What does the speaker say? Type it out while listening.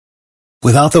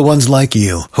Without the ones like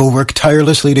you, who work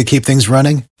tirelessly to keep things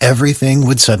running, everything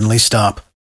would suddenly stop.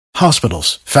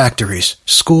 Hospitals, factories,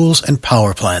 schools, and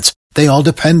power plants, they all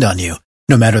depend on you.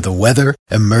 No matter the weather,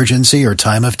 emergency, or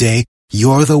time of day,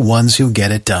 you're the ones who get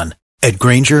it done. At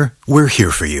Grainger, we're here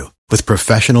for you with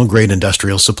professional-grade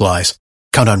industrial supplies.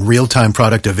 Count on real-time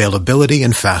product availability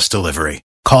and fast delivery.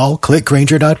 Call, click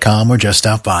Grainger.com, or just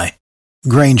stop by.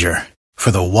 Grainger, for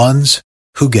the ones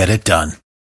who get it done.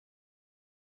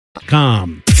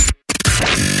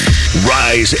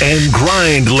 Rise and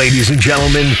grind, ladies and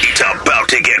gentlemen. It's about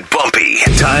to get bumpy.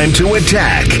 Time to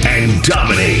attack and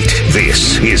dominate.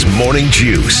 This is Morning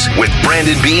Juice with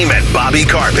Brandon Beam and Bobby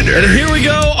Carpenter. And here we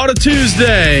go on a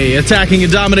Tuesday, attacking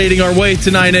and dominating our way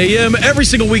to 9 a.m. every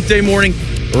single weekday morning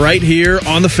right here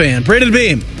on The Fan. Brandon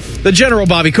Beam, the General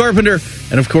Bobby Carpenter,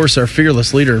 and of course our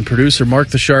fearless leader and producer,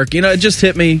 Mark the Shark. You know, it just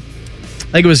hit me,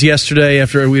 I think it was yesterday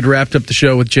after we'd wrapped up the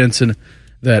show with Jensen,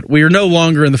 that we are no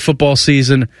longer in the football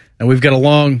season, and we've got a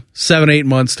long 7-8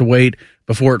 months to wait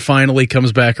before it finally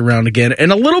comes back around again.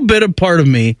 And a little bit of part of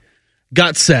me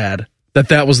got sad that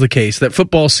that was the case, that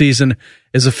football season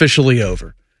is officially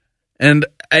over. And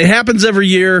it happens every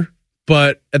year,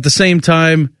 but at the same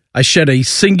time, I shed a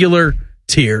singular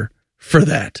tear for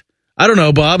that. I don't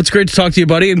know, Bob. It's great to talk to you,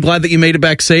 buddy. I'm glad that you made it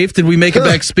back safe. Did we make it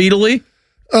back speedily?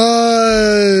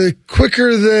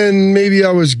 Quicker than maybe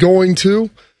I was going to.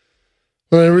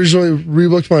 When I originally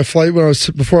rebooked my flight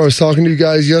before I was talking to you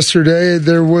guys yesterday,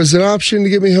 there was an option to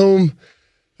get me home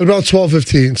at about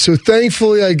 12:15. So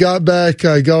thankfully I got back,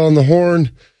 I got on the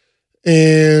horn,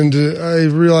 and I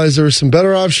realized there were some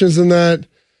better options than that.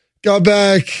 Got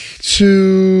back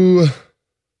to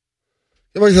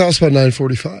the house about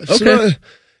 9:45. Okay.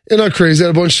 So not crazy. I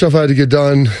had a bunch of stuff I had to get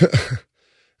done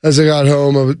as I got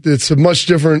home. It's a much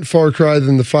different far cry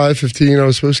than the 5:15 I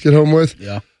was supposed to get home with.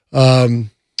 Yeah.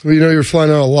 Well, you know, you're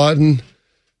flying out of Lawton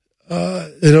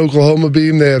in Oklahoma,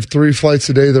 Beam. They have 3 flights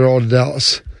a day. They're all to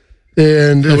Dallas.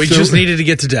 And we just needed to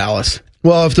get to Dallas.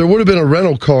 Well, if there would have been a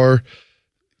rental car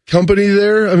company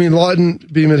there, I mean, Lawton,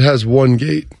 Beam, it has 1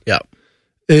 gate. Yeah.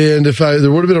 And if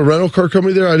there would have been a rental car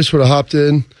company there, I just would have hopped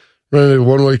in, rented a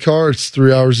one-way car. It's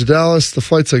 3 hours to Dallas. The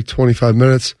flight's like 25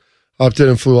 minutes. Hopped in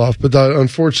and flew off. But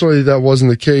unfortunately, that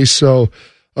wasn't the case. So,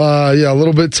 a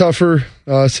little bit tougher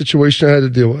situation I had to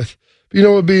deal with. You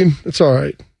know what, Beam? It's all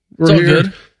right. We're here, good.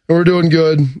 And we're doing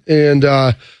good. And,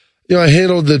 I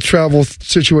handled the travel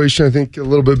situation, I think, a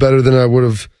little bit better than I would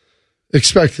have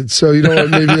expected. So, you know what?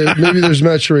 Maybe there's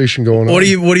maturation going on. What do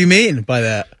you mean by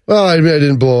that? Well, I mean, I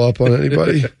didn't blow up on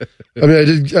anybody. I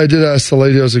mean, I did ask the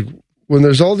lady, I was like, when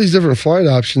there's all these different flight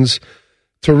options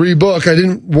to rebook, I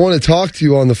didn't want to talk to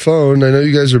you on the phone. I know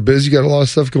you guys are busy, you got a lot of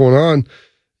stuff going on.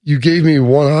 You gave me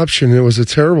one option, and it was a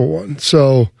terrible one.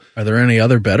 So, are there any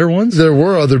other better ones? There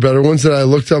were other better ones that I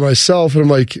looked at myself, and I'm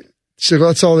like, she's like, well,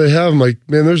 that's all they have. I'm like,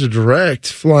 man, there's a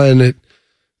direct flying at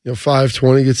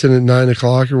 5:20, gets in at 9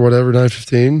 o'clock or whatever,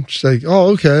 9:15. She's like, oh,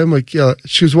 okay. I'm like, yeah.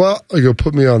 She goes, well, I go,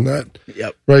 put me on that.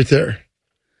 Yep. Right there.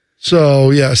 So,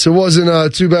 yes, it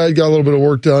wasn't too bad. Got a little bit of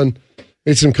work done.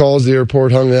 Made some calls at the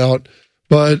airport, hung out.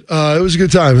 But it was a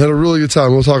good time. Had a really good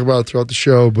time. We'll talk about it throughout the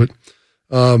show. But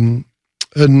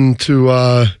heading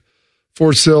to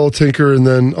Fort Sill, Tinker, and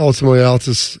then ultimately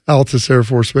Altus Air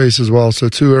Force Base as well. So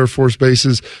 2 Air Force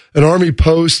bases. An Army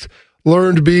post.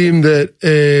 Learned, Beam, that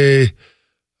a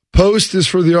post is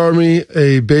for the Army,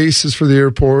 a base is for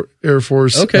the Air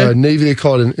Force. Okay. Navy, they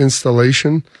call it an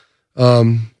installation.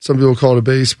 Some people call it a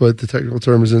base, but the technical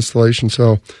term is installation.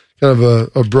 So kind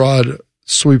of a broad,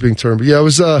 sweeping term. But yeah, it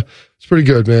was pretty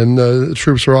good, man. The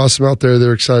troops were awesome out there.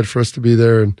 They're excited for us to be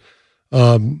there. And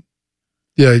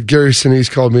Gary Sinise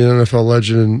called me an NFL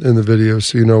legend in the video.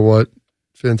 So you know what?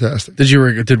 Fantastic.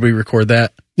 Did we record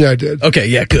that? Yeah, I did. Okay,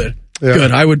 yeah, good. Yeah.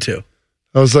 Good. I would too.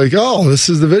 I was like, oh, this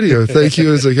is the video. Thank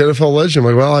you. It's like NFL legend.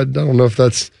 I'm like, well, I don't know if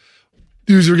that's.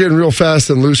 Dudes were getting real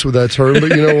fast and loose with that term, but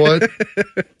you know what?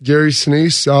 Gary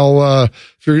Sinise,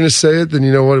 if you're going to say it, then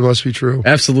you know what? It must be true.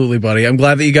 Absolutely, buddy. I'm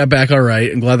glad that you got back all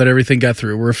right. I'm glad that everything got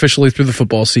through. We're officially through the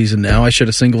football season now. I shed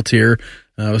a single tear.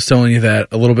 I was telling you that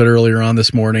a little bit earlier on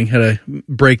this morning. Had a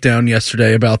breakdown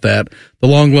yesterday about that. The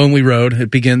long, lonely road.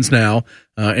 It begins now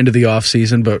into the off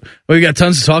season, but we got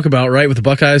tons to talk about, right? With the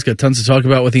Buckeyes, got tons to talk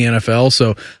about with the NFL.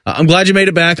 So I'm glad you made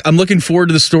it back. I'm looking forward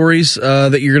to the stories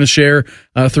that you're going to share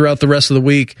throughout the rest of the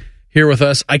week here with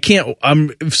us.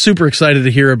 I'm super excited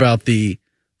to hear about the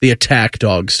attack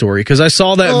dog story because I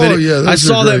saw that video. I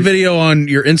saw that video on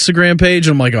your Instagram page,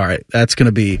 and I'm like, all right, that's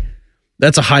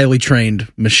a highly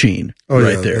trained machine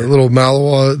there. The little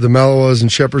Malawas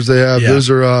and Shepherds they have.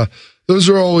 Yeah. Those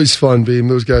are always fun, Beam.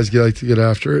 Those guys like to get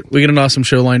after it. We got an awesome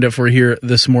show lined up for you here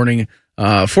this morning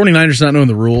 49ers not knowing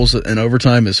the rules in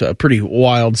overtime is a pretty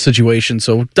wild situation.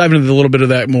 So we'll dive into a little bit of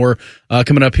that more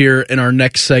coming up here in our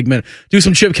next segment. Do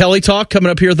some Chip Kelly talk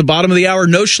coming up here at the bottom of the hour.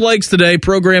 No Schlegs today.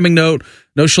 Programming note,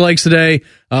 no Schlegs today.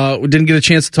 We didn't get a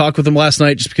chance to talk with him last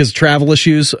night just because of travel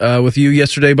issues with you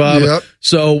yesterday, Bob. Yep.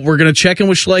 So we're going to check in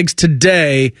with Schlegs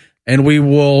today, and we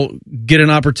will get an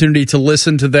opportunity to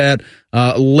listen to that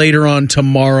later on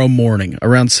tomorrow morning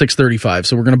around 6:35.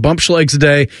 So we're going to bump Schlegs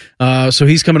today. So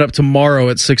he's coming up tomorrow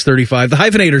at 6:35. The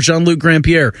hyphenator, Jean-Luc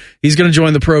Grand-Pierre, he's going to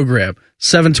join the program.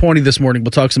 7:20 this morning.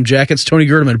 We'll talk some Jackets. Tony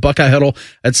Gerdeman, Buckeye Huddle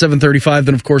at 7:35.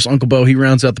 Then, of course, Uncle Beau, he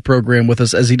rounds out the program with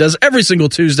us as he does every single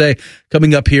Tuesday,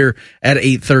 coming up here at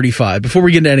 8:35. Before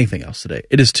we get into anything else today,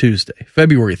 it is Tuesday,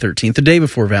 February 13th, the day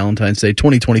before Valentine's Day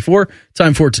 2024.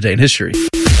 Time for Today in History.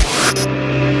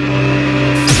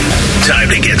 Time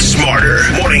to get smarter.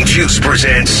 Morning Juice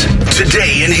presents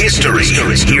Today in History.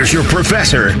 Here's your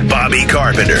professor, Bobby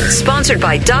Carpenter. Sponsored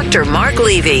by Dr. Mark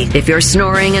Levy. If you're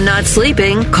snoring and not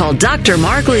sleeping, call Dr.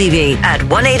 Mark Levy at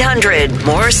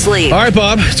 1-800-MORE-SLEEP. All right,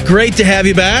 Bob, it's great to have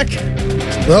you back.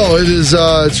 Well, it is.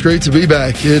 It's great to be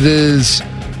back. It is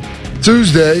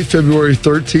Tuesday, February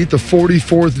 13th, the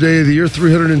 44th day of the year,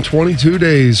 322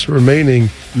 days remaining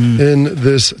in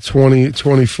this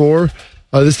 2024.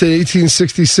 This day,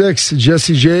 1866,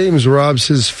 Jesse James robs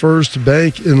his first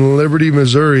bank in Liberty,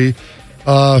 Missouri.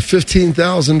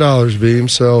 $15,000, Beam.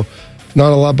 So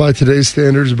not a lot by today's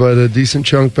standards, but a decent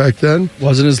chunk back then.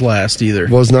 Wasn't his last either.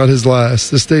 Was not his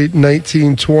last. This date,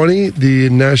 1920, the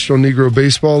National Negro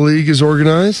Baseball League is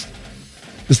organized.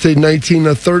 This date,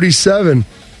 1937.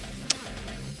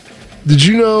 Did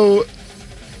you know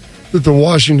that the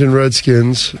Washington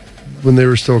Redskins, when they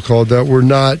were still called that, were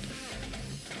not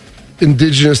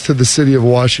indigenous to the city of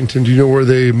Washington? Do you know where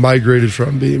they migrated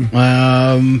from, Beam?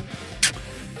 I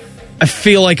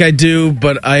feel like I do,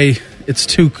 but you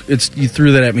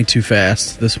threw that at me too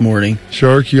fast this morning.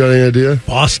 Shark, you got any idea?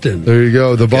 Boston. There you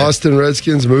go. The Boston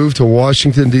Redskins moved to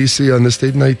Washington, D.C. on this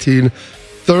date,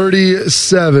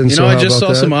 1937. You know, I just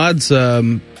saw some odds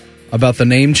about the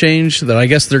name change, that I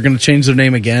guess they're going to change their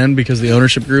name again because the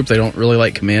ownership group, they don't really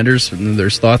like Commanders, and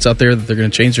there's thoughts out there that they're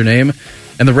going to change their name.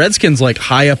 And the Redskins, like,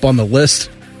 high up on the list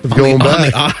of going back. On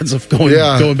the odds of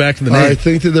going back to the name. I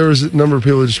think that there was a number of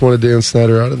people that just wanted Dan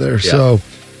Snyder out of there. Yeah. So,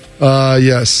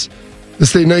 yes.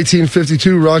 This day,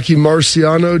 1952, Rocky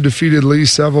Marciano defeated Lee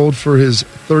Savold for his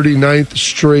 39th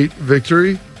straight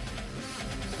victory.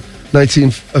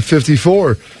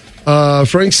 1954,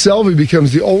 Frank Selby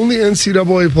becomes the only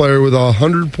NCAA player with a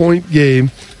 100-point game.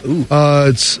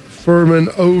 It's Foreman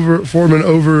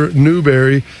over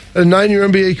Newberry. A 9-year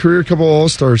NBA career, a couple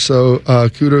All-Stars, so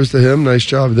kudos to him. Nice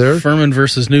job there. Furman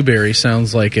versus Newberry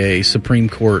sounds like a Supreme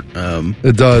Court.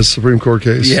 It does, Supreme Court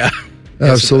case. Yeah.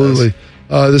 Absolutely.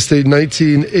 This date,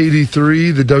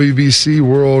 1983, the WBC,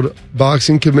 World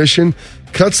Boxing Commission,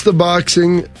 cuts the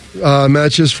boxing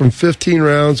matches from 15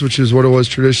 rounds, which is what it was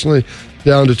traditionally,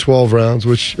 down to 12 rounds,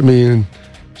 which, I mean,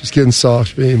 just getting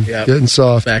soft, Beam. Yep. Getting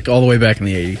soft. Back all the way back in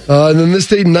the 80s. And then this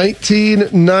day,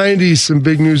 1990, some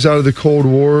big news out of the Cold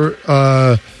War.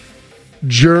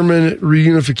 German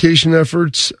reunification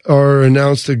efforts are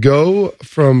announced to go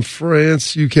from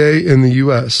France, UK, and the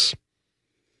U.S.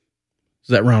 Is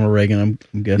that Ronald Reagan?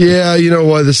 I'm guessing. Yeah, you know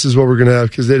what? This is what we're going to have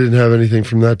because they didn't have anything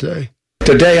from that day.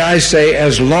 Today I say,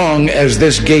 as long as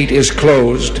this gate is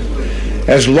closed,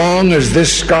 as long as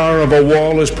this scar of a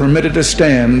wall is permitted to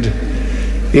stand,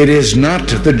 it is not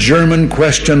the German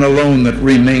question alone that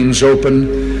remains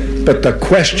open, but the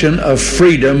question of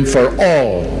freedom for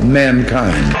all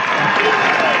mankind.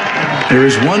 There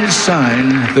is one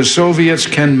sign the Soviets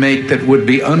can make that would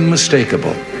be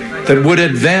unmistakable, that would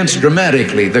advance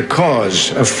dramatically the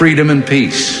cause of freedom and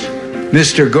peace.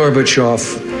 Mr.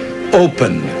 Gorbachev,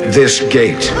 open this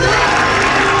gate.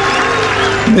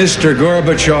 Mr.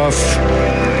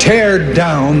 Gorbachev, tear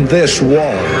down this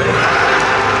wall.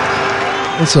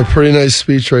 That's a pretty nice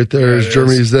speech right there, as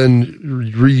Germany is then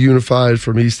reunified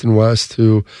from East and West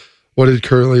to what it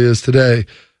currently is today.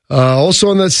 Also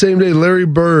on that same day, Larry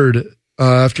Bird,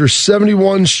 after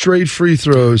 71 straight free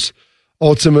throws,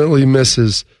 ultimately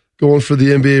misses, going for the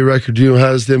NBA record. Do you know who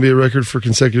has the NBA record for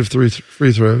consecutive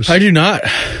free throws? I do not.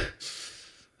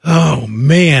 Oh,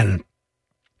 man.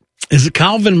 Is it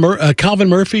Calvin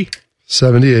Murphy?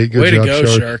 78. Good Way job, to go,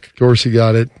 Shark. Of course he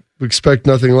got it. We expect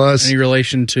nothing less. Any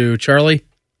relation to Charlie?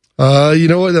 You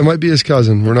know what? That might be his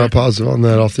cousin. We're not positive on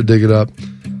that. I'll have to dig it up.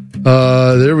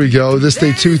 There we go. This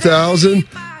day, 2000.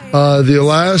 The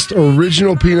last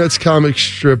original Peanuts comic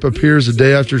strip appears a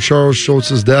day after Charles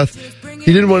Schultz's death.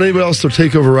 He didn't want anybody else to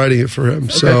take over writing it for him.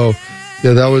 Okay. So,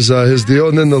 yeah, that was his deal.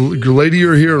 And then the lady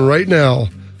you're hearing right now,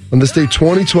 On this day,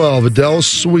 2012, Adele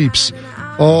sweeps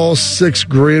all 6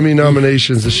 Grammy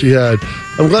nominations that she had.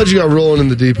 I'm glad you got rolling in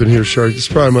the deep end here, Shark. It's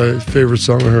probably my favorite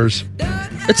song of hers.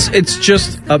 It's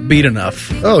just upbeat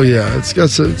enough. Oh yeah,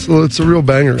 it's a real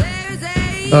banger.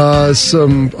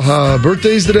 Some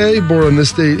birthdays today. Born on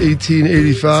this date,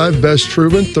 1885, Bess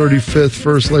Truman, 35th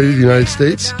First Lady of the United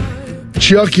States.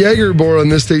 Chuck Yeager, born on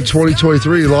this date,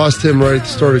 2023. Lost him right at the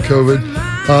start of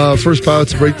COVID. First pilot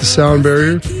to break the sound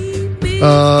barrier.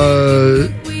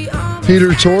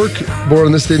 Peter Tork, born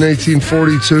on this day,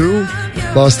 1942.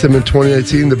 Lost him in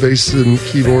 2019. The bassist and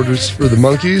keyboardist for the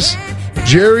Monkees.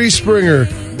 Jerry Springer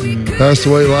passed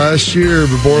away last year,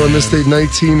 but born on this date,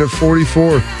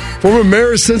 1944. Former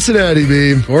mayor of Cincinnati,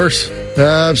 Beam. Of course.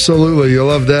 Absolutely. You'll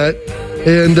love that.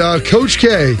 And Coach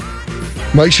K,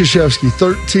 Mike Krzyzewski,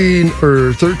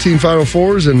 13 Final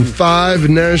Fours and 5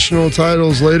 national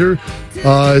titles later.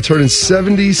 Turning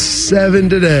 77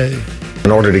 today. In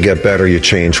order to get better, you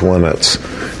change limits.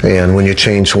 And when you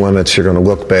change limits, you're going to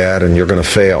look bad and you're going to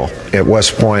fail. At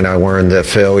West Point, I learned that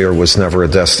failure was never a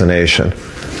destination.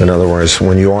 In other words,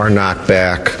 when you are knocked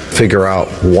back, figure out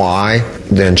why,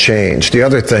 then change. The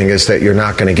other thing is that you're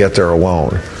not going to get there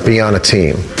alone. Be on a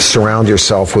team. Surround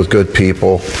yourself with good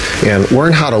people and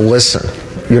learn how to listen.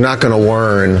 You're not going to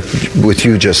learn with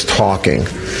you just talking.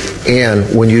 And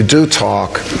when you do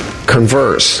talk,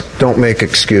 converse. Don't make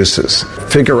excuses.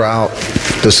 Figure out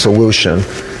the solution.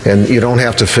 And you don't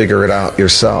have to figure it out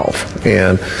yourself.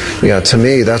 And to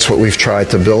me, that's what we've tried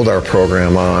to build our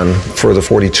program on for the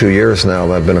 42 years now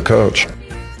that I've been a coach.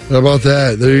 How about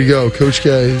that? There you go. Coach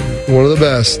K, one of the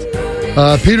best.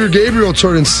 Peter Gabriel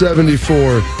turning 74.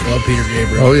 Love Peter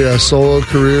Gabriel. Oh, yeah. Solo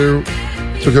career.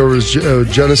 Took over as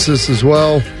Genesis as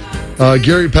well.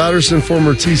 Gary Patterson,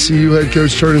 former TCU head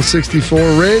coach, turning 64.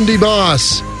 Randy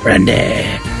Moss.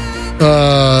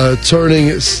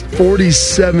 Turning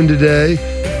 47 today.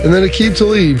 And then Aqib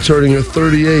Talib turning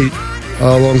 38,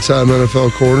 longtime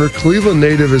NFL corner, Cleveland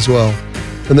native as well.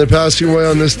 And then passing away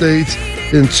on this date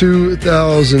in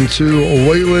 2002,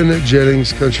 Waylon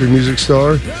Jennings, country music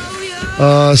star.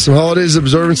 Some holidays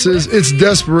observances. It's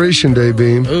Desperation Day,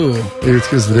 Beam. Ooh. Maybe it's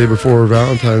because the day before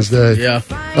Valentine's Day.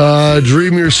 Yeah.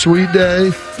 Dream Your Sweet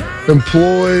Day.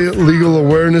 Employ Legal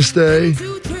Awareness Day.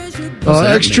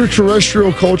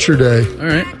 Extraterrestrial Culture Day. All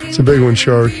right. It's a big one,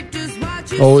 Shark.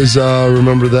 Always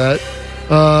remember that.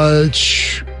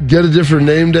 Get a Different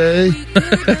Name Day.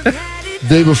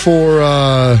 Day before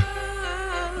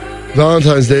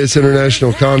Valentine's Day, it's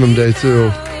International Condom Day,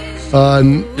 too.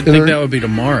 You'd think that would be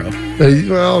tomorrow.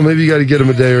 Well, maybe you got to get them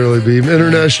a day early, Beam.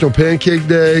 International Pancake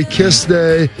Day, Kiss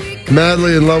Day,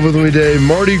 Madly in Love with Me Day,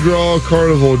 Mardi Gras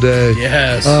Carnival Day.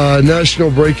 Yes. National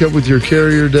Break Up with Your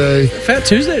Carrier Day. Fat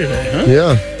Tuesday today, huh?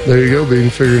 Yeah, there you go, Beam.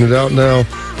 Figuring it out now.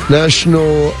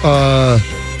 National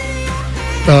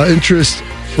Interest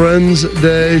Friends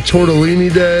Day,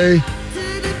 Tortellini Day.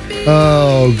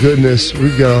 Oh, goodness.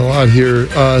 We've got a lot here.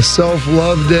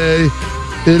 Self-Love Day.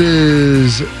 It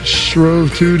is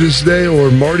Shrove Tuesday or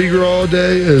Mardi Gras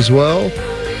Day as well.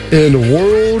 And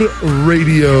World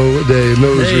Radio Day. And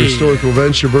those are historical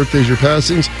events, your birthdays, your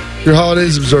passings, your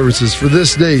holidays, observances. For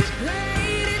this date,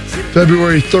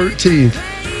 February 13th,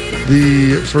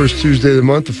 the first Tuesday of the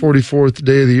month, the 44th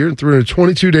day of the year, and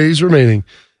 322 days remaining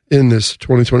in this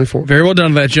 2024. Very well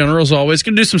done, that, General, as always.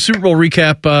 Going to do some Super Bowl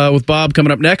recap with Bob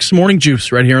coming up next. Morning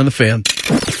Juice right here on The Fan.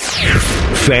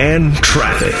 Fan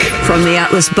traffic. From the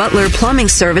Atlas Butler Plumbing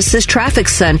Services Traffic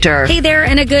Center. Hey there,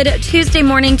 and a good Tuesday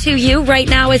morning to you. Right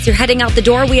now, as you're heading out the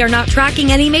door, we are not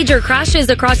tracking any major crashes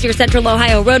across your central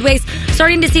Ohio roadways.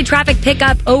 Starting to see traffic pick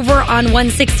up over on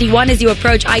 161 as you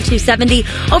approach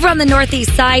I-270, over on the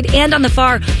northeast side and on the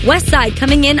far west side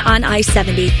coming in on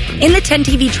I-70. In the 10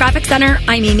 TV Traffic Center,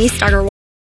 I'm Amy Starter.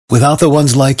 Without the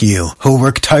ones like you, who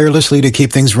work tirelessly to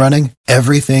keep things running,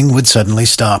 everything would suddenly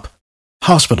stop.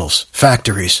 Hospitals,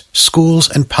 factories, schools,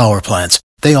 and power plants,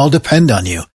 they all depend on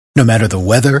you. No matter the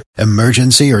weather,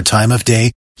 emergency, or time of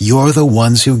day, you're the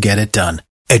ones who get it done.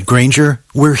 At Grainger,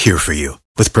 we're here for you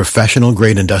with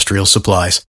professional-grade industrial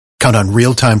supplies. Count on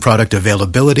real-time product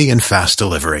availability and fast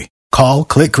delivery. Call,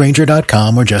 click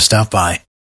Grainger.com, or just stop by.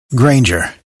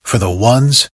 Grainger, for the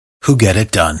ones who get it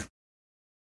done.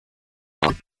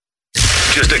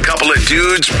 Just a couple of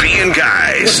dudes being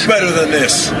guys. What's better than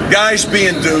this? Guys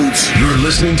being dudes. You're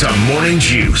listening to Morning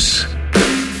Juice.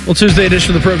 Well, Tuesday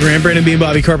edition of the program. Brandon Beam,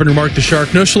 Bobby Carpenter, Mark the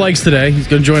Shark. No Schlegs today. He's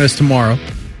going to join us tomorrow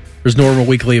for his normal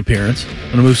weekly appearance. I'm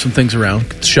going to move some things around,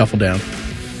 get the shuffle down.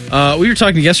 We were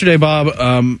talking yesterday, Bob,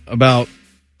 about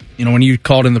when you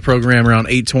called in the program around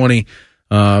 8:20,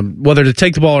 whether to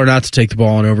take the ball or not to take the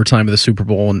ball in overtime of the Super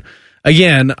Bowl. And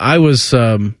again, I was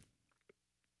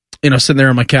sitting there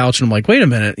on my couch, and I'm like, wait a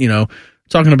minute,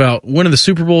 talking about winning the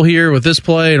Super Bowl here with this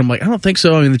play, and I'm like, I don't think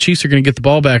so. I mean, the Chiefs are going to get the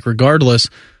ball back regardless.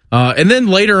 And then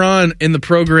later on in the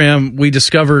program, we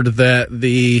discovered that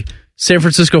the San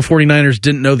Francisco 49ers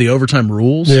didn't know the overtime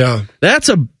rules. Yeah. That's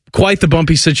quite the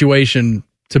bumpy situation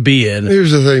to be in.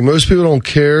 Here's the thing. Most people don't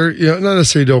care. Not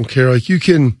necessarily don't care. Like, you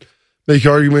can make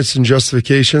arguments and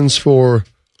justifications for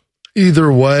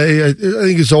either way. I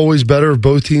think it's always better if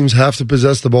both teams have to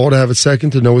possess the ball to have a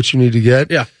second to know what you need to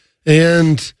get. Yeah.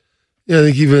 And I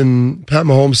think even Pat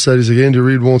Mahomes said, he's like, Andy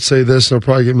Reid won't say this, and I'll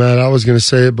probably get mad. I was going to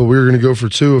say it, but we were going to go for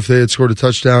 2 if they had scored a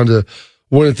touchdown to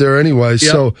win it there anyway. Yep.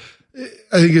 So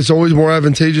I think it's always more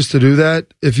advantageous to do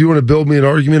that. If you want to build me an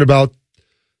argument about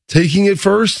taking it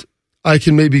first, I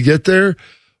can maybe get there.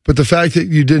 But the fact that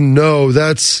you didn't know,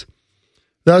 that's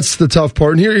the tough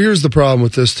part. And here's the problem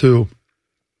with this too.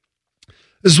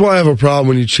 This is why I have a problem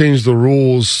when you change the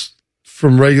rules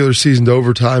from regular season to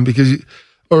overtime,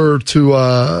 or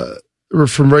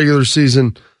from regular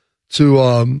season to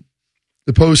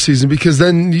the postseason, because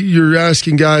then you're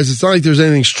asking guys, it's not like there's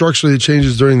anything structurally that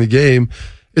changes during the game.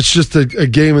 It's just a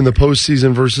game in the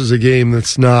postseason versus a game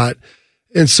that's not.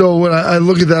 And so when I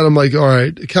look at that, I'm like, all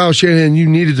right, Kyle Shanahan, you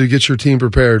needed to get your team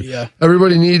prepared. Yeah.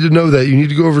 Everybody needed to know that. You need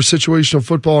to go over situational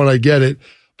football, and I get it.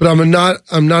 But I'm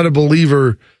not a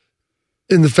believer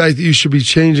in the fact that you should be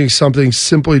changing something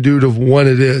simply due to when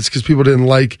it is, because people didn't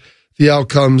like the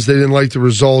outcomes, they didn't like the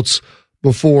results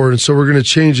before, and so we're going to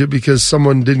change it because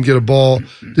someone didn't get the ball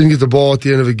at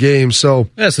the end of a game. So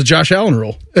it's the Josh Allen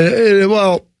rule.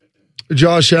 Well,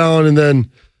 Josh Allen, and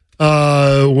then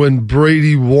when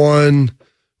Brady won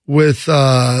with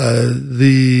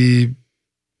the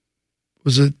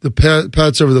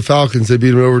Pats over the Falcons, they beat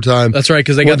them in overtime. That's right,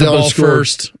 because they got the ball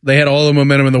first. They had all the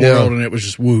momentum in the world, and it was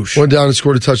just whoosh. Went down and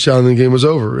scored a touchdown, and the game was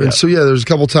over. And so there's a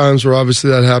couple times where obviously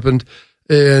that happened.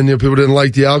 And people didn't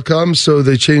like the outcome, so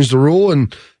they changed the rule.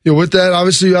 And with that,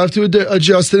 obviously you have to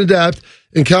adjust and adapt.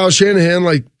 And Kyle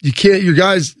Shanahan, you can't. Your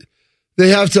guys, they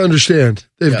have to understand.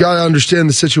 They've got to understand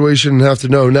the situation and have to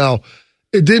know. Now,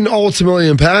 it didn't ultimately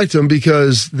impact them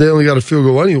because they only got a field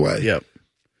goal anyway. Yep.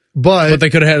 But they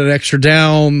could have had an extra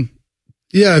down.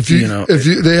 Yeah, if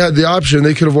they had the option,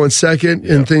 they could have won second,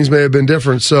 and things may have been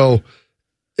different. So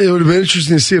it would have been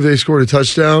interesting to see if they scored a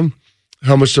touchdown,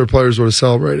 how much their players would have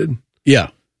celebrated. Yeah.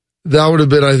 That would have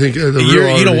been, I think, the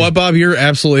real you know what, Bob? You're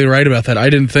absolutely right about that.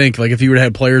 I didn't think, if you would have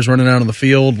had players running out on the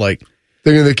field,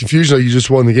 thinking the confusion, you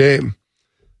just won the game.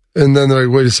 And then they're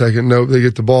like, wait a second, nope, they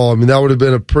get the ball. I mean, that would have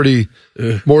been a pretty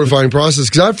mortifying process,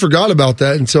 because I forgot about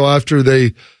that until after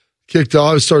they kicked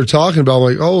off, started talking about it. I'm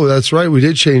like, oh, that's right, we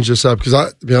did change this up, because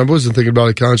I wasn't thinking about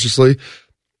it consciously.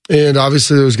 And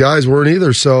obviously those guys weren't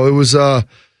either. So it was,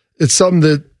 it's something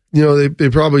that, they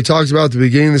probably talked about at the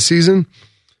beginning of the season.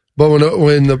 But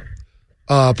when the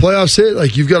playoffs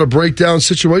hit, you've got to break down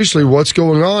situationally what's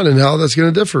going on and how that's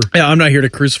going to differ. Yeah, I'm not here to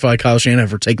crucify Kyle Shanahan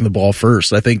for taking the ball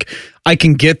first. I think I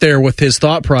can get there with his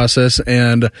thought process,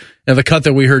 and the cut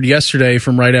that we heard yesterday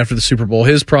from right after the Super Bowl,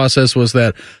 his process was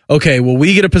that, okay, well,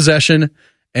 we get a possession,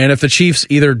 and if the Chiefs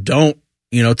either don't,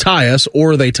 tie us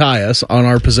or they tie us on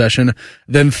our possession,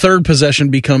 then third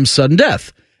possession becomes sudden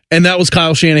death. And that was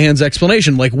Kyle Shanahan's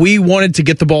explanation. We wanted to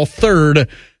get the ball third,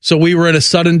 so we were in a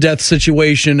sudden death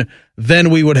situation, then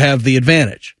we would have the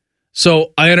advantage.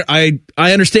 So I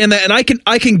understand that, and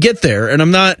I can get there, and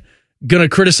I'm not going to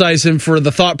criticize him for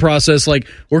the thought process.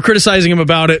 We're criticizing him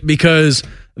about it because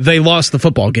they lost the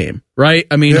football game, right?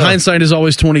 I mean, hindsight is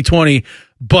always 20/20,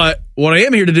 but what I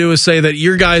am here to do is say that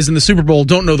your guys in the Super Bowl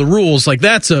don't know the rules.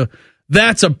 That's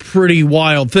a pretty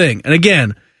wild thing. And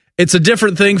again, it's a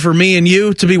different thing for me and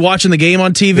you to be watching the game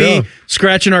on TV,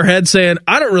 scratching our heads saying,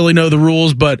 I don't really know the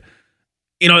rules, but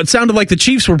it sounded like the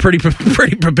Chiefs were pretty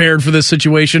prepared for this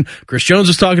situation. Chris Jones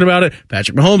was talking about it.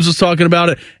 Patrick Mahomes was talking about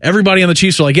it. Everybody on the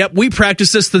Chiefs are like, yep, we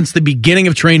practiced this since the beginning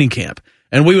of training camp.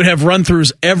 And we would have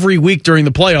run-throughs every week during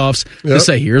the playoffs to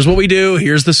say, here's what we do,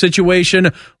 here's the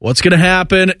situation, what's going to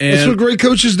happen. And that's what great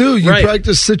coaches do. You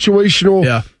practice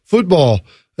situational football.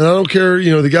 And I don't care,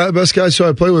 the best guys who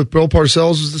I play with, Bill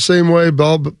Parcells was the same way,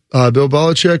 Bill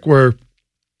Belichick, where,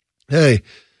 hey,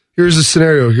 here's the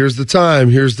scenario, here's the time,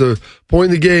 here's the point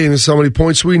in the game, this is how many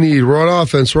points we need, we're on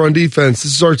offense, we're on defense,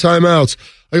 this is our timeouts,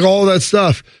 all that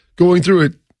stuff, going through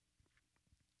it.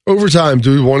 Overtime,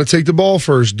 do we want to take the ball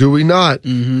first? Do we not?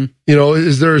 Mm-hmm.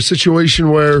 Is there a situation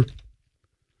where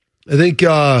I think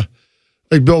Bill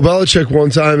Belichick one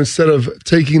time, instead of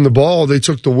taking the ball, they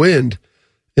took the wind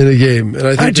in a game.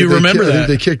 And I do remember that. I think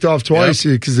they kicked off twice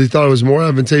because they thought it was more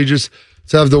advantageous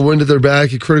to have the wind at their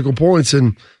back at critical points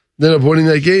and ended up winning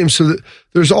that game. So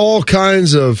there's all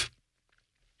kinds of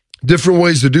different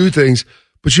ways to do things,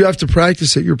 but you have to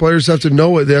practice it. Your players have to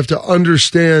know it. They have to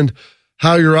understand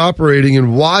how you're operating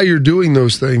and why you're doing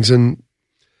those things. And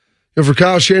for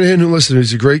Kyle Shanahan, who listen,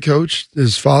 he's a great coach.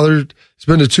 His father has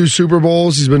been to 2 Super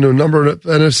Bowls. He's been to a number of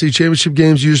NFC Championship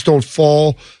games. You just don't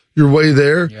fall your way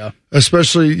there,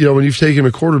 especially when you've taken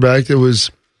a quarterback that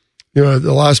was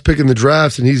the last pick in the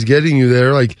draft, and he's getting you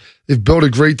there. Like, they've built a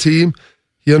great team.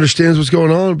 He understands what's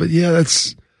going on, but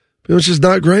it's just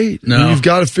not great. No. You've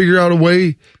got to figure out a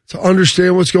way to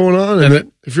understand what's going on.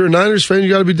 And if you're a Niners fan, you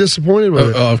got to be disappointed with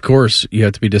it. Of course, you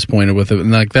have to be disappointed with it.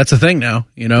 And that's the thing now,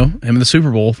 him in the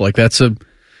Super Bowl, it's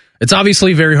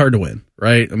obviously very hard to win,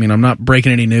 right? I mean, I'm not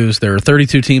breaking any news. There are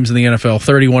 32 teams in the NFL,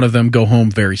 31 of them go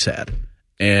home very sad.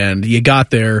 And you got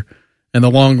there, and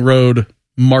the long road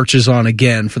marches on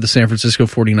again for the San Francisco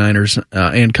 49ers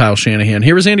and Kyle Shanahan.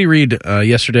 Here was Andy Reid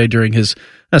yesterday during his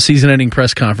season-ending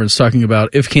press conference talking about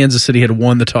if Kansas City had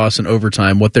won the toss in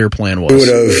overtime, what their plan was. We would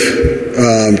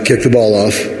have kicked the ball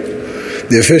off.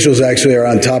 The officials actually are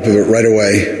on top of it right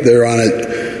away. They're on it.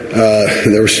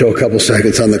 There were still a couple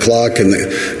seconds on the clock, and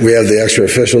we have the extra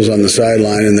officials on the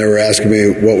sideline, and they were asking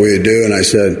me what we would do, and I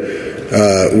said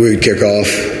we would kick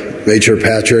off. Made sure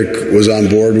Patrick was on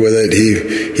board with it.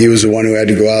 He was the one who had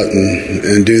to go out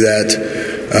and do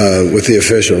that with the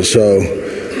officials. So,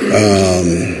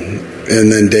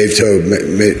 and then Dave Tobe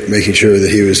making sure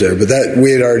that he was there. But that we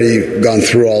had already gone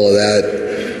through all of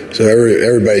that, so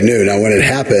everybody knew. Now, when it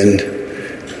happened,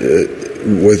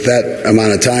 with that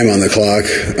amount of time on the clock,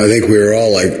 I think we were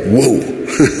all like, "Whoa!"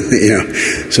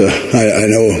 So I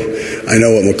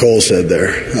know what McCole said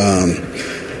there.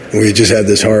 We just had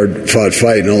this hard-fought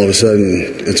fight, and all of a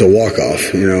sudden, it's a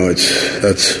walk-off.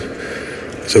 It's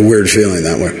a weird feeling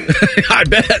that way. I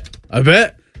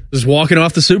bet. Just walking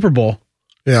off the Super Bowl.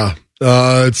 Yeah,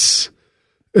 it's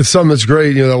something that's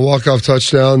great. That walk-off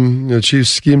touchdown. Chiefs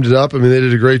schemed it up. I mean, they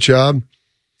did a great job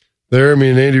there. I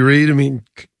mean, Andy Reid. I mean,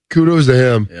 kudos to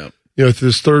him. Yep.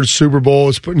 His 3rd Super Bowl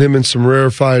is putting him in some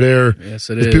rarefied air. Yes,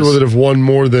 it is. People that have won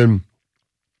more than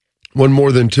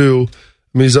 2.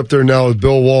 I mean, he's up there now with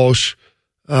Bill Walsh.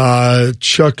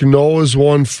 Chuck Noll has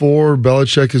won 4.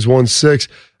 Belichick has won 6.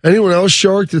 Anyone else,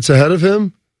 Shark, that's ahead of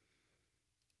him?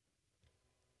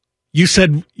 You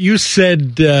said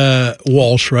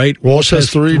Walsh, right? Walsh has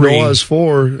 3. Noll has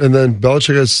 4, and then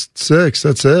Belichick has 6.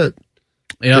 That's it.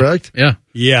 Yeah. Correct?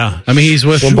 Yeah. I mean, he's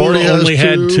with Lombardi only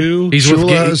had 2. He's Shula with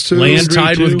has 2. Land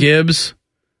tied with Gibbs.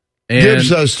 And Gibbs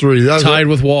has 3. Tied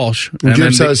with Walsh. And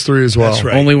Gibbs has 3 as well. That's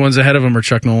right. Only ones ahead of him are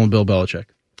Chuck Noll and Bill Belichick.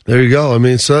 There you go. I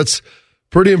mean, so that's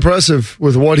pretty impressive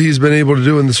with what he's been able to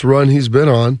do in this run he's been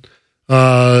on.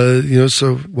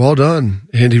 So well done,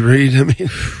 Andy Reid. I mean,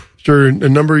 after a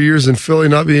number of years in Philly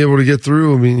not being able to get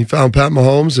through, I mean, he found Pat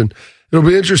Mahomes, and it'll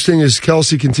be interesting as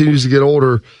Kelsey continues to get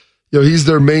older. He's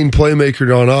their main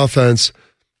playmaker on offense,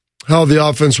 how the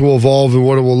offense will evolve and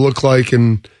what it will look like,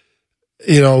 and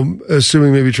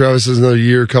assuming maybe Travis has another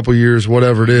year, couple years,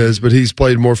 whatever it is, but he's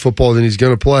played more football than he's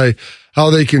going to play, how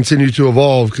they continue to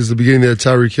evolve, because the beginning they had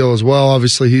Tyreek Hill as well.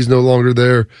 Obviously, he's no longer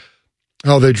there.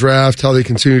 How they draft, how they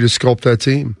continue to sculpt that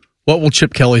team. What will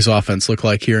Chip Kelly's offense look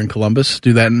like here in Columbus?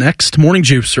 Do that next. Morning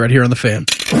Juice right here on The Fan.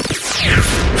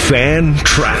 Fan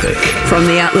traffic. From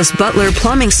the Atlas Butler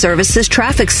Plumbing Services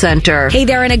Traffic Center. Hey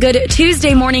there, and a good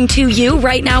Tuesday morning to you.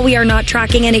 Right now, we are not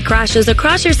tracking any crashes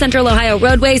across your Central Ohio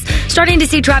roadways. Starting to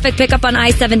see traffic pick up on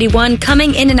I-71,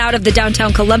 coming in and out of the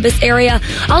downtown Columbus area.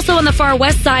 Also on the far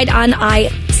west side on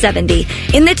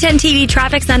I-70. In the 10 TV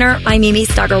Traffic Center, I'm Mimi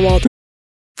Steigerwald.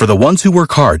 For the ones who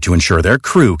work hard to ensure their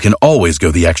crew can always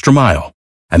go the extra mile,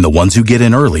 and the ones who get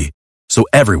in early so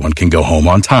everyone can go home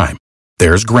on time,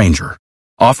 there's Grainger,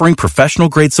 offering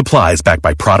professional-grade supplies backed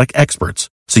by product experts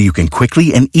so you can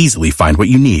quickly and easily find what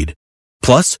you need.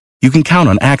 Plus, you can count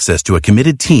on access to a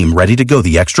committed team ready to go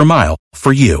the extra mile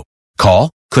for you. Call,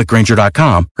 click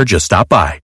Grainger.com, or just stop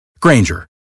by. Grainger,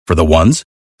 for the ones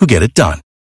who get it done.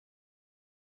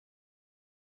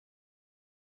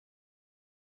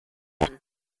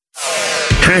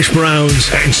 Hash browns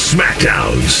and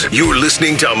smackdowns. You're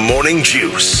listening to Morning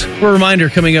Juice. A reminder,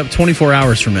 coming up 24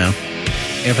 hours from now,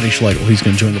 Anthony Schlegel, he's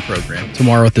going to join the program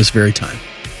tomorrow at this very time.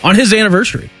 On his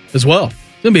anniversary as well.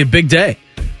 It's going to be a big day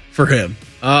for him.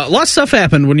 A lot of stuff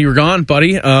happened when you were gone,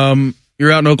 buddy. You're out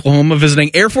in Oklahoma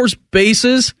visiting Air Force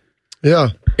bases. Yeah.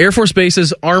 Air Force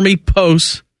bases, Army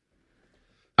posts.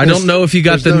 I don't know if you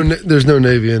got there's no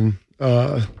Navy in,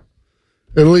 at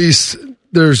least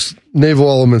there's naval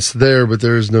elements there, but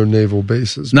there is no naval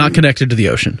bases. Not connected to the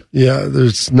ocean. Yeah,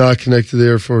 there's not connected to the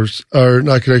Air Force, or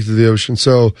not connected to the ocean.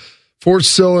 So Fort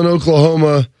Sill in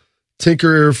Oklahoma,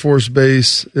 Tinker Air Force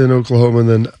Base in Oklahoma, and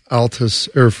then Altus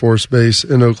Air Force Base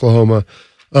in Oklahoma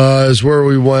is where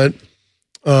we went.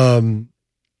 It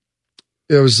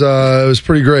was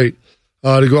pretty great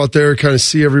to go out there, kind of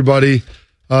see everybody.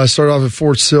 Started off at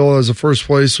Fort Sill as the first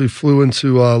place. We flew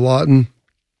into Lawton,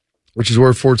 which is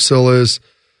where Fort Sill is.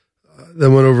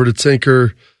 Then went over to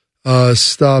Tinker,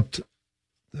 stopped.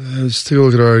 Let's take a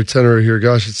look at our itinerary here.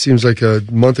 Gosh, it seems like a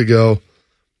month ago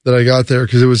that I got there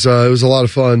because it was a lot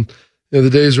of fun. The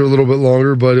days were a little bit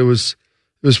longer, but it was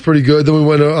pretty good. Then we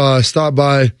went stopped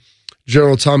by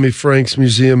General Tommy Frank's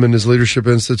museum and his Leadership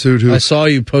Institute. I saw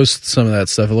you post some of that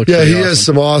stuff. It looked he awesome. has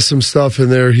some awesome stuff in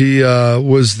there. He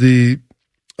was the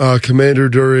commander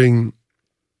during,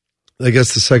 I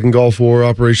guess, the Second Gulf War,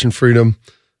 Operation Freedom.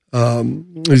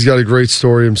 He's got a great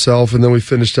story himself. And then we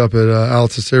finished up at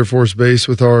Altus Air Force Base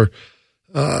with our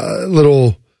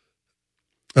little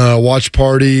watch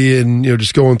party and,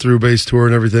 just going through base tour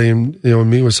and everything and,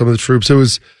 meeting with some of the troops.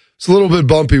 It's a little bit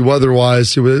bumpy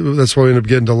weather-wise. That's why we ended up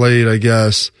getting delayed, I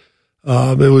guess.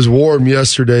 It was warm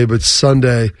yesterday, but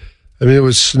Sunday, it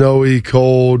was snowy,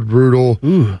 cold, brutal.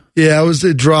 Ooh. Yeah,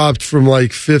 it dropped from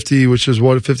like 50, which is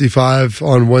 55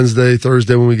 on Wednesday,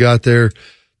 Thursday when we got there,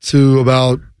 to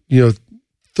about,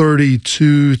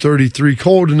 32, 33,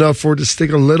 cold enough for it to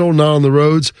stick a little, not on the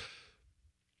roads,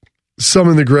 some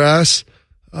in the grass.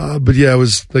 But yeah, it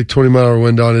was like 20-mile-an-hour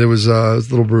wind on it. It was a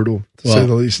little brutal, to say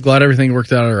the least. Glad everything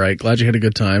worked out all right. Glad you had a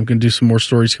good time. Going to do some more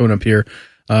stories coming up here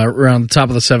around the top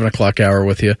of the 7 o'clock hour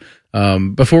with you.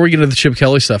 Before we get into the Chip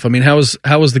Kelly stuff,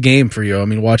 how was the game for you?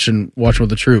 Watching with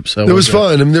the troops. It was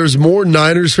fun. There was more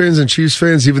Niners fans than Chiefs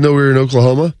fans, even though we were in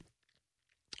Oklahoma.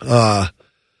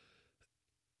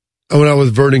 I went out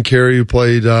with Vernon Carey, who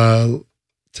played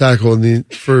tackle.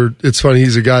 It's funny,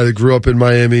 he's a guy that grew up in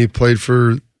Miami, played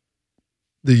for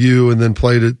the U, and then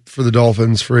played it for the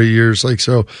Dolphins for 8 years.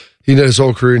 So he his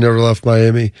whole career never left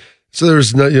Miami. So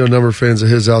there's a number of fans of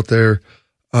his out there.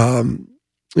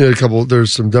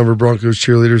 There's some Denver Broncos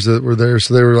cheerleaders that were there,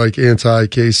 so they were like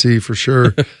anti-KC for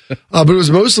sure. But it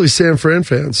was mostly San Fran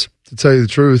fans, to tell you the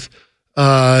truth.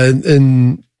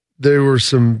 And there were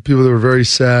some people that were very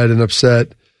sad and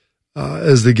upset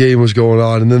as the game was going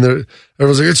on. And then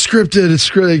everyone's like, it's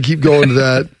scripted. They keep going to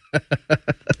that.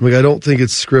 I don't think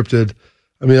it's scripted.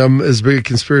 I'm as big a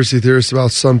conspiracy theorist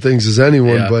about some things as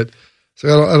anyone, but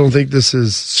I don't think this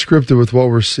is scripted with what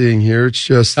we're seeing here. It's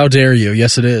just... How dare you?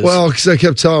 Yes, it is. Well, because I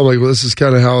kept telling him, this is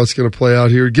kind of how it's going to play out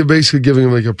here. Basically giving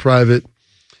him a private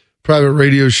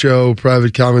radio show,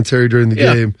 private commentary during the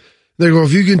game. They go,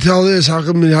 if you can tell this, how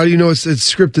do you know it's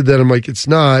scripted then? I'm like, it's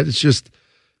not. It's just,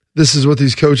 this is what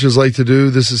these coaches like to do.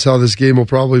 This is how this game will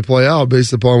probably play out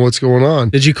based upon what's going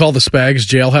on. Did you call the Spags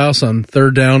jailhouse on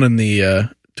third down in the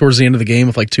towards the end of the game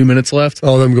with 2 minutes left?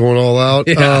 Oh, them going all out?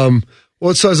 Yeah. Well,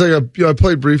 it sounds like I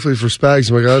played briefly for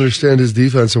Spags. I understand his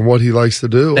defense and what he likes to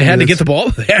do. They had to get the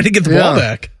ball. They had to get the ball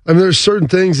back. There's certain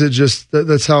things that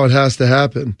that's how it has to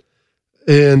happen.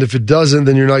 And if it doesn't,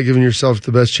 then you're not giving yourself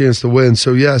the best chance to win.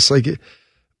 So yes,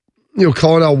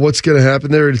 calling out what's going to happen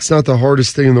there, it's not the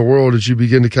hardest thing in the world as you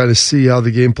begin to kind of see how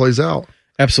the game plays out.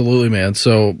 Absolutely, man.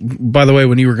 So, by the way,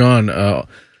 when you were gone,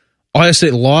 Ohio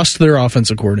State lost their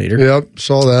offensive coordinator. Yep,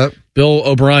 saw that. Bill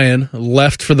O'Brien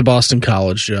left for the Boston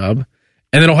College job.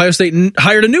 And then Ohio State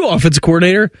hired a new offensive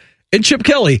coordinator in Chip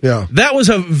Kelly. Yeah. That was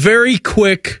a very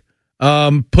quick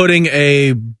putting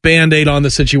a Band-Aid on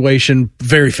the situation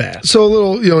very fast. So a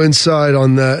little, insight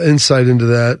into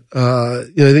that.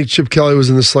 I think Chip Kelly was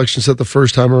in the selection set the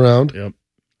first time around. Yep.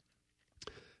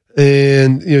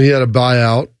 And, he had a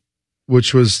buyout,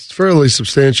 which was fairly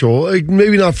substantial.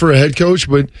 Maybe not for a head coach,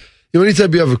 but,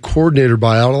 anytime you have a coordinator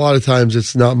buyout, a lot of times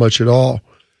it's not much at all.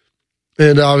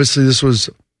 And obviously this was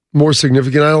more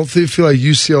significant. I don't feel like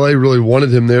UCLA really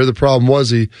wanted him there. The problem was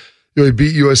he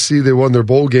beat USC. They won their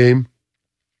bowl game,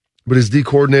 but his D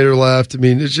coordinator left.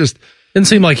 It just didn't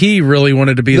seem like he really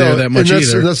wanted to be there that much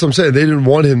either. And that's what I'm saying. They didn't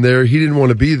want him there. He didn't want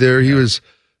to be there. He was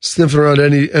sniffing around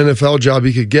any NFL job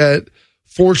he could get.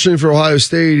 Fortunately for Ohio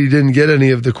State, he didn't get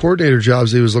any of the coordinator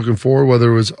jobs he was looking for,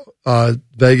 whether it was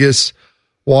Vegas,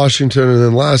 Washington, and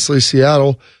then lastly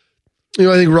Seattle. I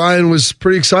think Ryan was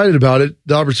pretty excited about it,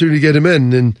 the opportunity to get him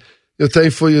in. And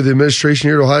thankfully, the administration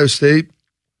here at Ohio State,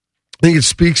 I think it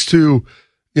speaks to,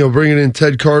 bringing in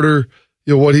Ted Carter,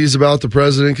 what he's about, the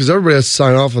president, because everybody has to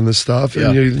sign off on this stuff.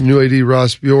 And the new AD,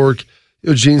 Ross Bjork,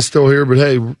 Gene's still here, but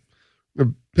hey,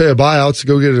 pay a buyout to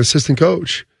go get an assistant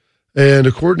coach and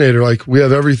a coordinator. We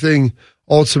have everything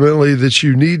ultimately that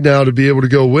you need now to be able to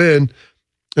go win,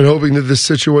 and hoping that this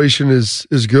situation is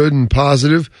good and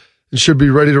positive and should be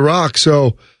ready to rock.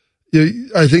 So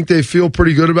I think they feel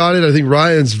pretty good about it. I think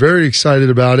Ryan's very excited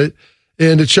about it.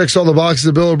 And it checks all the boxes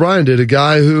that Bill O'Brien did. A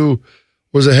guy who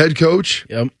was a head coach,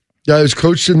 guy who's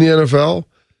coached in the NFL.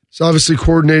 He's obviously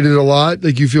coordinated a lot.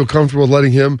 Like, you feel comfortable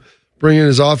letting him bring in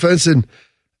his offense. And,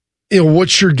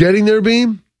 what you're getting there,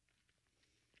 Beam,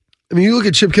 I mean, you look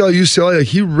at Chip Kelly, UCLA, like,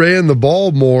 he ran the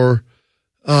ball more.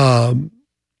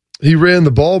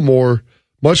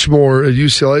 Much more at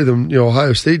UCLA than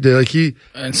Ohio State did. Like,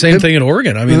 and same thing in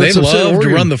Oregon. I mean, they love to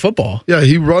run the football. Yeah,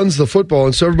 he runs the football,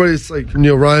 and so everybody's like,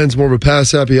 Ryan's more of a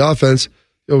pass-happy offense.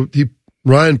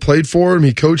 Ryan played for him,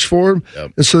 he coached for him,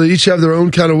 and so they each have their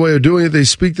own kind of way of doing it. They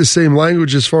speak the same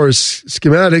language as far as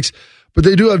schematics, but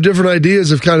they do have different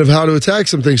ideas of kind of how to attack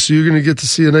some things. So you're going to get to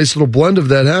see a nice little blend of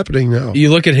that happening now. You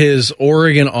look at his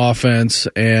Oregon offense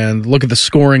and look at the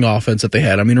scoring offense that they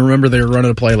had. I mean, remember they were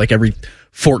running a play like every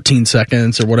 14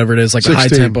 seconds or whatever it is, like 16. A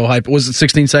high-tempo, was it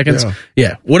 16 seconds?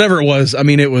 Yeah, whatever it was. I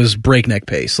mean, it was breakneck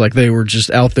pace. Like, they were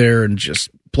just out there and just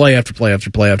play after play after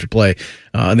play after play,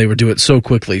 and they would do it so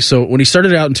quickly. So when he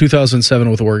started out in 2007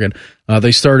 with Oregon,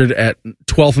 they started at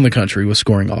 12th in the country with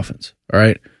scoring offense, all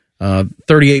right?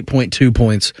 38.2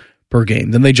 points per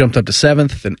game. Then they jumped up to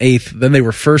 7th and 8th. Then they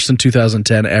were first in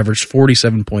 2010, averaged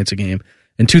 47 points a game.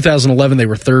 In 2011, they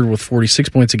were third with 46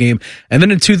 points a game. And then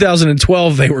in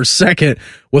 2012, they were second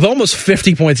with almost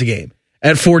 50 points a game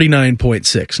at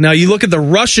 49.6. Now, you look at the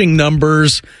rushing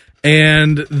numbers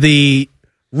and the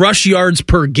rush yards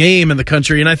per game in the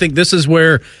country, and I think this is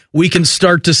where we can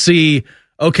start to see,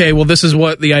 okay, well, this is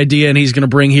what the idea and he's going to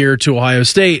bring here to Ohio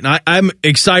State. And I'm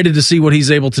excited to see what he's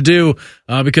able to do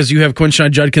because you have Quinshon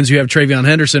Judkins, you have Travion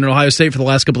Henderson in Ohio State for the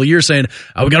last couple of years saying,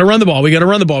 we got to run the ball, we got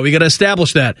to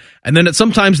establish that. And then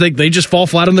sometimes they just fall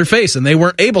flat on their face and they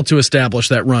weren't able to establish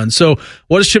that run. So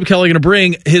what is Chip Kelly going to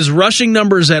bring? His rushing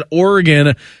numbers at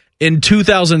Oregon in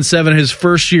 2007, his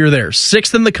first year there,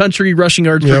 6th in the country rushing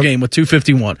yards per game with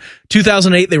 251.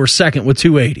 2008, they were 2nd with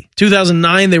 280.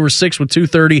 2009, they were 6th with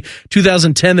 230.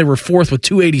 2010, they were 4th with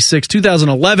 286.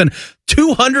 2011,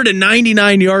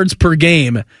 299 yards per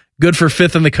game, good for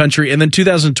 5th in the country. And then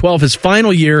 2012, his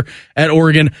final year at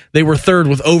Oregon, they were 3rd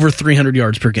with over 300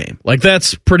 yards per game. Like,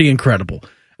 that's pretty incredible.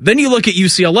 Then you look at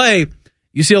UCLA.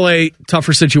 UCLA,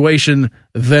 tougher situation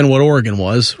than what Oregon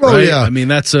was, right? Oh, yeah. I mean,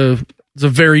 it's a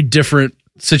very different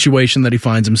situation that he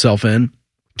finds himself in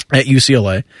at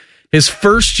UCLA. His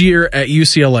first year at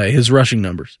UCLA, his rushing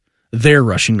numbers, their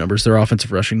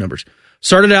offensive rushing numbers,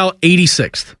 started out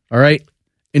 86th, all right,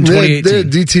 in 2018. They had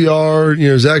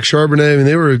DTR, Zach Charbonnet. I mean,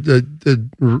 they were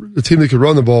a team that could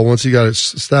run the ball once he got it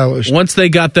established. Once they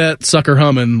got that sucker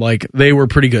humming, like, they were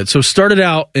pretty good. So started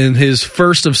out in his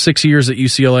first of 6 years at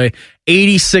UCLA,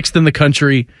 86th in the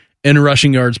country in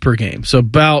rushing yards per game. So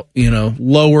about,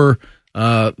 lower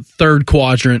third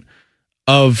quadrant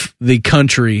of the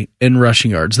country in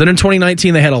rushing yards. Then in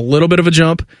 2019, they had a little bit of a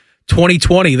jump.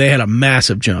 2020, they had a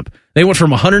massive jump. They went from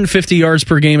 150 yards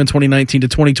per game in 2019 to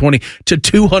 2020 to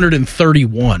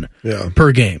 231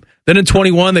 per game. Then in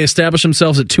 21, they established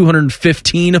themselves at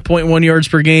 215.1 yards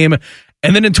per game.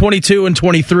 And then in 22 and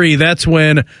 23, that's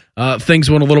when things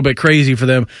went a little bit crazy for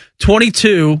them.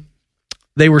 22,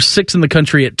 they were 6th in the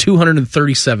country at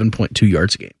 237.2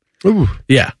 yards a game. Ooh.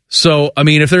 Yeah. So, I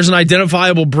mean, if there's an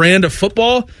identifiable brand of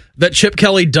football that Chip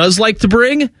Kelly does like to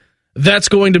bring, that's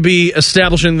going to be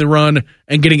establishing the run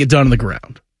and getting it done on the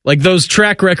ground. Like, those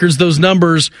track records, those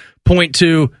numbers point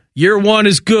to year one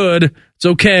is good. It's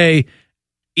okay.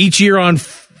 Each year on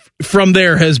from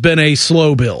there has been a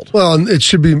slow build. Well, it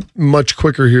should be much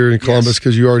quicker here in Columbus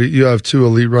because you have two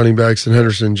elite running backs in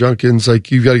Henderson and Judkins.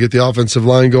 Like, you've got to get the offensive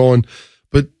line going.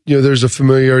 But, there's a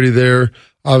familiarity there,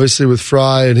 obviously, with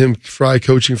Fry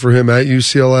coaching for him at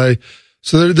UCLA.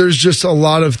 So there's just a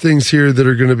lot of things here that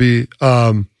are going to be,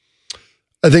 I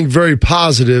think, very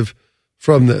positive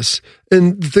from this.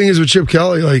 And the thing is with Chip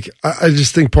Kelly, like, I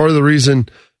just think part of the reason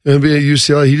being at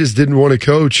UCLA, he just didn't want to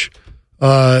coach.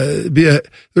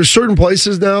 There's certain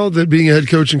places now that being a head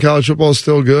coach in college football is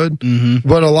still good,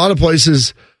 but a lot of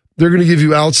places, they're going to give you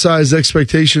outsized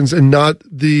expectations and not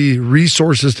the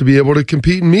resources to be able to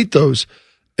compete and meet those.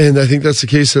 And I think that's the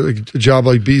case at a job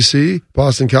like BC,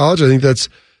 Boston College. I think that's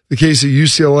the case at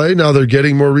UCLA. Now they're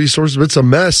getting more resources, but it's a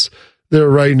mess there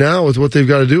right now with what they've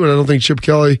got to do. And I don't think Chip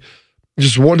Kelly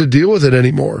just wanted to deal with it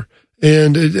anymore.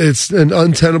 And it's an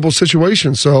untenable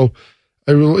situation. So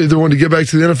I will either want to get back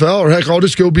to the NFL or, heck, I'll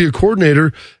just go be a coordinator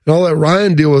and I'll let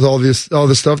Ryan deal with all this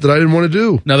stuff that I didn't want to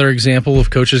do. Another example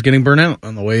of coaches getting burnt out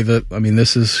on the way that, I mean,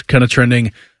 this is kind of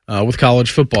trending with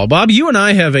college football. Bob, you and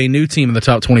I have a new team in the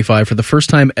top 25 for the first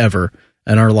time ever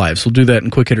in our lives. We'll do that in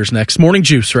Quick Hitters next. Morning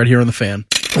Juice right here on The Fan.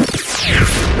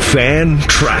 Fan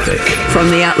Traffic. From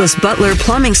the Atlas Butler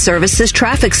Plumbing Services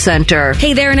Traffic Center.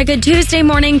 Hey there, and a good Tuesday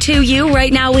morning to you.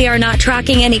 Right now, we are not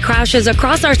tracking any crashes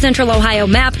across our Central Ohio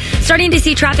map. Starting to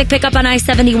see traffic pick up on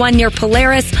I-71 near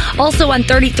Polaris. Also on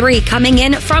 33 coming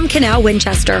in from Canal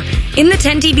Winchester. In the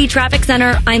 10 TV Traffic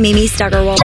Center, I'm Amy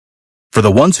Steigerwald. For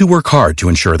the ones who work hard to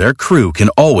ensure their crew can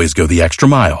always go the extra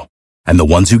mile, and the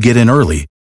ones who get in early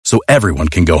so everyone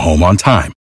can go home on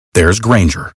time, there's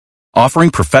Grainger, offering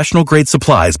professional-grade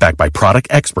supplies backed by product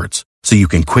experts so you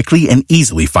can quickly and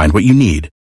easily find what you need.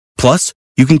 Plus,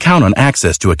 you can count on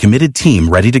access to a committed team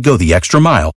ready to go the extra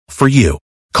mile for you.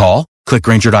 Call, click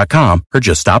Grainger.com, or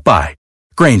just stop by.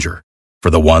 Grainger, for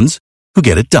the ones who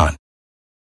get it done.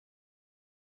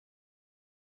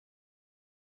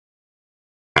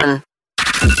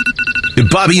 If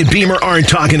Bobby and Beamer aren't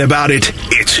talking about it,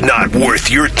 it's not worth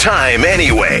your time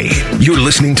anyway. You're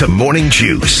listening to Morning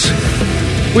Juice.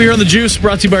 We are on The Juice,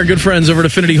 brought to you by our good friends over at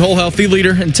Affinity Whole Health, the leader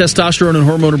in testosterone and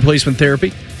hormone replacement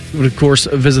therapy. You would, of course,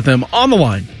 visit them on the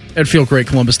line at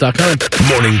feelgreatcolumbus.com.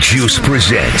 Morning Juice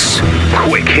presents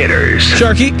Quick Hitters.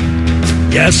 Sharky.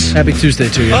 Yes. Happy Tuesday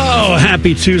to you. Oh,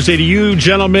 happy Tuesday to you,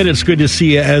 gentlemen. It's good to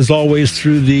see you, as always,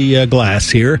 through the glass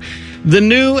here. The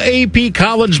new AP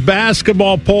college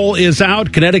basketball poll is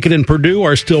out. Connecticut and Purdue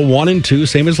are still 1 and 2,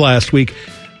 same as last week.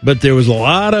 But there was a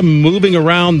lot of moving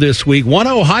around this week. One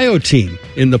Ohio team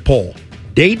in the poll.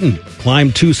 Dayton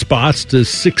climbed 2 spots to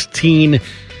 16th.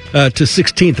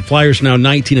 The Flyers now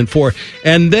 19 and 4.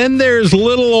 And then there's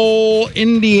little old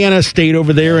Indiana State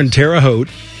over there in Terre Haute.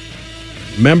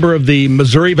 Member of the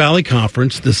Missouri Valley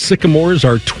Conference. The Sycamores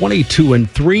are 22 and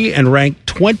 3 and ranked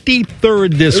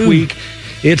 23rd this week.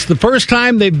 It's the first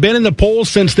time they've been in the poll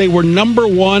since they were number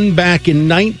 1 back in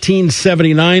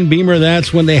 1979. Beamer,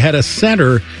 that's when they had a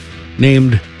center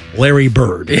named Larry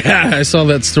Bird. Yeah, I saw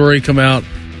that story come out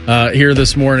here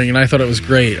this morning, and I thought it was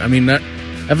great. I mean, I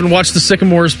haven't watched the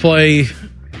Sycamores play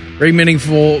very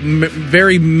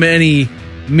many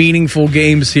meaningful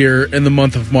games here in the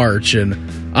month of March, and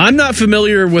I'm not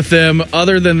familiar with them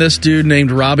other than this dude named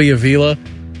Robbie Avila.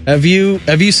 Have you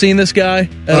seen this guy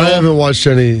at all? I haven't watched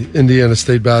any Indiana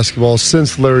State basketball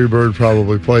since Larry Bird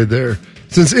probably played there.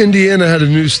 Since Indiana had a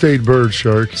new state bird,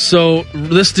 Shark. So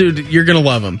this dude, you're going to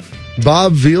love him.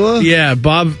 Bob Vila? Yeah,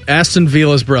 Bob Aston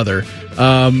Vila's brother.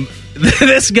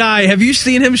 This guy, have you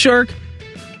seen him, Shark?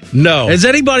 No. Has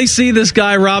anybody seen this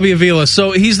guy, Robbie Avila?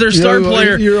 So he's their star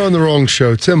player. You're on the wrong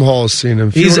show. Tim Hall's seen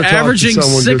him. He's averaging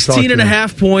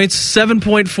 16.5 points,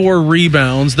 7.4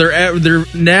 rebounds. They're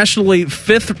nationally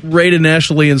 5th rated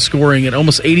nationally in scoring at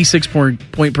almost 86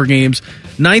 point per games.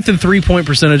 9th in 3-point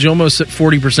percentage, almost at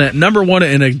 40%. Number 1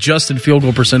 in adjusted field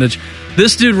goal percentage.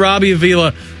 This dude, Robbie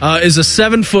Avila, is a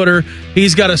 7-footer.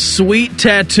 He's got a sweet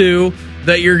tattoo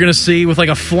that you're going to see with like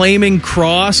a flaming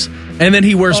cross. And then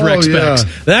he wears rec specs.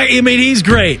 He's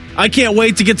great. I can't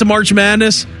wait to get to March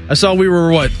Madness. I saw we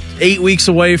were, 8 weeks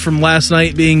away from last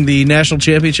night being the national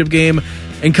championship game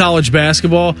in college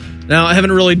basketball. Now, I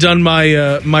haven't really done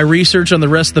my research on the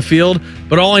rest of the field,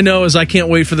 but all I know is I can't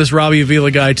wait for this Robbie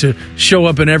Avila guy to show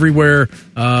up in everywhere in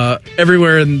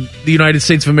the United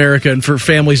States of America and for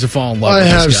families to fall in love with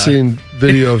this guy. I have seen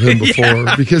video of him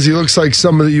before because he looks like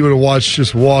somebody you would have watched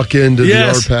just walk into the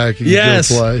RPAC and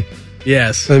go play.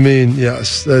 Yes. I mean,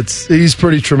 yes. He's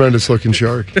pretty tremendous looking,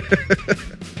 Shark.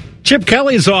 Chip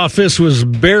Kelly's office was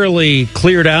barely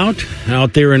cleared out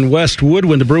there in Westwood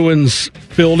when the Bruins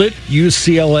filled it.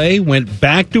 UCLA went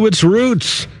back to its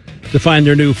roots to find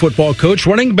their new football coach.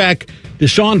 Running back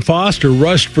Deshaun Foster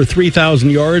rushed for 3,000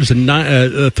 yards and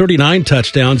 39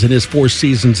 touchdowns in his 4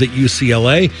 seasons at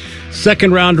UCLA.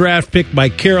 Second-round draft pick by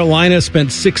Carolina,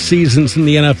 spent 6 seasons in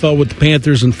the NFL with the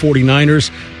Panthers and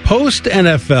 49ers.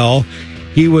 Post-NFL,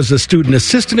 he was a student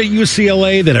assistant at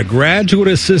UCLA, then a graduate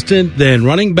assistant, then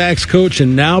running backs coach,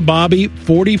 and now, Bobby,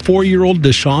 44-year-old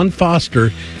Deshaun Foster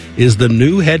is the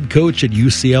new head coach at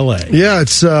UCLA. Yeah,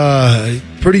 it's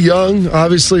pretty young,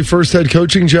 obviously, first head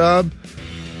coaching job.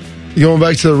 Going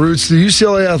back to the roots, the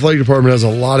UCLA athletic department has a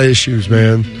lot of issues,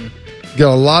 man.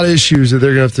 Got a lot of issues that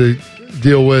they're going to have to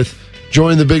deal with.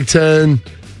 Join the Big Ten.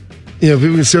 People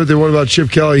can say what they want about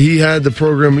Chip Kelly. He had the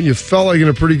program. You felt like in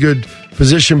a pretty good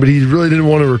position, but he really didn't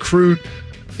want to recruit,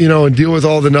 and deal with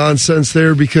all the nonsense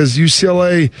there because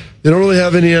UCLA, they don't really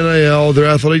have any NIL. Their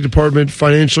athletic department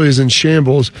financially is in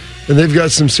shambles, and they've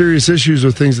got some serious issues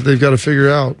with things that they've got to figure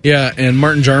out. Yeah, and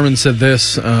Martin Jarman said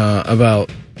this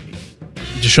about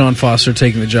Deshaun Foster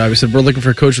taking the job. He said, we're looking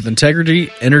for a coach with integrity,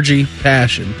 energy,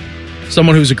 passion.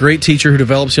 Someone who's a great teacher who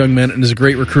develops young men and is a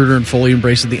great recruiter and fully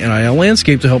embraces the NIL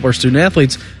landscape to help our student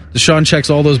athletes. Deshaun checks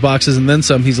all those boxes and then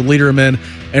some. He's a leader of men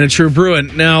and a true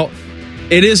Bruin. Now,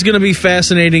 it is going to be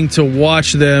fascinating to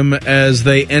watch them as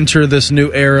they enter this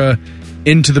new era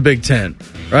into the Big Ten,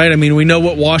 right? I mean, we know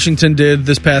what Washington did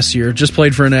this past year, just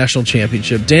played for a national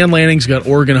championship. Dan Lanning's got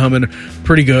Oregon humming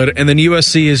pretty good, and then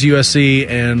USC is USC,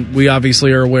 and we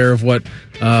obviously are aware of what,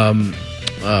 why am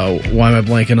I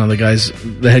blanking on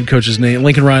the head coach's name,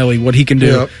 Lincoln Riley, what he can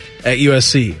do at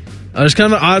USC. There's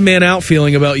kind of an odd man out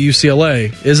feeling about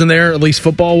UCLA, isn't there? At least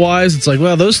football-wise, it's like,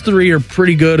 well, those three are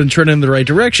pretty good and trending in the right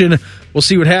direction. We'll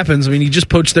see what happens. I mean, you just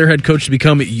poached their head coach to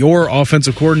become your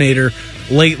offensive coordinator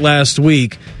late last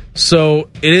week. So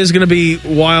it is going to be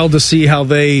wild to see how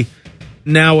they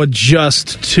now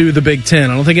adjust to the Big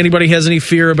Ten. I don't think anybody has any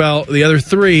fear about the other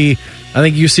three. I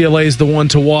think UCLA is the one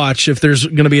to watch. If there's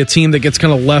going to be a team that gets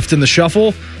kind of left in the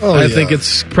shuffle, I think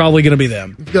it's probably going to be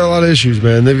them. They've got a lot of issues,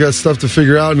 man. They've got stuff to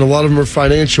figure out, and a lot of them are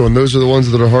financial, and those are the ones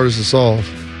that are hardest to solve.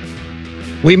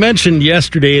 We mentioned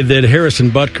yesterday that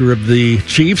Harrison Butker of the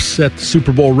Chiefs set the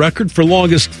Super Bowl record for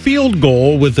longest field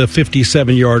goal with a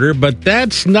 57-yarder, but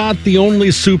that's not the only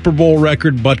Super Bowl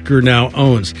record Butker now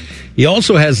owns. He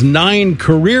also has 9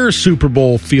 career Super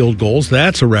Bowl field goals.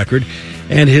 That's a record.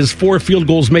 And his 4 field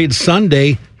goals made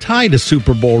Sunday tied a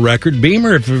Super Bowl record.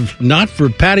 Beamer, if not for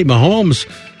Patty Mahomes,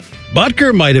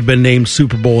 Butker might have been named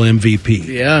Super Bowl MVP.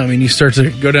 Yeah, I mean, you start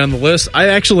to go down the list. I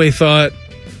actually thought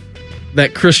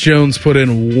that Chris Jones put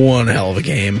in one hell of a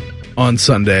game on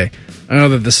Sunday. I know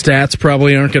that the stats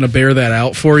probably aren't going to bear that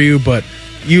out for you, but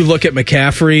you look at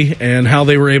McCaffrey and how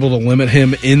they were able to limit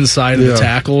him inside of the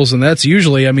tackles, and that's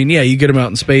usually, I mean, you get him out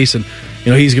in space, and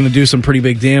he's going to do some pretty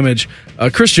big damage.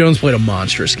 Chris Jones played a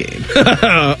monstrous game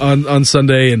on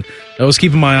Sunday, and I was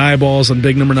keeping my eyeballs on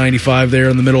big number 95 there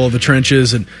in the middle of the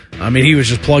trenches, and I mean, he was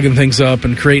just plugging things up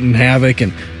and creating havoc,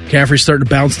 and McCaffrey's starting to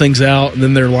bounce things out, and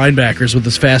then their linebackers, with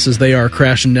as fast as they are,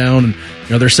 crashing down,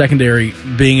 and their secondary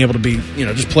being able to be,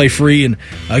 just play free and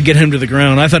get him to the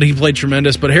ground. I thought he played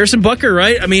tremendous, but Harrison Butker,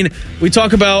 right? I mean, we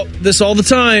talk about this all the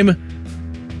time.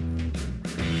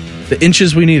 The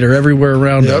inches we need are everywhere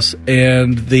around us,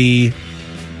 and the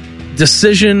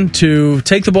decision to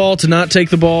take the ball, to not take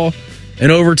the ball in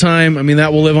overtime, I mean,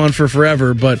 that will live on for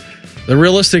forever, but the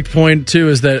realistic point, too,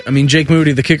 is that, I mean, Jake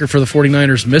Moody, the kicker for the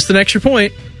 49ers, missed an extra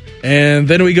point, and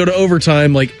then we go to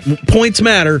overtime. Like, points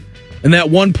matter, and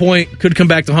that 1 point could come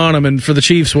back to haunt them. And for the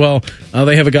Chiefs, well,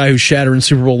 they have a guy who's shattering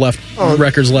Super Bowl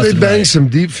records left. They banged some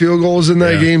deep field goals in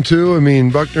that game, too. I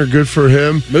mean, Buckner, good for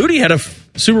him. Moody had a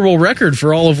Super Bowl record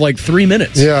for all of, 3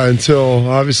 minutes. Yeah, until,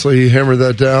 obviously, he hammered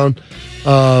that down.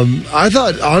 I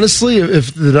thought, honestly,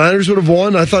 if the Niners would have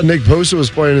won, I thought Nick Bosa was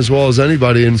playing as well as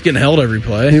anybody. And he's getting held every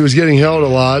play. He was getting held a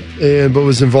lot, but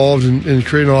was involved in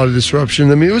creating a lot of disruption.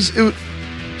 I mean, it was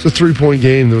a 3-point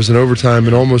game. There was an overtime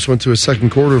and almost went to a second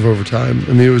quarter of overtime.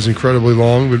 I mean, it was incredibly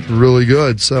long, but really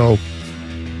good. So,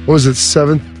 what was it,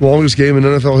 7th longest game in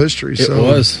NFL history? It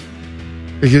was.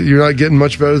 You're not getting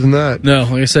much better than that. No,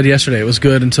 like I said yesterday, it was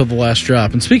good until the last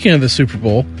drop. And speaking of the Super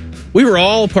Bowl, we were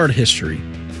all a part of history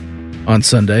on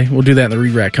Sunday. We'll do that in the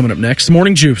re-rack coming up next.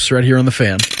 Morning Juice right here on The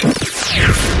Fan.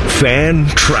 Fan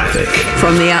traffic.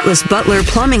 From the Atlas Butler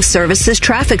Plumbing Services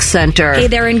Traffic Center. Hey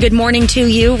there, and good morning to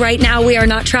you. Right now, we are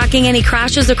not tracking any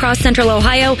crashes across central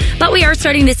Ohio, but we are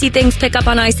starting to see things pick up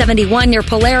on I-71 near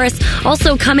Polaris,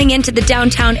 also coming into the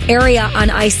downtown area on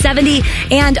I-70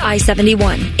 and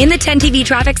I-71. In the 10 TV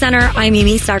Traffic Center, I'm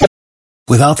Mimi Stark.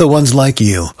 Without the ones like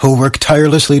you, who work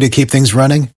tirelessly to keep things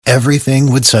running,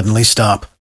 everything would suddenly stop.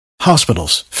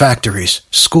 Hospitals, factories,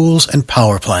 schools, and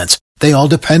power plants, they all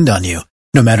depend on you.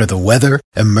 No matter the weather,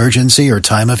 emergency, or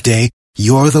time of day,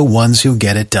 you're the ones who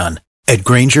get it done. At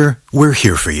Grainger, we're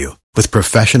here for you with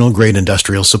professional-grade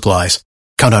industrial supplies.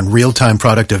 Count on real-time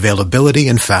product availability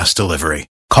and fast delivery.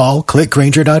 Call, click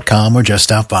Grainger.com, or just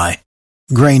stop by.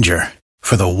 Grainger,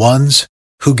 for the ones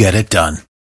who get it done.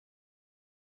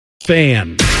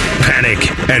 Fan. Panic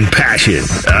and passion.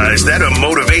 Is that a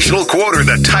motivational quote or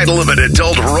the title of an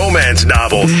adult romance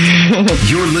novel?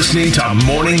 You're listening to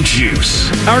Morning Juice.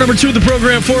 Hour number 2 of the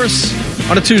program for us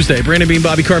on a Tuesday. Brandon Beam,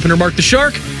 Bobby Carpenter, Mark the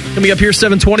Shark. Going to be up here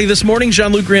 7:20 this morning.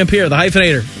 Jean-Luc Grand-Pierre, the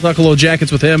hyphenator. We'll talk a little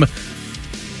Jackets with him.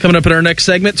 Coming up in our next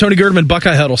segment, Tony Gerdeman,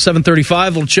 Buckeye Huddle,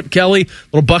 7:35. Little Chip Kelly,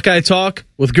 little Buckeye talk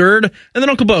with Gerd. And then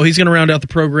Uncle Beau, he's going to round out the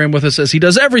program with us as he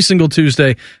does every single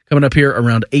Tuesday. Coming up here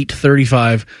around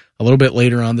 8:35. A little bit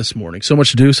later on this morning. So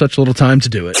much to do, such little time to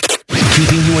do it.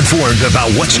 Keeping you informed about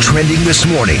what's trending this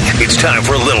morning. It's time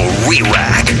for a little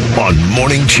re-rack on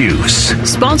Morning Juice.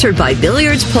 Sponsored by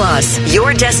Billiards Plus,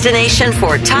 your destination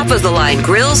for top-of-the-line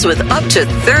grills with up to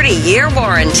 30-year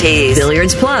warranties.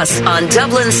 Billiards Plus on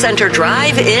Dublin Center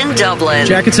Drive in Dublin.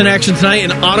 Jackets in action tonight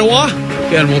in Ottawa.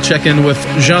 And we'll check in with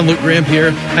Jean-Luc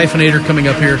Grand-Pierre, hyphenator, coming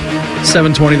up here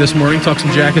 7:20 this morning. Talk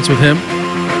some Jackets with him.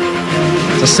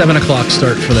 It's a 7 o'clock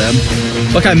start for them.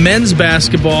 Buckeye men's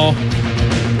basketball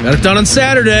got it done on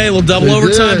Saturday. A little double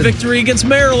overtime victory against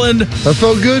Maryland. That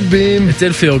felt good, Beam. It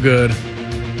did feel good.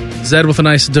 Zed with a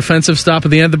nice defensive stop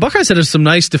at the end. The Buckeyes had some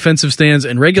nice defensive stands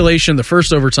in regulation, the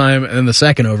first overtime, and then the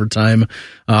second overtime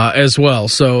as well.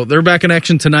 So they're back in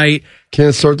action tonight.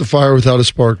 Can't start the fire without a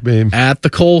spark, Beam. At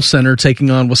the Kohl Center, taking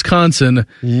on Wisconsin.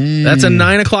 That's a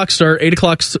 9 o'clock start. 8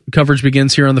 o'clock coverage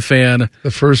begins here on the Fan.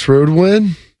 The first road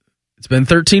win? It's been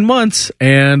 13 months,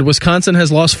 and Wisconsin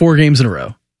has lost 4 games in a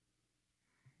row.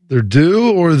 They're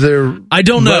due, or they're I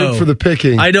don't know right for the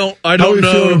picking. I don't How are you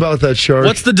know feeling about that, Shark.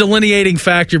 What's the delineating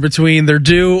factor between they're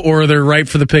due or they're ripe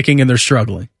for the picking and they're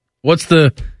struggling? What's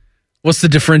the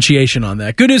differentiation on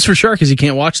that? Good news for Shark is he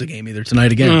can't watch the game either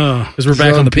tonight again because we're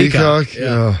back on the Peacock.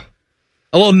 Yeah.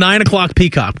 A little 9 o'clock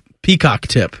Peacock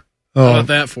tip. How about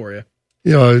that for you?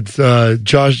 You know, it's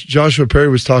Joshua Perry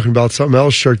was talking about something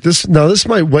else, Shark. This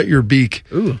might wet your beak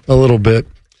a little bit.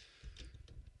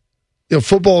 You know,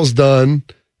 football's done.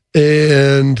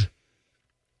 And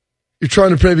you're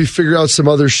trying to maybe figure out some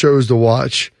other shows to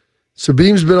watch. So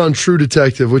Beam's been on True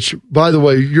Detective, which, by the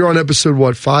way, you're on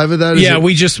episode, 5 of that? Yeah,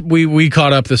 we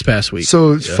caught up this past week.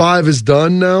 So 5 is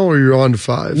done now, or you're on to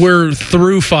 5? We're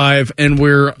through 5, and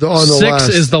we're on 6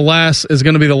 is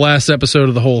going to be the last episode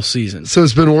of the whole season. So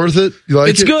it's been worth it? You like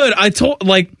it? It's good.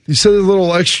 You said a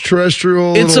little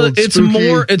extraterrestrial.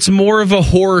 It's more of a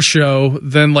horror show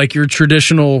than like your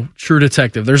traditional True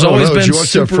Detective. There's always been. Did you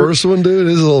watch that first one, dude?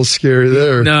 It is a little scary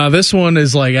there. No, this one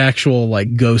is like actual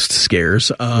like ghost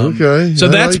scares. Okay. So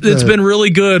it's been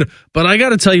really good. But I got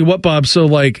to tell you what, Bob. So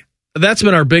like that's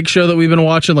been our big show that we've been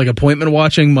watching, like appointment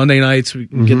watching Monday nights. We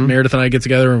get Meredith and I get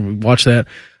together and we watch that.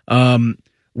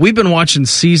 We've been watching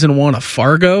season 1 of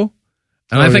Fargo.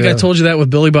 And I think I told you that with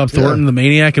Billy Bob Thornton, the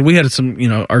Maniac, and we had some,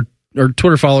 our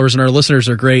Twitter followers and our listeners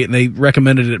are great, and they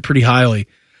recommended it pretty highly.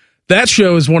 That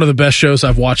show is one of the best shows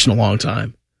I've watched in a long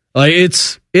time. Like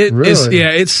it's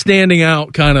standing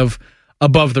out kind of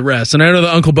above the rest. And I know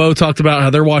that Uncle Beau talked about how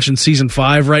they're watching season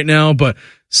 5 right now, but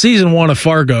season 1 of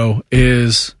Fargo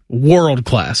is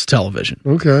world-class television.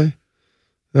 Okay.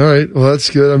 All right. Well, that's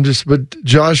good. But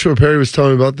Joshua Perry was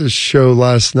telling me about this show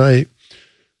last night.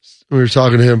 We were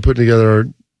talking to him, putting together our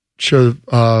show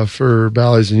for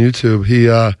Bally's and YouTube.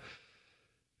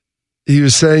 He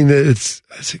was saying that it's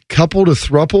a couple to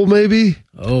thruple, maybe.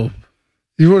 Oh,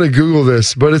 you want to Google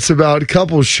this, but it's about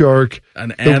couples, Shark.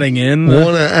 And adding in,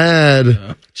 want to add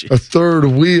a third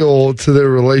wheel to their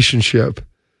relationship.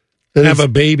 And have a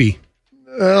baby.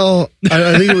 Well,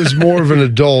 I think it was more of an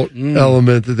adult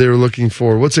element that they were looking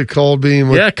for. What's it called, Beam?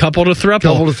 Couple to Thruple.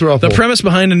 Couple to Thruple. The premise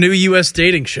behind a new U.S.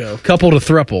 dating show, Couple to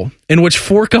Thruple, in which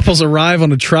 4 couples arrive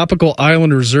on a tropical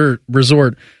island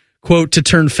resort, quote, to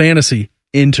turn fantasy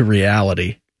into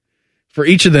reality. For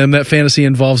each of them, that fantasy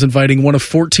involves inviting one of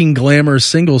 14 glamorous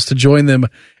singles to join them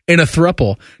in a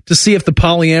thruple to see if the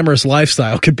polyamorous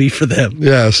lifestyle could be for them.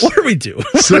 Yes. What are we doing?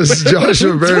 Says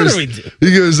Joshua Barris. What are we doing?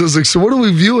 He goes, I was like, so what are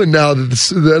we viewing now that the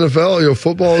NFL,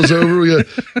 football is over?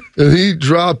 And he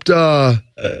dropped that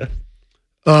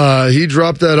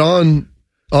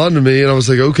onto me, and I was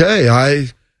like, okay,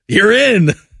 you're in.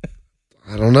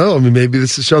 I don't know. I mean, maybe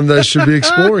this is something that I should be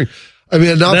exploring. I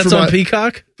mean, that's on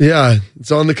Peacock? Yeah,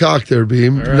 it's on the cock there,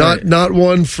 Beam. Right. Not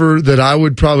one that I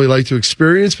would probably like to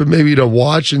experience, but maybe to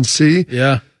watch and see.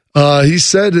 Yeah. He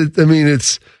said it. I mean,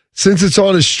 since it's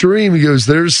on a stream, he goes,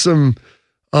 there's some.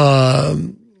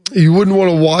 You wouldn't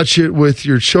want to watch it with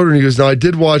your children. He goes, no, I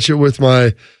did watch it with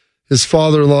his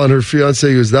father-in-law and her fiance.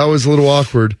 He goes, that was a little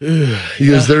awkward. He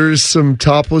goes, there's some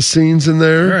topless scenes in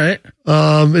there. All right.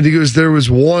 And he goes, there was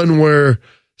one where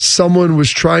someone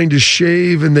was trying to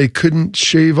shave and they couldn't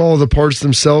shave all the parts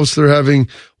themselves. So they're having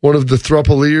one of the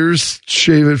thruppeliers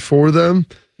shave it for them.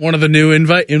 One of the new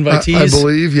invitees? I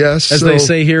believe, yes. As they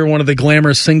say here, one of the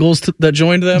glamorous singles that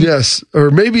joined them? Yes. Or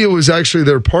maybe it was actually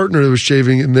their partner that was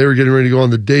shaving and they were getting ready to go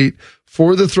on the date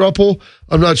for the thruple.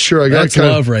 I'm not sure. That's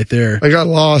love right there. I got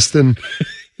lost in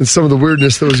some of the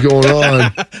weirdness that was going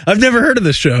on. I've never heard of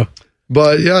this show.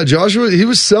 But yeah, Joshua, he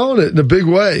was selling it in a big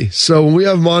way. So when we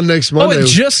have him on next Monday. Oh, it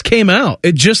just came out.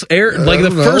 It just aired.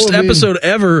 First episode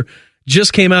ever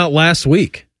just came out last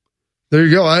week. There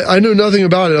you go. I know nothing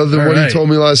about it other than what he told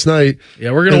me last night.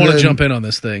 Yeah, we're going to want to jump in on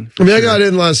this thing. I mean, I got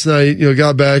in last night,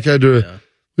 got back. I had to.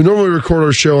 We normally record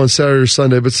our show on Saturday or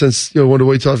Sunday, but since, wanted to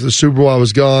wait till after the Super Bowl, I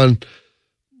was gone.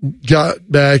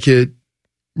 Got back at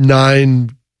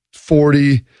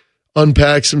 9:40.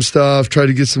 Unpacked some stuff, tried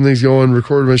to get some things going,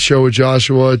 recorded my show with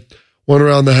Joshua, went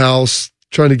around the house,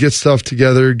 trying to get stuff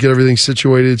together, get everything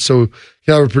situated so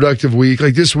you have a productive week.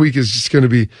 Like this week is just going to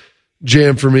be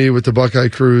jam for me with the Buckeye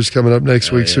Cruise coming up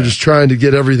next week. So just trying to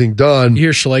get everything done. You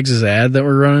hear Schleg's ad that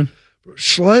we're running?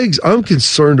 Schleg's, I'm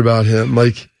concerned about him.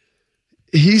 Like,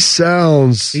 he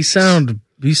sounded.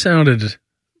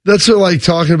 That's what, like,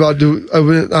 talking about.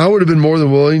 I would have been more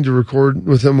than willing to record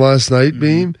with him last night,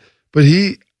 Beam. But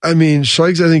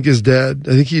Schleg's, I think, is dead.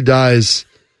 I think he dies,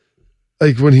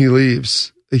 like, when he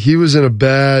leaves. Like, he was in a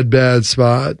bad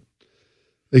spot.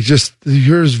 Like, just, you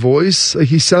hear his voice. Like,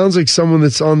 he sounds like someone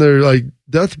that's on their, like,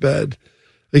 deathbed.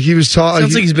 Like, he was talking.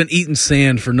 Sounds like he's been eating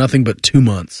sand for nothing but 2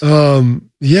 months.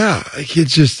 Yeah. Like,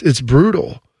 it's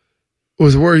brutal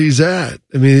with where he's at.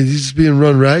 I mean, he's being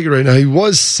run ragged right now. He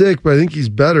was sick, but I think he's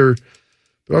better.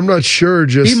 But I'm not sure.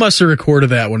 He must have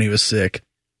recorded that when he was sick.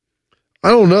 I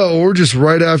don't know. Or just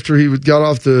right after he got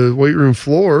off the weight room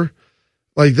floor.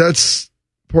 Like, that's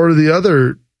part of the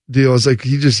other deal. Is like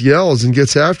he just yells and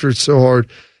gets after it so hard.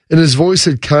 And his voice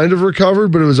had kind of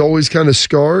recovered, but it was always kind of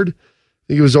scarred. I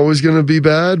think it was always going to be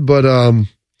bad. But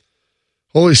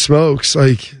holy smokes.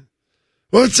 Like,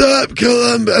 what's up,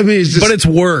 Columbus? I mean, but it's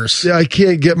worse. Yeah, I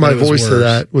can't get my voice to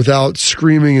that without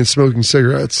screaming and smoking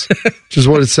cigarettes, which is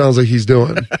what it sounds like he's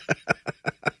doing.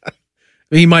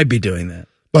 He might be doing that.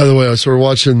 By the way, so we're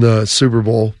watching the Super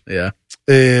Bowl. Yeah.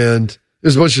 And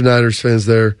there's a bunch of Niners fans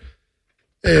there.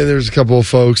 And there's a couple of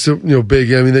folks,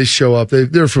 big. I mean, they show up.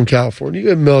 They're from California. You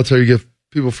get military, you get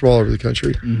people from all over the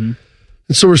country. Mm-hmm.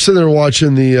 And so we're sitting there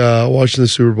watching the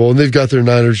Super Bowl, and they've got their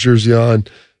Niners jersey on.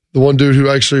 The one dude who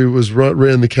actually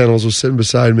ran the kennels was sitting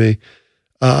beside me.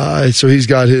 So he's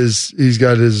got his. Did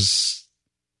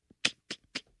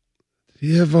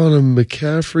he have on a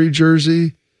McCaffrey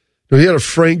jersey? No, he had a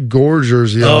Frank Gore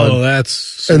jersey on. Oh, that's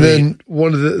sweet. And then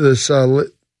one of this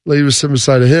lady was sitting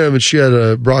beside of him, and she had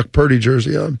a Brock Purdy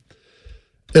jersey on.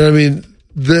 And I mean,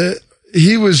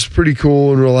 he was pretty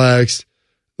cool and relaxed.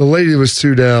 The lady was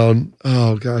two down.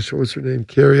 Oh gosh, what was her name?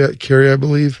 Carrie, I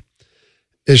believe.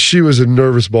 And she was a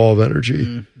nervous ball of energy.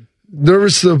 Mm-hmm.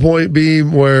 Nervous to the point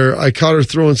being where I caught her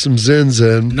throwing some Zins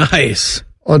in. Nice.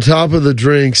 On top of the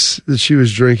drinks that she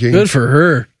was drinking. Good for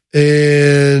her.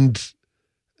 And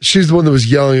she's the one that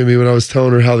was yelling at me when I was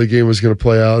telling her how the game was going to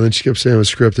play out. And then she kept saying it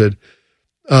was scripted.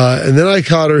 And then I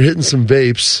caught her hitting some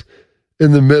vapes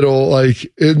in the middle,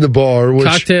 like in the bar.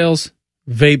 Cocktails,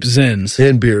 vape, Zins.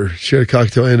 And beer. She had a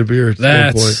cocktail and a beer at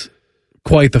one point.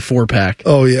 Quite the 4-pack.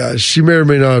 Oh, yeah. She may or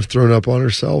may not have thrown up on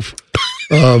herself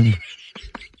at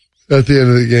the end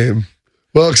of the game.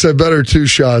 Well, because I bet her 2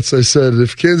 shots. I said,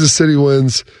 if Kansas City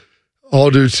wins,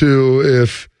 I'll do 2.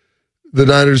 If the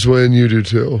Niners win, you do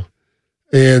 2.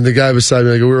 And the guy beside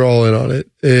me, we're all in on it.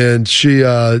 And she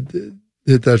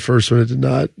hit that first one. It did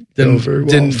not go very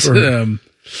well.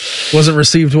 Wasn't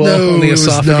received well on the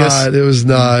esophagus? It was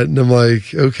not. And I'm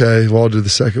like, okay, well, I'll do the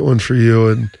second one for you.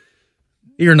 And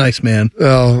you're a nice man.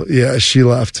 Well, yeah, she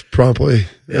left promptly.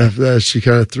 Yeah. After that, she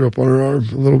kind of threw up on her arm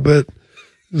a little bit.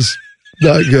 It was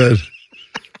not good.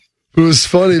 It was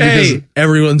funny because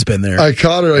everyone's been there. I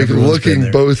caught her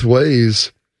looking both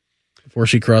ways before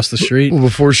she crossed the street. Well,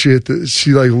 before she hit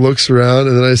she looks around,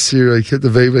 and then I see her hit the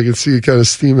vape. I can see it kind of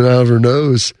steaming out of her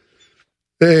nose.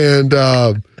 And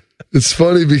it's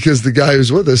funny because the guy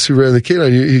who's with us, who ran the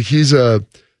canine, he's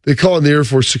they call it the Air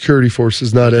Force Security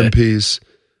Forces, not MPs.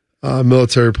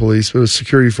 Military police, but it was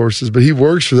security forces. But he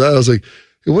works for that. I was like,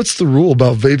 hey, what's the rule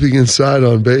about vaping inside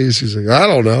on base? He's like, I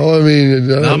don't know. I mean,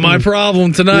 not my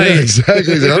problem tonight. Yeah,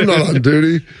 exactly. He's like, I'm not on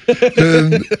duty.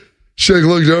 And she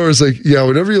looked over. It's like, yeah,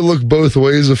 whenever you look both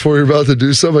ways before you're about to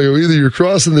do something, either you're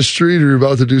crossing the street or you're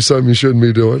about to do something you shouldn't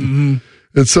be doing. Mm-hmm.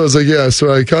 And so I was like, yeah.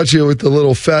 So I caught you with the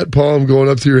little fat palm going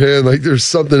up to your hand, like there's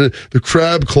something, the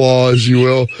crab claw, as you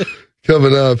will,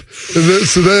 coming up.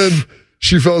 And then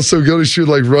she felt so guilty she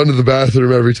would run to the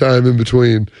bathroom every time in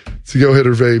between to go hit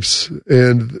her vapes.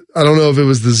 And I don't know if it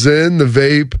was the Zen, the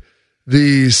vape,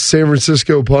 the San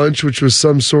Francisco Punch, which was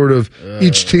some sort of,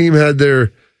 each team had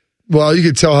their, well, you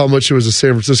could tell how much it was a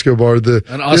San Francisco bar.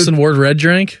 An Austin Ward red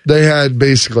drink? They had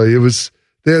they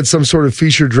had some sort of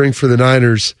feature drink for the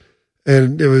Niners.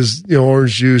 And it was,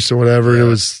 orange juice or whatever. Yeah. And it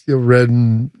was red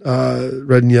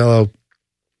and yellow,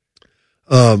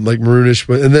 like maroonish.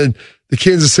 And then the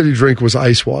Kansas City drink was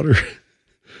ice water.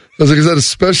 I was like, is that a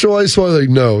special ice water? Like,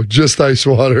 no, just ice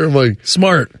water. I'm like,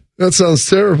 smart. That sounds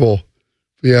terrible.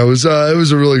 But yeah, it was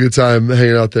a really good time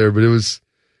hanging out there, but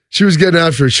she was getting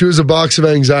after it. She was a box of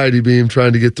anxiety beam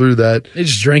trying to get through that. They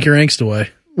just drank your angst away.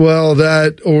 Well,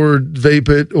 that or vape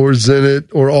it or zen it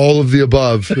or all of the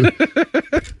above.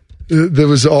 There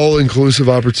was all-inclusive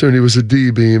opportunity. It was a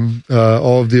D beam,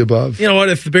 all of the above. You know what?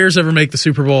 If the Bears ever make the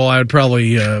Super Bowl, I would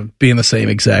probably be in the same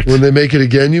exact. When they make it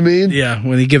again, you mean? Yeah,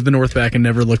 when they give the North back and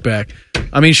never look back.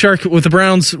 I mean, Shark, with the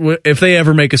Browns, if they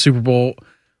ever make a Super Bowl,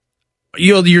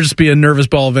 you'll just be a nervous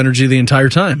ball of energy the entire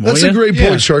time. That's a great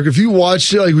point, Shark. If you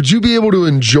watched it, would you be able to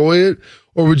enjoy it,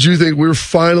 or would you think we're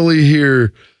finally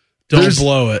here? Don't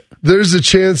blow it. There's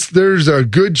a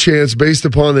good chance based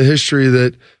upon the history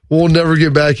that we'll never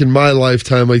get back in my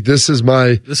lifetime. This is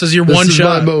your one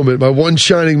shot. My moment, my one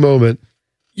shining moment.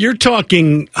 You're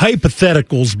talking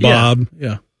hypotheticals, Bob.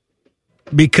 Yeah.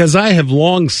 Because I have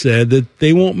long said that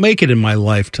they won't make it in my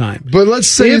lifetime. But let's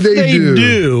say if they do.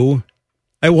 do,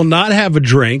 I will not have a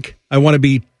drink. I want to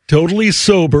be totally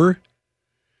sober.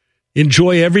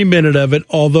 Enjoy every minute of it,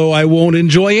 although I won't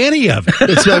enjoy any of it.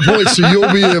 That's my point. So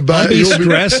you'll be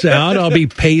stressed out. I'll be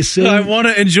pacing. I want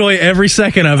to enjoy every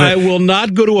second of it. I will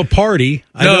not go to a party.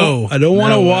 I don't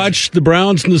want to watch the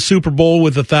Browns in the Super Bowl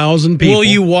with 1,000 people. Would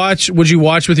you watch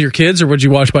with your kids, or would you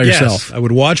watch by yourself? I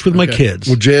would watch with my kids.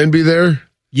 Will Jan be there?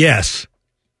 Yes.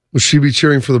 Will she be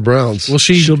cheering for the Browns?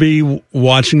 She'll be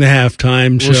watching the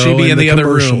halftime show. Will she be in the other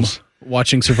room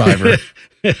watching Survivor?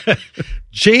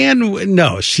 Jan,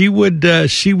 no, she would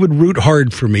root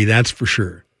hard for me. That's for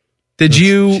sure.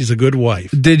 She's a good wife.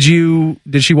 Did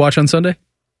she watch on Sunday?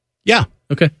 Yeah.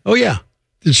 Okay. Oh yeah.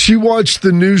 Did she watch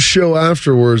the new show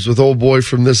afterwards with old boy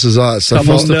from This Is Us?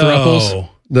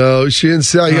 No, she didn't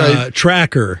see.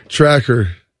 Tracker.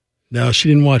 No, she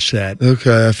didn't watch that.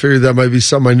 Okay, I figured that might be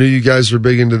something. I knew you guys were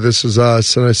big into This Is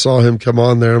Us, and I saw him come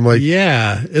on there. I'm like,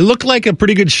 yeah, it looked like a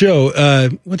pretty good show.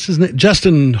 What's his name?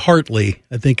 Justin Hartley,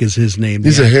 I think is his name.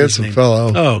 He's a handsome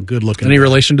fellow. Oh, good looking. Any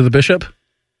relation to the Bishop?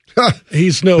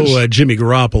 He's no Jimmy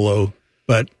Garoppolo,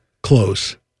 but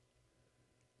close.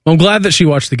 Well, I'm glad that she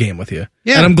watched the game with you.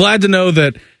 Yeah. And I'm glad to know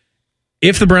that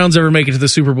if the Browns ever make it to the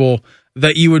Super Bowl,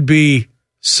 that you would be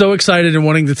so excited and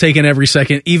wanting to take in every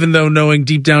second, even though knowing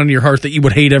deep down in your heart that you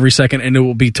would hate every second and it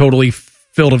will be totally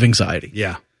filled of anxiety.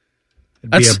 Yeah.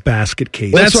 It'd be a basket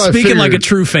case. That's speaking like a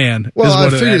true fan. Well, I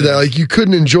figured that. You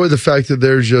couldn't enjoy the fact that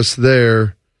they're just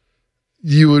there.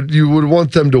 You would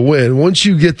want them to win. Once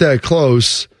you get that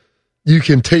close, you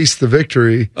can taste the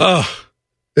victory. Oh.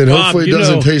 And hopefully it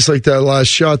doesn't taste like that last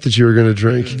shot that you were going to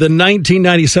drink. The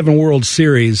 1997 World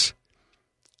Series,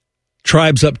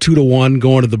 Tribes up 2-1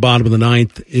 going to the bottom of the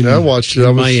ninth. I watched it.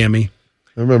 In Miami.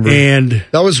 I remember. And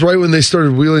that was right when they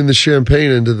started wheeling the champagne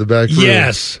into the back room.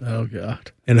 Yes. Oh,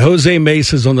 God. And Jose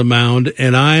Mesa's on the mound,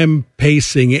 and I'm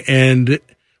pacing, and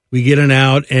we get an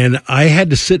out, and I had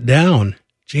to sit down.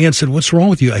 Jan said, "What's wrong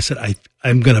with you?" I said,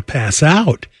 I'm going to pass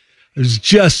out. It was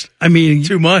just,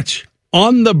 too much.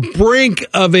 On the brink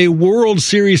of a World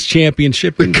Series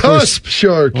championship. The cusp,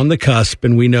 Shark. On the cusp,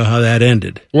 and we know how that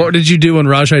ended. What did you do when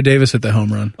Rajai Davis hit the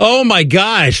home run? Oh, my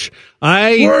gosh.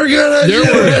 We're going to do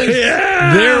it.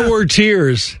 Yeah. There were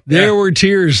tears. There were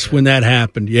tears when that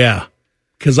happened, yeah.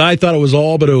 Because I thought it was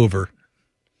all but over.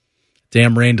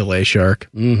 Damn rain delay, Shark.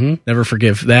 Mm-hmm. Never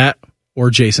forgive that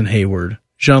or Jason Hayward.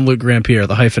 Jean-Luc Grand-Pierre,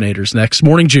 the Hyphenators, next.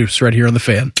 Morning Juice right here on The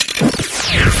Fan.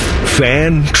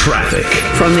 Fan traffic.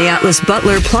 From the Atlas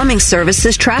Butler Plumbing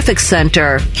Services Traffic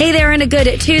Center. Hey there, and a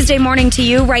good Tuesday morning to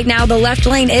you. Right now, the left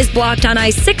lane is blocked on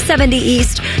I-670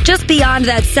 East, just beyond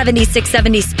that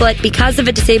 7670 split because of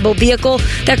a disabled vehicle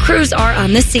that crews are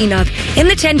on the scene of. In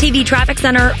the 10 TV Traffic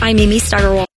Center, I'm Amy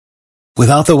Steigerwald.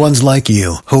 Without the ones like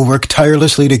you, who work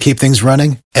tirelessly to keep things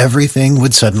running, everything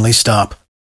would suddenly stop.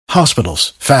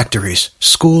 Hospitals, factories,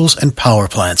 schools, and power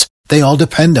plants, they all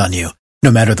depend on you. No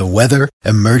matter the weather,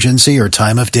 emergency, or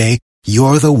time of day,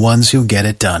 you're the ones who get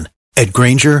it done. At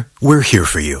Grainger, we're here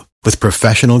for you with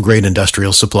professional-grade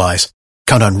industrial supplies.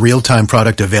 Count on real-time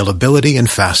product availability and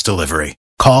fast delivery.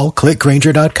 Call, click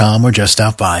Grainger.com, or just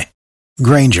stop by.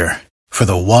 Grainger, for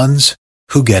the ones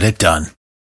who get it done.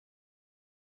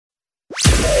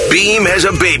 Beam has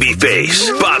a baby face.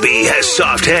 Bobby has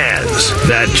soft hands.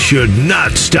 That should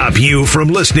not stop you from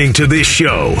listening to this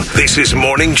show. This is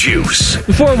Morning Juice.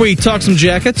 Before we talk some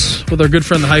jackets with our good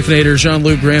friend the Hyphenator,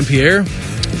 Jean-Luc Grand-Pierre,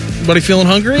 anybody feeling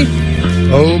hungry?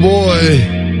 Oh boy,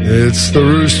 it's the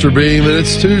Rooster Beam, and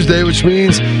it's Tuesday, which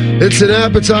means it's an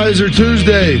Appetizer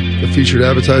Tuesday. The featured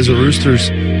appetizer Roosters.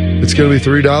 It's going to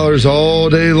be $3 all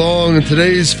day long, and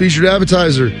today's featured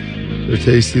appetizer. They're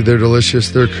tasty, they're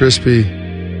delicious, they're crispy.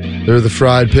 They're the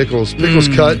fried pickles. Pickles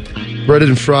cut, breaded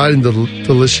and fried into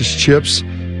delicious chips.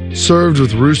 Served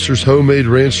with Rooster's homemade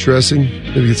ranch dressing.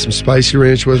 Maybe get some spicy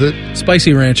ranch with it.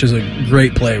 Spicy ranch is a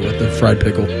great play with the fried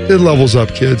pickle. It levels up,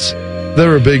 kids.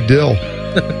 They're a big deal.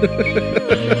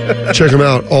 Check them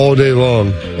out all day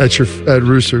long at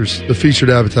Roosters, the featured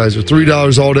appetizer.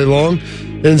 $3 all day long.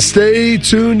 And stay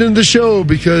tuned in the show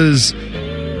because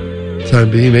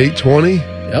time being 8:20.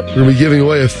 Yep. We're going to be giving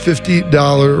away a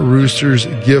 $50 Roosters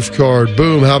gift card.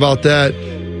 Boom. How about that?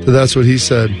 So that's what he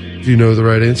said, if you know the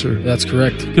right answer. That's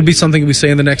correct. Could be something we say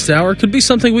in the next hour. Could be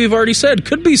something we've already said.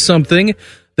 Could be something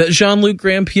that Jean-Luc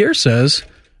Grand-Pierre says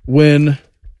when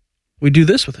we do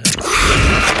this with him.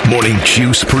 Morning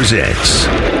Juice presents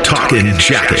Talkin'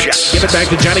 Jackets. Give it back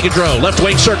to Johnny Gaudreau. Left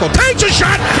wing circle. Takes a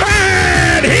shot.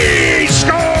 And he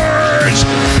scores.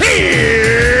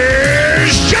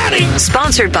 Here's Johnny.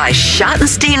 Sponsored by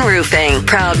Schottenstein Roofing,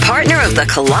 proud partner of the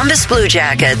Columbus Blue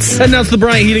Jackets. And now it's the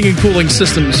Bryant Heating and Cooling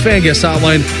Systems fan guest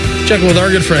hotline. Checking with our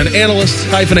good friend, analyst,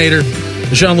 hyphenator,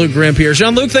 Jean-Luc Grand-Pierre.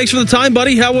 Jean-Luc, thanks for the time,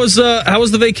 buddy. How was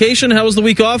the vacation? How was the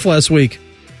week off last week?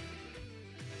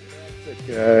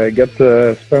 Got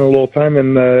to spend a little time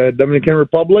in the Dominican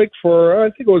Republic for, I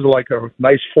think it was like a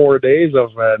nice 4 days of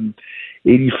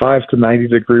 85 to 90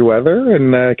 degree weather,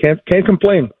 and can't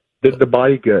complain. Did the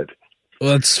body good.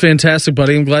 Well, that's fantastic,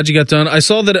 buddy. I'm glad you got done. I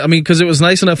saw that, because it was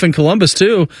nice enough in Columbus,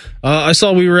 too. I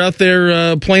saw we were out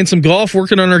there playing some golf,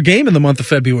 working on our game in the month of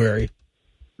February.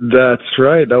 That's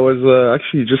right. That was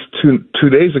actually just two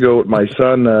days ago with my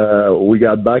son. We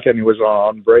got back and he was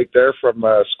on break there from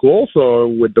school, so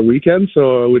with the weekend,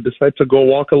 so we decided to go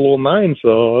walk a little 9, so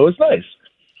it was nice.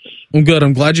 Well, good.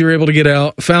 I'm glad you were able to get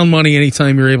out. Found money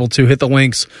anytime you're able to. Hit the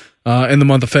links in the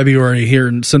month of February here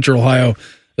in Central Ohio,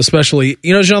 especially.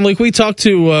 Jean-Luc, we talked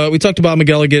to Bob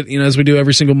McElligott, as we do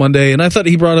every single Monday, and I thought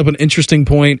he brought up an interesting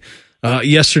point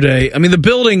yesterday.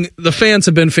 The fans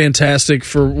have been fantastic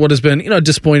for what has been, a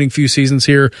disappointing few seasons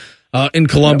here in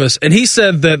Columbus. Yep. And he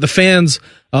said that the fans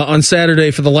on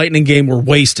Saturday for the Lightning game were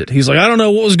wasted. He's like, I don't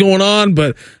know what was going on,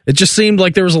 but it just seemed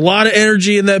like there was a lot of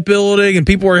energy in that building and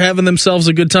people were having themselves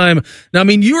a good time. Now,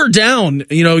 you were down,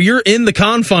 you're in the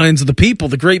confines of the people,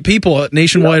 the great people at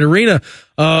Nationwide Arena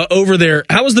over there.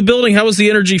 How was the building? How was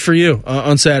the energy for you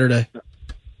on Saturday?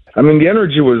 The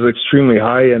energy was extremely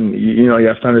high, and you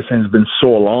have to understand it's been so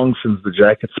long since the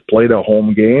Jackets played a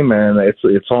home game, and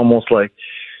it's almost like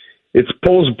it's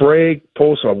post-break,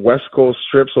 post a West Coast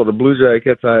trip. So the Blue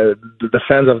Jackets, the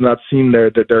fans have not seen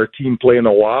their team play in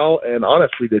a while, and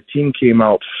honestly, the team came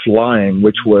out flying,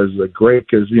 which was great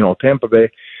because Tampa Bay.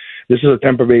 This is a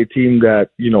Tampa Bay team that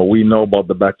we know about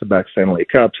the back-to-back Stanley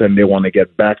Cups, and they want to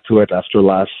get back to it after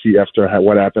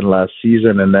what happened last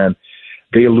season, and then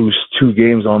they lose 2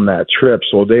 games on that trip.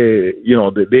 So they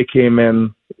came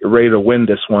in ready to win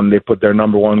this one. They put their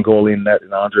number one goalie in net,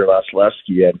 in Andre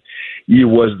Vasilevsky, and he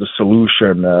was the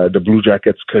solution. The Blue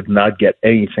Jackets could not get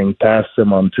anything past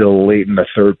him until late in the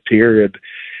third period.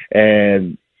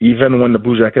 And even when the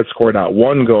Blue Jackets scored that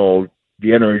one goal,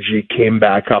 the energy came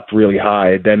back up really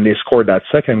high. Then they scored that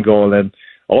second goal, and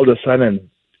all of a sudden,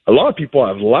 a lot of people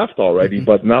have left already,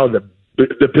 but now the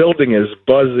building is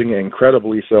buzzing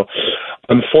incredibly. So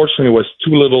unfortunately, it was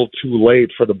too little too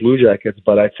late for the Blue Jackets.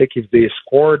 But I think if they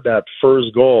scored that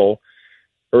first goal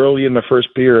early in the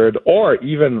first period, or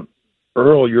even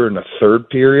earlier in the third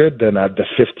period, then at the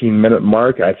 15-minute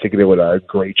mark, I think they would have a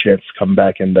great chance to come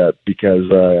back in that because,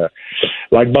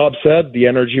 like Bob said, the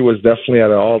energy was definitely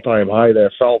at an all-time high.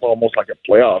 It felt almost like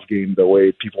a playoff game, the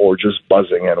way people were just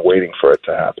buzzing and waiting for it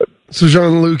to happen. So,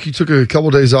 Jean-Luc, you took a couple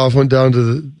of days off, went down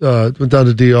to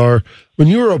DR. When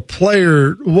you were a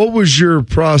player, what was your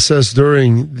process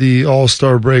during the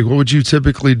All-Star break? What would you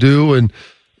typically do, and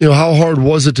how hard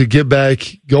was it to get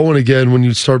back going again when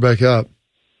you start back up?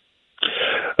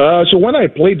 So when I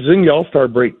played during the All-Star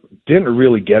break, didn't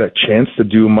really get a chance to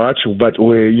do much, but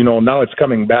now it's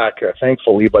coming back,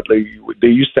 thankfully. But they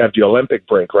used to have the Olympic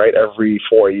break, right, every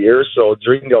 4 years. So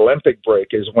during the Olympic break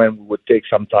is when we would take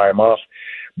some time off.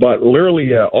 But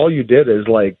literally, all you did is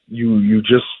you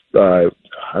just.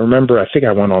 I remember, I think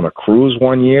I went on a cruise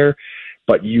one year,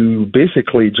 but you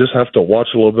basically just have to watch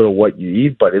a little bit of what you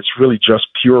eat. But it's really just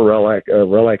pure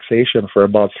relaxation for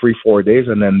about 3-4 days,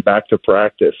 and then back to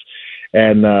practice.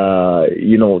 And,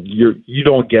 you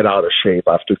don't get out of shape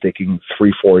after taking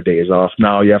 3-4 days off.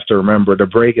 Now you have to remember the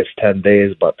break is 10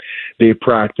 days, but they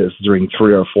practice during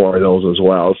 3 or 4 of those as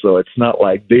well. So it's not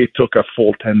like they took a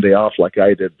full 10-day off like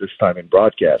I did this time in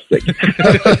broadcasting.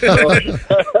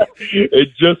 It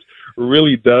just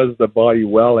really does the body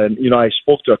well. And, I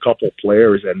spoke to a couple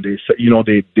players and they said,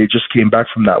 they just came back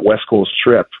from that West Coast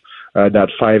trip, that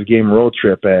 5-game road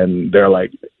trip. And they're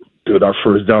like, dude, our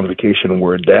first down vacation,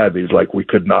 we're dead. He's like, we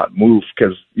could not move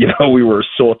because, we were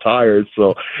so tired.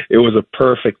 So it was a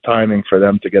perfect timing for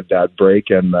them to get that break.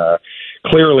 And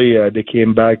clearly they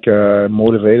came back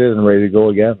motivated and ready to go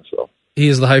again. So He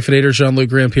is the hyphenator, Jean-Luc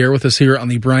Grand-Pierre, with us here on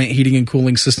the Bryant Heating and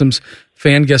Cooling Systems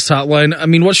fan guest hotline. I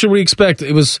mean, what should we expect?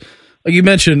 It was, like you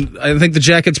mentioned, I think the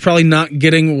Jackets probably not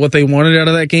getting what they wanted out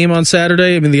of that game on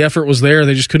Saturday. I mean, the effort was there.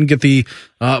 They just couldn't get the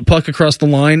puck across the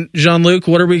line. Jean-Luc,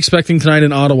 what are we expecting tonight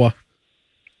in Ottawa?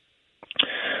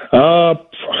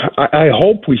 I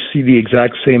hope we see the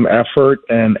exact same effort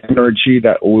and energy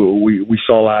that we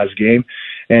saw last game.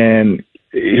 And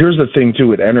here's the thing, too,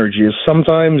 with energy is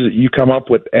sometimes you come up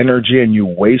with energy and you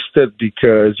waste it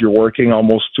because you're working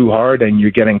almost too hard and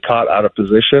you're getting caught out of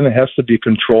position. It has to be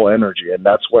control energy, and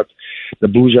that's what the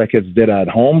Blue Jackets did at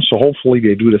home. So hopefully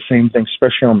they do the same thing,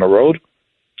 especially on the road.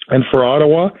 And for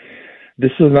Ottawa,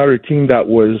 this is another team that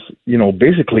was,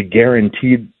 basically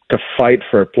guaranteed to fight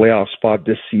for a playoff spot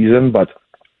this season, but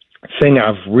thing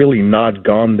have really not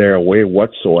gone their way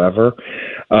whatsoever.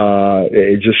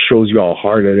 It just shows you how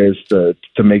hard it is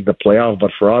to make the playoff.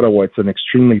 But for Ottawa, it's an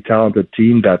extremely talented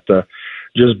team that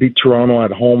just beat Toronto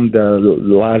at home the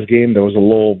last game. There was a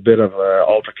little bit of an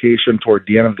altercation toward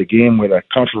the end of the game with a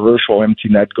controversial empty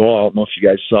net goal. I don't know if you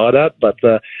guys saw that, but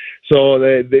so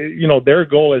their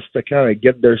goal is to kind of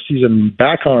get their season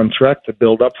back on track to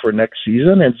build up for next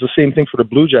season. And it's the same thing for the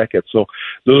Blue Jackets. So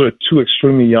those are two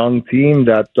extremely young teams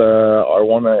that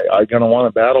are going to want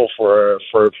to battle for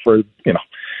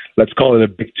let's call it a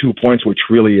big 2 points, which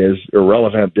really is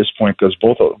irrelevant at this point because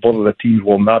both of the teams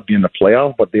will not be in the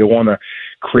playoff, but they want to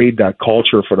create that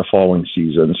culture for the following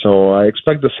season. So I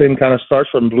expect the same kind of start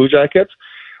from Blue Jackets.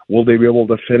 Will they be able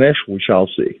to finish? We shall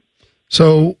see.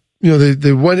 So,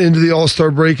 they went into the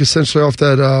All-Star break essentially off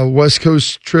that West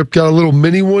Coast trip, got a little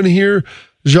mini one here.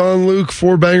 Jean-Luc,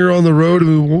 4-banger on the road. I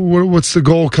mean, what's the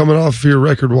goal coming off of here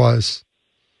record-wise?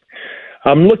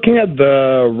 I'm looking at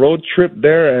the road trip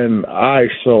there, and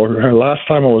so last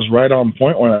time I was right on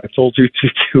point when I told you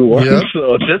 2-1. Yep.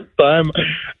 So this time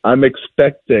I'm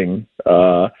expecting.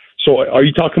 So are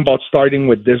you talking about starting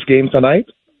with this game tonight?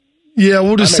 Yeah,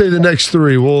 we'll just say the next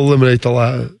 3. We'll eliminate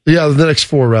the next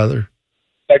 4 rather.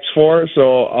 Next 4.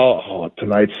 So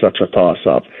tonight's such a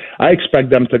toss-up. I expect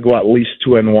them to go at least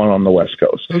 2-1 on the West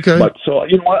Coast. Okay. But so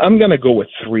you know what? I'm going to go with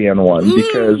 3-1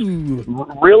 because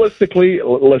realistically,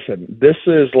 listen, this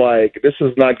is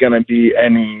not going to be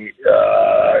any.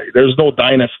 There's no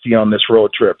dynasty on this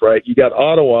road trip, right? You got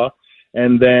Ottawa,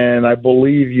 and then I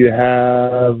believe you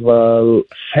have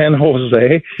San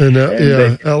Jose, and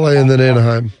LA, and then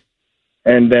Anaheim.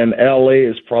 And then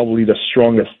LA is probably the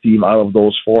strongest team out of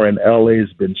those 4, and LA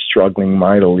has been struggling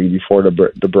mightily before the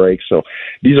break. So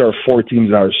these are 4 teams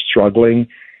that are struggling.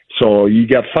 So you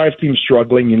got 5 teams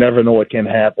struggling. You never know what can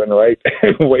happen, right?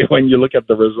 when you look at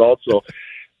the results. So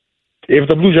if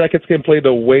the Blue Jackets can play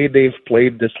the way they've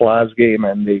played this last game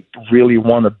and they really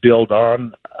want to build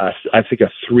on, I think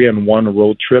a 3-1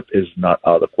 road trip is not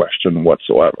out of the question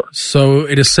whatsoever. So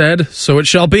it is said, so it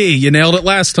shall be. You nailed it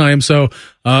last time. So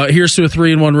here's to a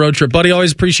 3-1 road trip. Buddy,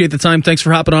 always appreciate the time. Thanks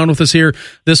for hopping on with us here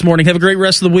this morning. Have a great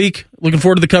rest of the week. Looking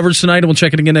forward to the coverage tonight, and we'll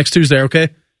check it again next Tuesday, okay?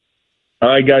 All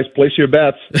right, guys, place your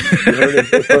bets.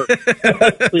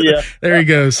 Yeah. There he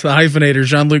goes, the hyphenator,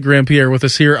 Jean-Luc Grand-Pierre, with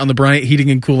us here on the Bryant Heating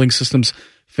and Cooling Systems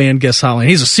fan guest hotline.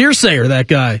 He's a seersayer, that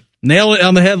guy. Nailed it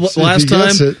on the head last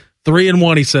time.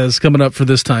 3-1, he says, coming up for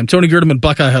this time. Tony Gerdeman,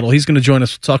 Buckeye Huddle. He's going to join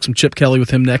us. We'll talk some Chip Kelly with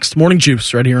him next. Morning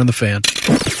Juice right here on the Fan.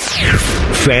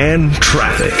 Fan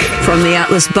traffic. From the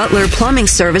Atlas Butler Plumbing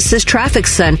Services Traffic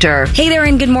Center. Hey there,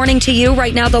 and good morning to you.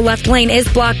 Right now, the left lane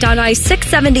is blocked on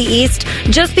I-670 East,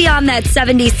 just beyond that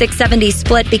 70-670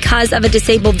 split because of a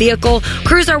disabled vehicle.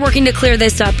 Crews are working to clear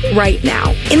this up right now.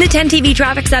 In the 10 TV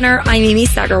Traffic Center, I'm Amy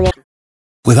Sagerwal.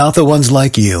 Without the ones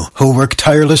like you, who work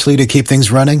tirelessly to keep things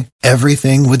running,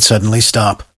 everything would suddenly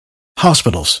stop.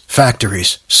 Hospitals,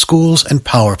 factories, schools, and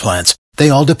power plants, they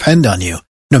all depend on you.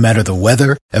 No matter the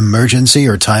weather, emergency,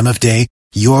 or time of day,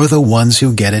 you're the ones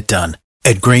who get it done.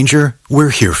 At Grainger, we're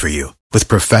here for you with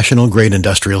professional-grade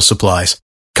industrial supplies.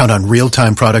 Count on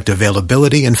real-time product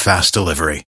availability and fast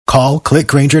delivery. Call, click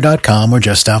Grainger.com, or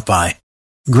just stop by.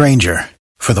 Grainger,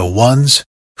 for the ones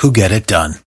who get it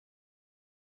done.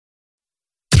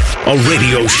 A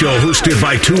radio show hosted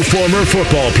by 2 former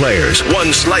football players,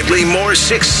 one slightly more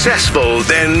successful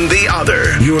than the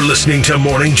other. You're listening to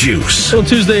Morning Juice. Well,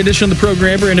 Tuesday edition of the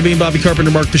program. Brandon Beam, Bobby Carpenter,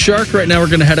 Mark the Shark. Right now we're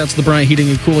going to head out to the Bryant Heating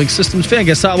and Cooling Systems fan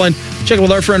guest hotline. Check in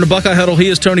with our friend of Buckeye Huddle. He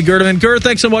is Tony Gerdeman. Gerd,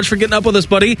 thanks so much for getting up with us,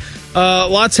 buddy.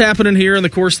 Lots happening here in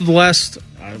the course of the last,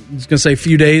 I was going to say,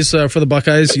 few days for the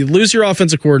Buckeyes. You lose your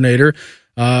offensive coordinator.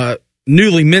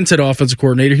 Newly minted offensive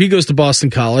coordinator. He goes to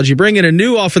Boston College. You bring in a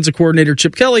new offensive coordinator,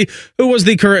 Chip Kelly, who was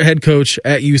the current head coach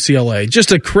at UCLA.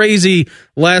 Just a crazy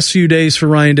last few days for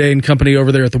Ryan Day and company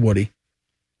over there at the Woody.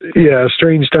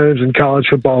 strange times in college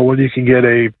football when you can get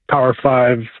a Power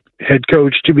 5 head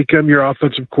coach to become your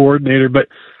offensive coordinator. But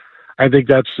I think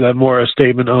that's more a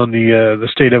statement on the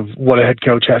state of what a head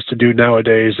coach has to do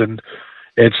nowadays. And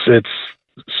it's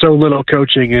so little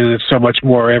coaching and it's so much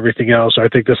more everything else. I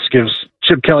think this gives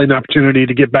Chip Kelly an opportunity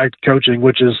to get back to coaching,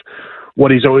 which is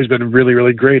what he's always been really,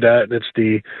 really great at. And it's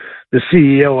the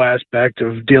CEO aspect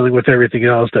of dealing with everything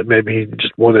else that maybe he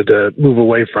just wanted to move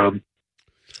away from.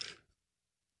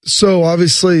 So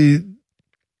obviously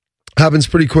happens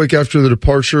pretty quick after the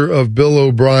departure of Bill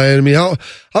O'Brien. I mean,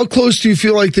 how close do you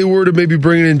feel like they were to maybe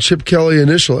bringing in Chip Kelly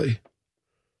initially?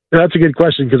 That's a good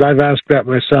question because I've asked that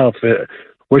myself.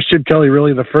 Was Chip Kelly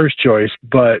really the first choice?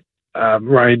 But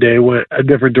Ryan Day went a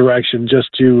different direction just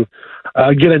to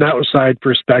get an outside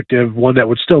perspective, one that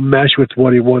would still mesh with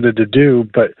what he wanted to do.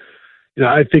 But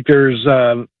I think there's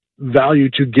value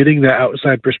to getting that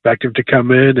outside perspective to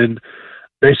come in. And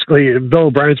basically, Bill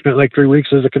O'Brien spent like 3 weeks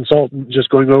as a consultant, just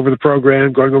going over the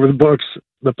program, going over the books,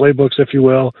 the playbooks, if you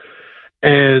will.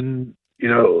 And,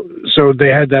 so they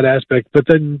had that aspect. But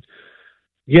then,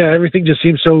 everything just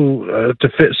seems so to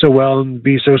fit so well and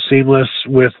be so seamless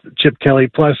with Chip Kelly.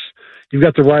 Plus, you've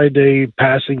got the Ryan Day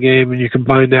passing game, and you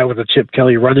combine that with a Chip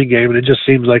Kelly running game, and it just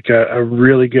seems like a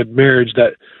really good marriage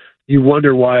that you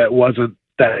wonder why it wasn't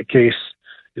that case.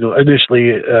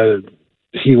 Initially,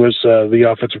 he was the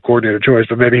offensive coordinator choice,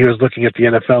 but maybe he was looking at the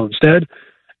NFL instead.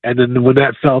 And then when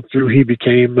that fell through, he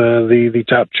became the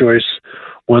top choice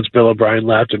once Bill O'Brien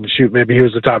left. And maybe he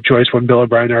was the top choice when Bill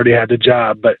O'Brien already had the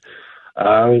job. But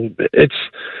it's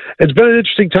been an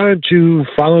interesting time to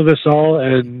follow this all,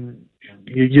 and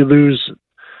you lose.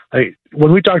 Like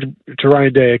when we talked to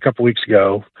Ryan Day a couple weeks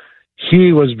ago,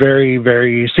 he was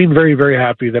seemed very, very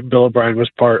happy that Bill O'Brien was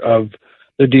part of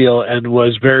the deal and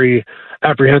was very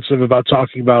apprehensive about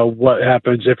talking about what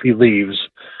happens if he leaves.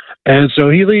 And so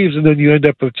he leaves, and then you end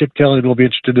up with Chip Kelly, and we'll be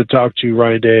interested to talk to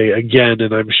Ryan Day again,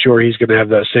 and I'm sure he's going to have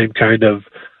that same kind of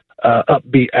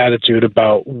upbeat attitude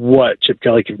about what Chip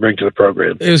Kelly can bring to the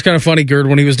program. It was kind of funny, Gerd,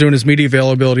 when he was doing his media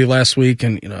availability last week,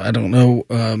 and I don't know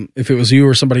if it was you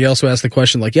or somebody else who asked the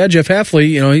question, like, Jeff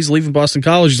Hafley, he's leaving Boston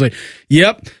College. He's like,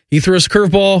 yep, he threw us a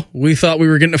curveball. We thought we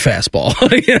were getting a fastball.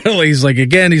 He's like,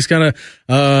 again, he's kind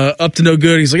of up to no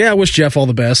good. He's like, I wish Jeff all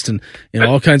the best, and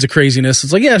all kinds of craziness.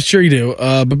 It's like, yeah, sure you do.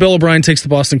 But Bill O'Brien takes the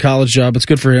Boston College job. It's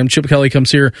good for him. Chip Kelly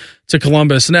comes here to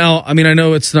Columbus. Now, I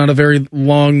know it's not a very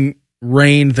long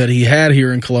reign that he had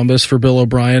here in Columbus for Bill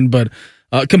O'Brien, but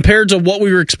compared to what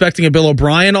we were expecting a Bill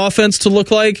O'Brien offense to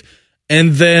look like,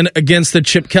 and then against the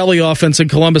Chip Kelly offense in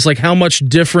Columbus, like how much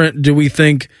different do we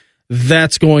think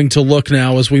that's going to look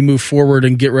now as we move forward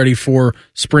and get ready for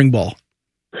spring ball?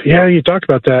 Yeah, you talked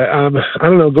about that. I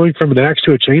don't know, going from an axe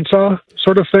to a chainsaw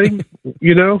sort of thing,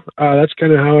 that's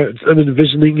kind of how I'm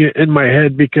envisioning it in my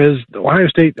head, because Ohio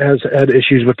State has had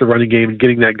issues with the running game and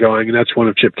getting that going, and that's one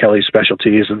of Chip Kelly's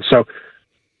specialties. And so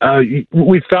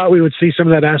we thought we would see some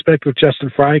of that aspect with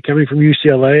Justin Fry coming from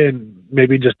UCLA, and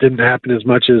maybe just didn't happen as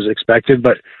much as expected.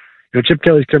 But Chip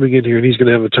Kelly's coming in here, and he's going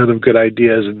to have a ton of good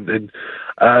ideas and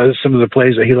some of the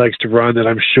plays that he likes to run that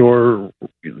I'm sure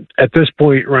at this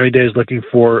point Ryan Day is looking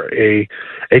for a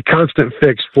constant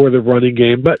fix for the running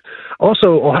game. But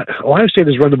also Ohio State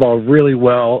has run the ball really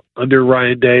well under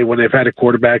Ryan Day when they've had a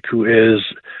quarterback who is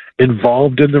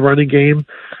involved in the running game.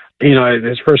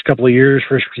 His first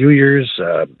few years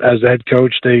as the head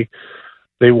coach, they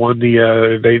won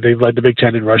they led the Big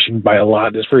Ten in rushing by a lot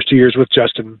in his first 2 years with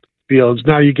Justin Fields.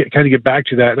 Now you get back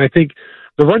to that, and I think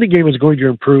the running game is going to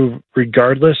improve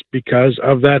regardless because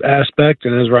of that aspect.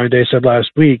 And as Ryan Day said last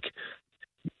week,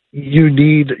 you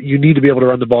need to be able to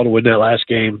run the ball to win that last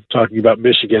game, talking about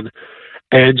Michigan,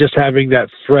 and just having that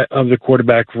threat of the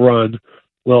quarterback run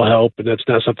will help. And that's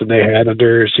not something they had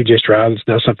under CJ Stroud. It's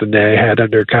not something they had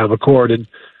under Kyle McCord. And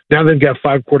now they've got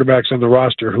 5 quarterbacks on the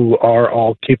roster who are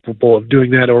all capable of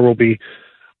doing that, or will be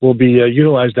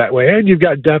utilized that way. And you've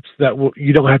got depth that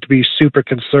you don't have to be super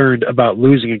concerned about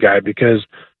losing a guy, because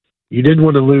you didn't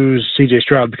want to lose CJ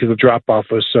Stroud because the drop-off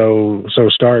was so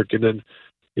stark. And then,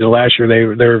 last year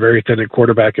they were very thin at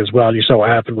quarterback as well. And you saw what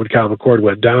happened when Kyle McCord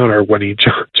went down, or when he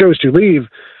chose to leave,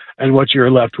 and what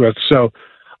you're left with. So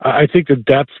I think the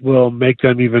depth will make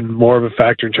them even more of a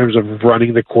factor in terms of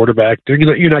running the quarterback.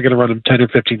 You're not going to run them 10 or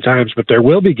 15 times, but there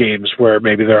will be games where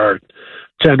maybe there are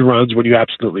 10 runs when you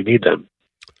absolutely need them.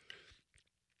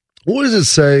 What does it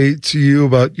say to you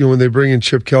about, when they bring in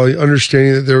Chip Kelly,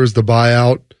 understanding that there was the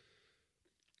buyout,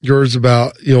 yours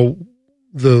about,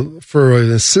 for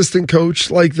an assistant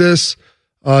coach like this,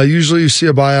 usually you see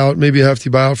a buyout, maybe a hefty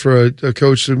buyout for a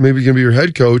coach that maybe can be your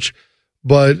head coach,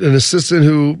 but an assistant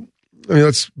who I mean,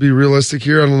 let's be realistic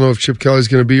here. I don't know if Chip Kelly's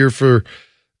going to be here for,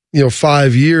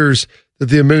 5 years, that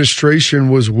the administration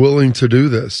was willing to do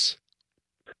this.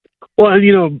 Well,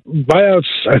 and, buyouts,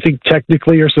 I think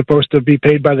technically are supposed to be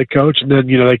paid by the coach, and then,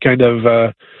 they kind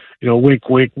of, wink,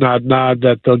 wink, nod, nod,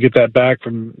 that they'll get that back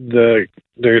from the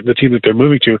team that they're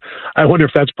moving to. I wonder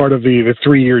if that's part of the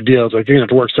 3-year deals. Like, they're going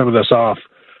to have to work some of this off.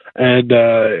 And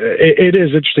it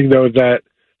is interesting, though, that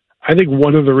I think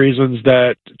one of the reasons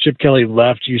that Chip Kelly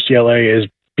left UCLA is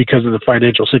because of the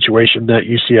financial situation that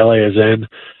UCLA is in,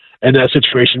 and that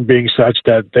situation being such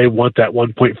that they want that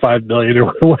 $1.5 million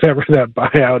or whatever that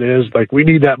buyout is. Like, we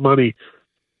need that money.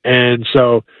 And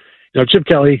so, Chip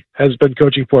Kelly has been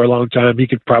coaching for a long time. He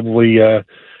could probably go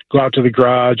out to the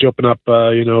garage, open up,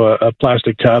 a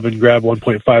plastic tub and grab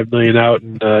 $1.5 million out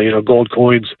and, gold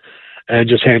coins and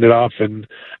just hand it off and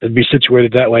be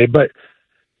situated that way. But,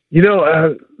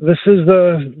 this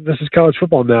is college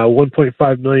football now.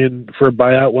 $1.5 million for a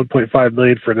buyout, $1.5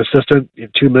 million for an assistant,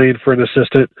 $2 million for an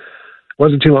assistant. It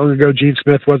wasn't too long ago Gene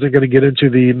Smith wasn't going to get into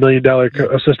the $1 million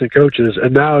assistant coaches,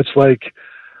 and now it's like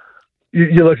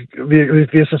you look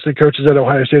the assistant coaches at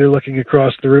Ohio State are looking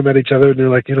across the room at each other, and they're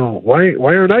like, why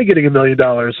aren't I getting $1 million?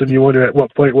 And you wonder at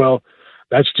what point, well,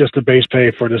 that's just the base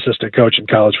pay for an assistant coach in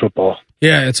college football.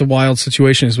 Yeah, it's a wild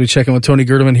situation as we check in with Tony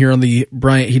Gerdeman here on the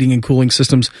Bryant Heating and Cooling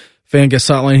Systems fan guest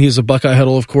hotline. He's a Buckeye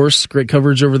Huddle, of course. Great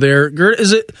coverage over there. Gert,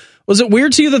 was it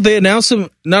weird to you that they announced him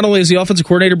not only as the offensive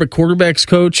coordinator, but quarterbacks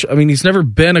coach? I mean, he's never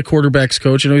been a quarterbacks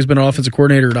coach. He's been an offensive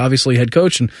coordinator and obviously head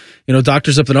coach and,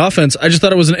 doctors up in offense. I just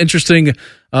thought it was an interesting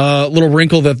little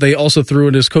wrinkle that they also threw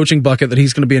in his coaching bucket that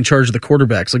he's going to be in charge of the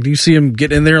quarterbacks. Like, do you see him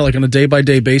get in there like on a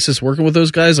day-by-day basis working with those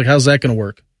guys? Like, how's that going to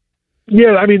work?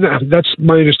 Yeah, I mean, that's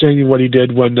my understanding of what he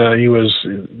did when he was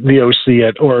the OC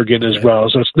at Oregon as well.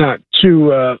 So it's not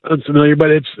too unfamiliar, but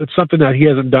it's something that he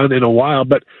hasn't done in a while.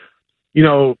 But,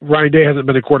 Ryan Day hasn't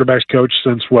been a quarterback's coach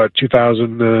since,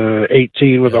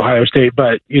 2018 with Ohio State.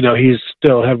 But, he's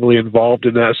still heavily involved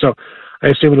in that. So I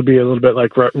assume it'll be a little bit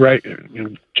like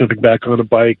jumping back on a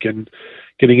bike and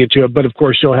getting into it. But, of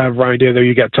course, you'll have Ryan Day there.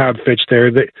 You got Todd Fitch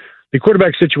there. The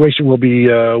quarterback situation will be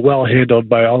well handled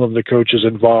by all of the coaches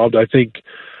involved. I think,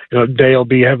 Day will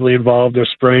be heavily involved this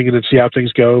spring and then see how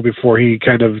things go before he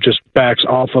kind of just backs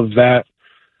off of that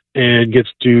and gets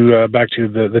to back to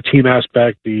the team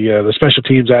aspect, the special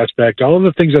teams aspect, all of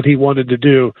the things that he wanted to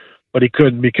do, but he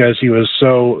couldn't because he was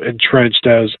so entrenched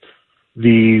as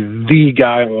the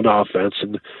guy on offense.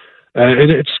 And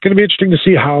it's going to be interesting to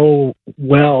see how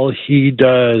well he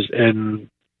does in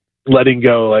letting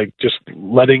go, like just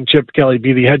letting Chip Kelly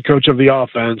be the head coach of the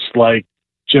offense, like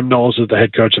Jim Knowles is the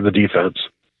head coach of the defense.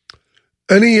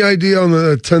 Any idea on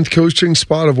the 10th coaching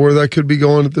spot of where that could be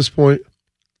going at this point?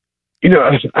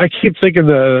 I keep thinking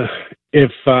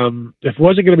if it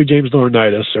wasn't going to be James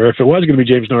Laurinaitis, or if it was going to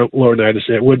be James Laurinaitis,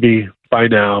 it would be by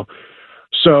now.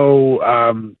 So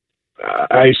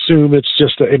I assume it's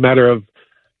just a matter of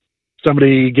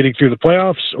somebody getting through the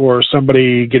playoffs or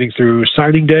somebody getting through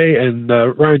signing day. And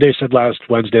Ryan Day said last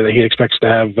Wednesday that he expects to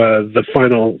have the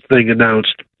final thing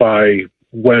announced by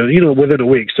within a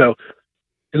week. So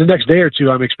in the next day or two,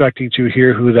 I'm expecting to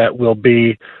hear who that will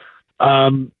be.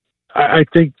 I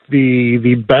think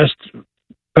the best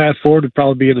path forward would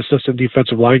probably be an assistant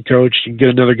defensive line coach. You can get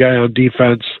another guy on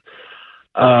defense.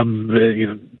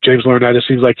 James Laurinaitis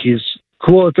seems like he's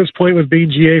cool at this point with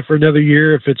being GA for another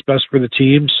year if it's best for the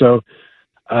team. So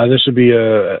this would be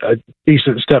a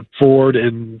decent step forward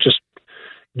in just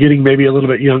getting maybe a little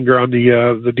bit younger on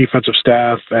the defensive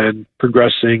staff and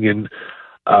progressing and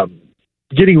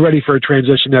getting ready for a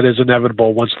transition that is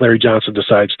inevitable once Larry Johnson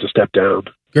decides to step down.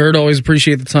 Gerd, always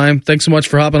appreciate the time. Thanks so much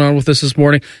for hopping on with us this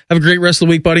morning. Have a great rest of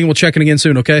the week, buddy, and we'll check in again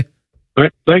soon, okay? All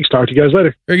right, thanks. Talk to you guys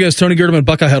later. There he goes, Tony Gerdeman,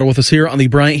 Buckeye Huddle with us here on the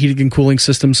Bryant Heating and Cooling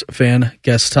Systems fan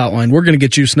guest hotline. We're going to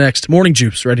get juice next. Morning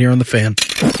Juice right here on the Fan.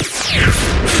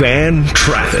 Fan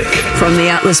traffic from the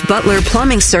Atlas Butler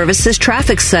Plumbing Services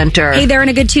Traffic Center. Hey there, and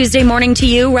a good Tuesday morning to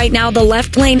you. Right now, the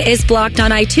left lane is blocked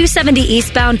on I-270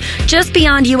 eastbound, just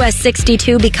beyond US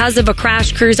 62 because of a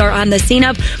crash. Crews are on the scene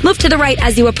of. Move to the right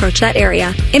as you approach that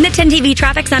area. In the 10 TV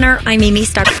Traffic Center, I'm Amy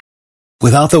Stark.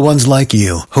 Without the ones like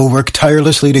you, who work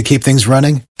tirelessly to keep things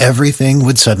running, everything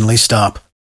would suddenly stop.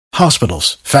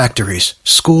 Hospitals, factories,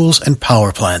 schools, and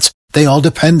power plants, they all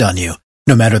depend on you.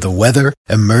 No matter the weather,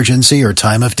 emergency, or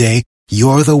time of day,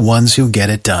 you're the ones who get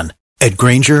it done. At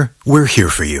Grainger, we're here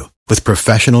for you with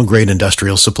professional-grade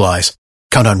industrial supplies.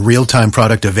 Count on real-time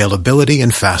product availability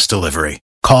and fast delivery.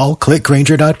 Call,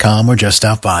 clickgrainger.com, or just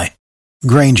stop by.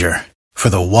 Grainger, for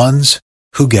the ones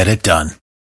who get it done.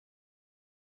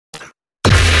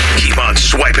 Keep on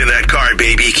swiping that card,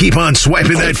 baby. Keep on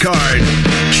swiping that card.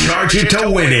 Charge it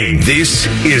to winning. This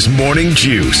is Morning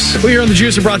Juice. We here on The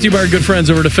Juice are brought to you by our good friends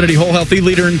over at Affinity Whole Health, the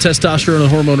leader in testosterone and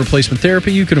hormone replacement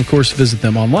therapy. You can, of course, visit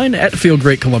them online at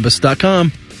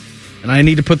feelgreatcolumbus.com. And I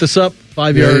need to put this up.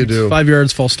 5 yards. 5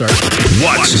 yards, false start.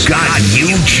 What's got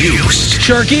you juiced?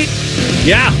 Sharky?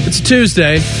 Yeah. It's a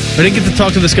Tuesday. I didn't get to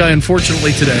talk to this guy,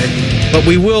 unfortunately, today. But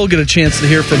we will get a chance to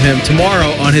hear from him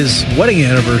tomorrow on his wedding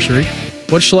anniversary.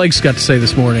 What Schlegg's got to say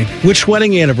this morning? Which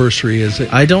wedding anniversary is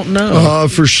it? I don't know.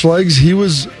 For Schlegg's, he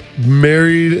was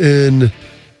married in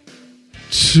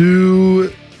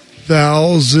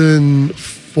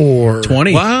 2004.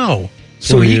 20. Wow.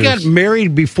 So he got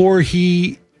married before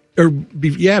before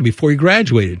he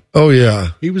graduated. Oh, yeah.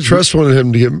 Tress wanted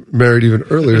him to get married even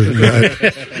earlier than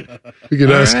that. We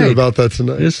can ask him about that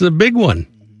tonight. This is a big one.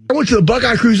 I went to the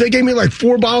Buckeye cruise. They gave me like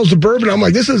 4 bottles of bourbon. I'm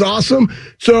like, this is awesome.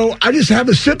 So I just have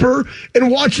a sipper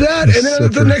and watch that. And then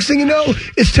the next thing you know,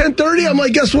 it's 10:30. I'm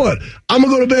like, guess what? I'm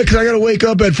going to go to bed because I got to wake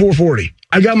up at 4:40.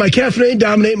 I got my Caffeinated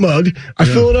Dominate mug. I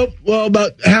fill it up,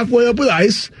 about halfway up with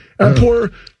ice. And I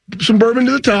pour some bourbon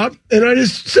to the top, and I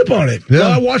just sip on it.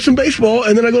 I watch some baseball,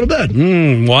 and then I go to bed.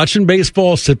 Watching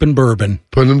baseball, sipping bourbon.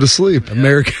 Putting them to sleep.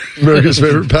 America's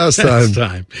favorite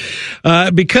pastime.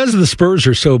 Because the Spurs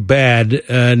are so bad,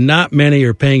 not many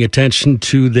are paying attention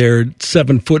to their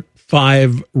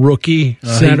 7'5" rookie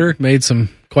center. He made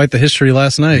quite the history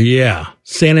last night. Yeah.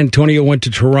 San Antonio went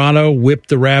to Toronto, whipped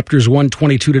the Raptors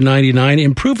 122-99,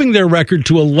 improving their record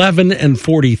to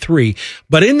 11-43.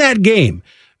 But in that game,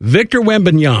 Victor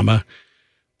Wembanyama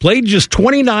played just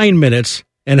 29 minutes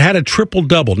and had a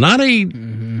triple-double. Not a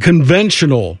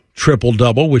conventional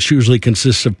triple-double, which usually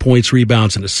consists of points,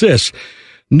 rebounds, and assists.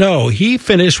 No, he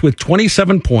finished with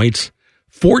 27 points,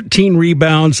 14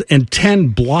 rebounds, and 10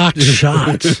 blocked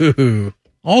shots.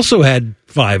 Also had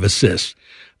 5 assists.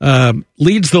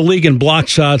 Leads the league in blocked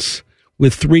shots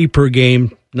with 3 per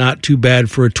game. Not too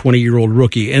bad for a 20-year-old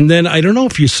rookie. And then, I don't know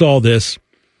if you saw this,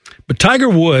 but Tiger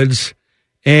Woods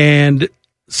and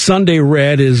Sunday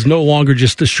Red is no longer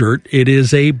just a shirt. It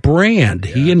is a brand.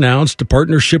 Yeah. He announced a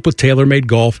partnership with TaylorMade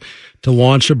Golf to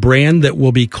launch a brand that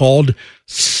will be called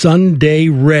Sunday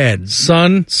Red.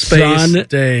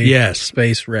 Day. Yes.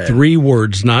 Space Red. 3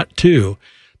 words, not 2.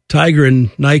 Tiger and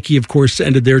Nike, of course,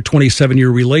 ended their 27-year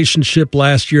relationship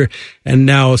last year, and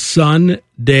now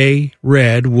Sunday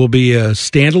Red will be a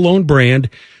standalone brand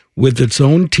with its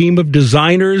own team of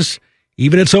designers,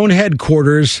 even its own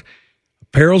headquarters.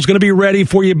 Apparel's going to be ready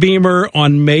for you, Beamer,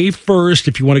 on May 1st.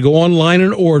 If you want to go online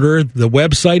and order, the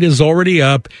website is already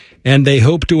up, and they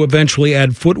hope to eventually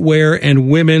add footwear and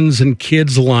women's and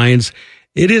kids' lines.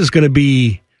 It is going to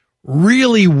be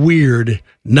really weird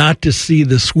not to see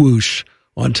the swoosh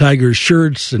on Tiger's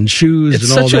shirts and shoes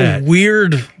and all that. It's such a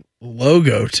weird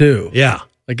logo, too. Yeah.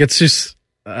 Like, it's just,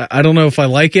 I don't know if I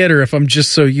like it or if I'm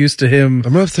just so used to him.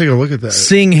 I'm going to have to take a look at that.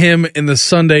 Seeing him in the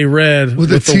Sunday Red with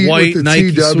the white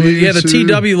Nike TW swoosh. Yeah, the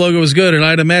TW logo was good, and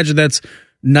I'd imagine that's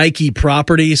Nike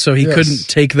property, so he couldn't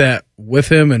take that with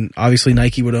him, and obviously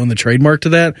Nike would own the trademark to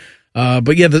that.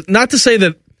 But yeah, not to say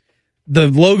that the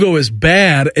logo is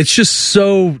bad, it's just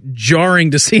so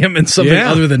jarring to see him in something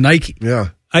other than Nike. Yeah.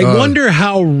 I wonder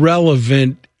how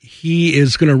relevant he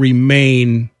is going to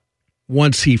remain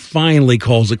once he finally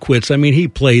calls it quits. I mean, he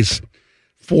plays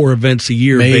 4 events a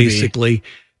year, basically,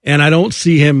 and I don't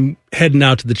see him heading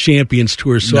out to the Champions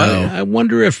Tour. So I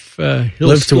wonder if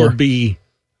he'll still be.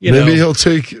 Maybe he'll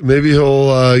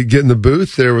get in the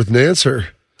booth there with Nancer.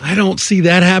 I don't see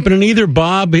that happening either,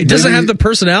 Bob. He doesn't have the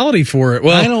personality for it.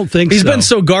 Well, I don't think he's been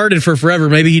so guarded for forever.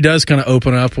 Maybe he does kind of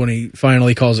open up when he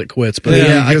finally calls it quits. But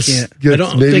I can't. I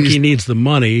don't think he needs the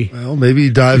money. Well, maybe he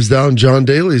dives down John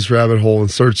Daly's rabbit hole and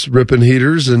starts ripping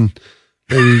heaters and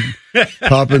maybe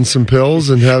popping some pills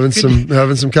and having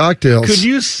some cocktails. Could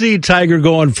you see Tiger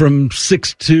going from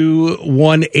 6'2",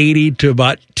 180 to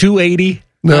about 280?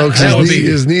 No, because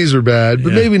his knees are bad,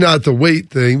 but maybe not the weight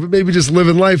thing, but maybe just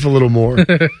living life a little more.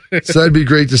 So that'd be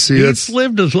great to see. He's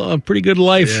lived a pretty good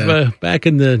life back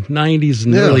in the 90s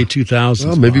and early 2000s.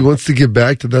 Well, maybe he wants to get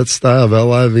back to that style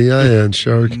of Livin,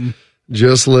 Shark.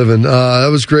 Just living. That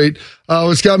was great.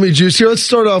 What's got me juiced here? Let's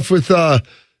start off with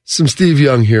some Steve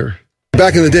Young here.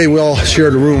 Back in the day, we all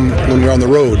shared a room when we were on the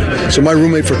road. So my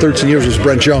roommate for 13 years was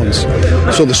Brent Jones.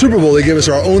 So the Super Bowl, they gave us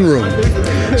our own room.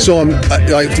 So I'm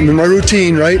in my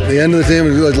routine, right? At the end of the day,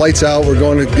 the lights out, we're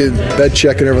going to get bed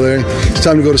check and everything. It's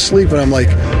time to go to sleep, and I'm like,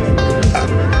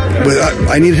 but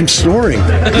I need him snoring.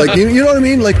 Like, you know what I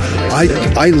mean? Like,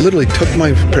 I literally took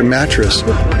my mattress,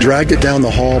 dragged it down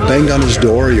the hall, banged on his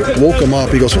door, woke him up.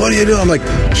 He goes, what are you doing? I'm like,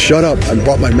 shut up. I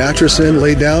brought my mattress in,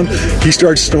 laid down. He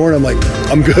starts snoring. I'm like,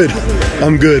 I'm good.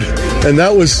 And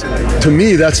that was, to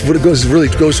me, that's what it really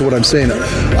goes to what I'm saying.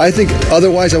 I think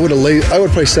otherwise I would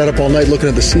probably sat up all night looking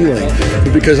at the ceiling,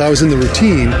 but because I was in the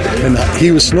routine and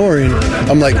he was snoring,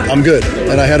 I'm like, I'm good.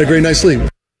 And I had a great night's sleep.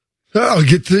 Oh,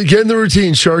 get in the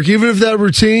routine, Shark. Even if that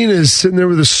routine is sitting there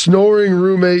with a snoring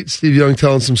roommate. Steve Young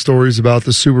telling some stories about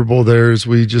the Super Bowl there as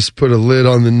we just put a lid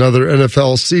on another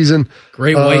NFL season.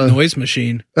 Great white noise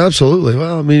machine. Absolutely.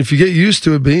 Well, I mean, if you get used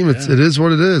to it, Beam, it is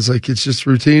what it is. Like, it's just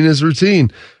routine is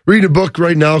routine. Reading a book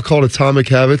right now called Atomic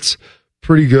Habits.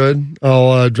 Pretty good.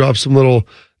 I'll drop some little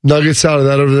nuggets out of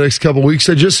that over the next couple of weeks.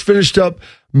 I just finished up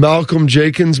Malcolm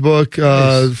Jenkins' book,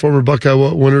 nice. Former Buckeye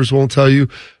Winners Won't Tell You.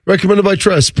 Recommended by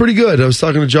Tress. Pretty good. I was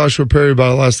talking to Joshua Perry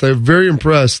about it last night. Very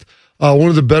impressed. One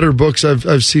of the better books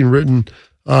I've seen written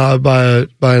by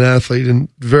an athlete, and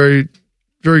very,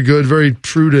 very good, very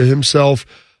true to himself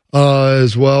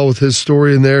as well with his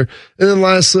story in there. And then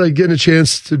lastly, getting a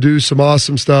chance to do some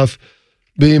awesome stuff.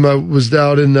 Beam, I was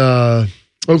down in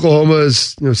Oklahoma,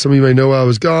 as some of you may know, I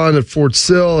was gone at Fort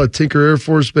Sill, at Tinker Air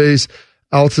Force Base,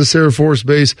 Altus Air Force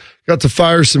Base. Got to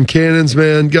fire some cannons,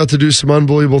 man. Got to do some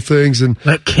unbelievable things. And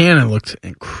that cannon looked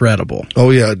incredible.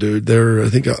 Oh, yeah, dude. They're, I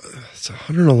think, it's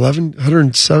 111,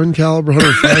 107 caliber,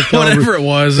 105 caliber. Whatever it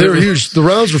was. They were huge. The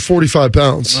rounds were 45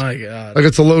 pounds. My God. I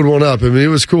got to load one up. I mean, it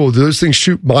was cool. Dude, those things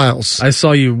shoot miles. I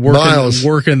saw you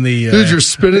working the... Dude, you're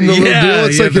spinning the little deal.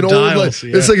 It's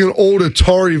like it's like an old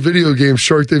Atari video game,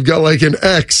 Shark. They've got like an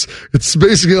X. It's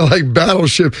basically like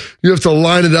Battleship. You have to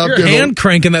line it up. You're hand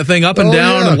cranking that thing up and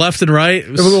down and left and right.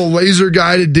 They have a little laser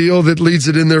guided deal that leads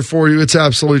it in there for you. It's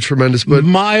absolutely tremendous. But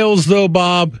miles, though,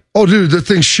 Bob. Oh, dude, the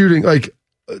thing's shooting like...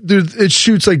 Dude, it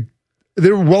shoots like they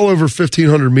were well over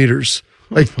 1,500 meters,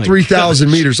 like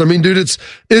 3,000 meters. I mean, dude,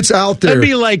 it's out there. That'd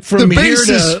be like from here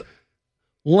to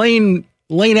Lane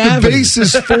Avenue. The base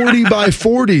is 40 by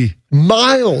 40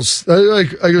 miles. I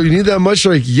go, you need that much?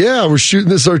 They're like, yeah, we're shooting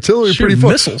this artillery pretty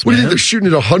far. Missiles, what do you think? They're shooting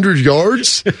at 100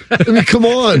 yards? I mean, come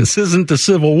on. This isn't the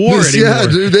Civil War anymore. Yeah,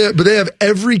 dude, but they have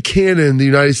every cannon the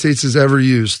United States has ever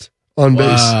used on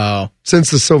base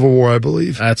since the Civil War, I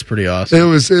believe. That's pretty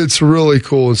awesome. It's really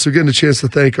cool. And so getting a chance to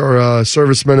thank our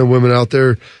servicemen and women out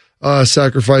there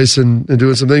sacrificing and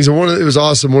doing some things. And it was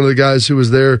awesome. One of the guys who was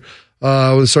there,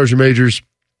 one of the sergeant majors,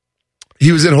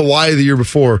 he was in Hawaii the year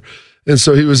before. And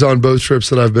so he was on both trips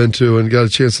that I've been to and got a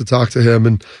chance to talk to him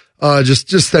and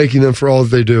just thanking them for all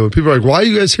that they do. And people are like, why are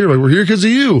you guys here? Like, we're here because of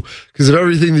you, because of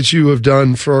everything that you have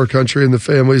done for our country and the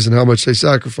families and how much they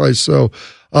sacrifice. So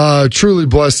truly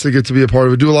blessed to get to be a part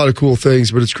of it. Do a lot of cool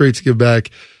things, but it's great to give back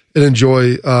and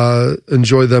enjoy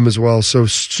them as well. So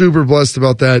super blessed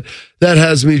about that. That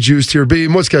has me juiced here.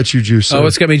 Beam, what's got you juiced?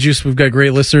 What's got me juiced? We've got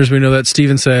great listeners. We know that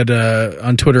Steven said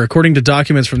on Twitter, according to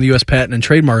documents from the U.S. Patent and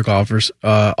Trademark Office,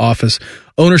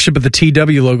 ownership of the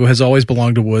TW logo has always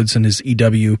belonged to Woods and his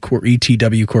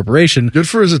ETW Corporation. Good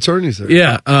for his attorneys there.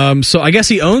 Yeah. So I guess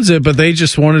he owns it, but they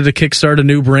just wanted to kickstart a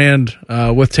new brand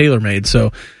with TaylorMade.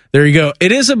 So there you go.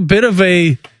 It is a bit of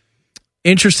a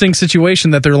interesting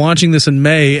situation that they're launching this in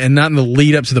May and not in the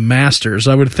lead up to the Masters.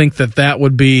 I would think that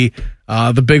would be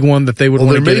the big one that they would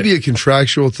want to get. There may be a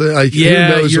contractual thing. Like,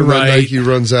 yeah, who knows you're when right. Nike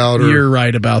runs out. You're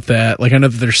right about that. Like, I know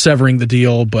that they're severing the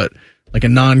deal, but like a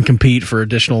non-compete for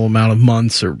additional amount of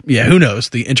months or, who knows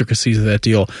the intricacies of that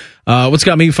deal. What's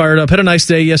got me fired up? Had a nice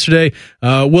day yesterday.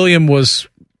 William was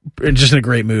just in a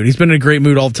great mood. He's been in a great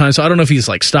mood all the time. So I don't know if he's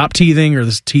like stopped teething or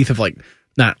his teeth have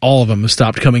not all of them have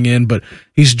stopped coming in, but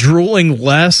he's drooling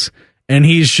less and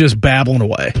he's just babbling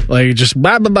away. Like just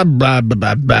blah, blah, blah, blah,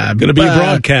 blah, blah. Going to be a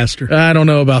broadcaster. I don't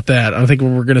know about that. I think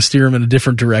we're going to steer him in a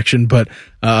different direction, but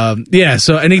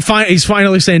so, and he's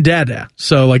finally saying dada.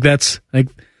 So like that's like,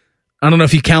 I don't know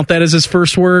if you count that as his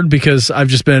first word because I've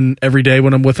just been every day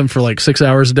when I'm with him for like 6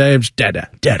 hours a day. I'm just dada,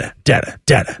 dada, dada,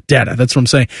 dada, dada. That's what I'm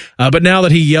saying. But now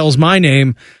that he yells my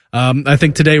name, I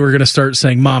think today we're going to start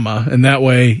saying mama, and that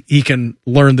way he can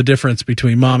learn the difference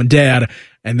between mom and dad.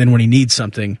 And then when he needs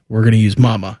something, we're going to use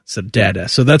mama instead of dada.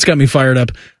 So that's got me fired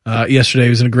up. Yesterday he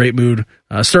was in a great mood,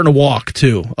 starting to walk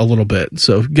too a little bit.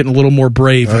 So getting a little more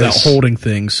brave without holding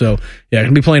things. So going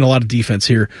to be playing a lot of defense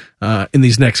here in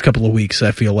these next couple of weeks,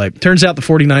 I feel like. Turns out the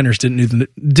 49ers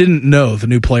didn't know the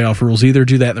new playoff rules either.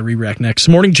 Do that in the re-rack next.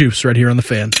 Morning Juice right here on The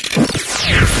Fan.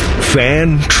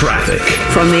 Fan traffic.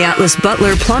 From the Atlas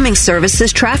Butler Plumbing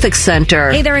Services Traffic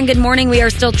Center. Hey there and good morning. We are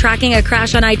still tracking a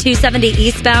crash on I-270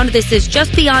 eastbound. This is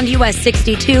just beyond US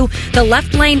 62. The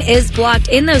left lane is blocked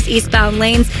in those eastbound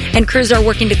lanes, and crews are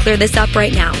working to clear this up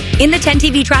right now. In the 10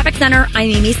 TV Traffic Center, I'm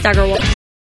Amy Stuggerwald.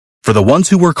 For the ones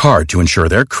who work hard to ensure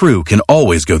their crew can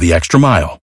always go the extra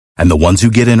mile, and the ones who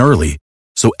get in early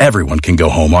so everyone can go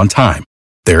home on time,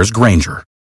 there's Grainger,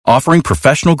 offering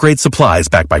professional-grade supplies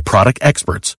backed by product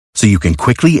experts so you can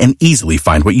quickly and easily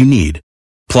find what you need.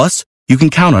 Plus, you can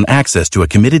count on access to a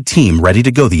committed team ready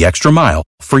to go the extra mile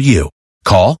for you.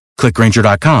 Call, click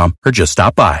Grainger.com, or just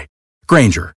stop by.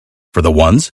 Grainger, for the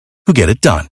ones who get it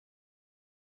done.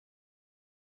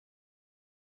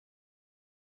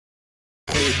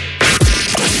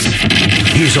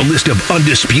 Here's a list of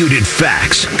undisputed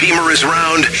facts. Beamer is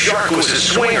round, Shark was a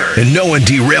swinger, and no one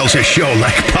derails a show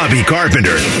like Bobby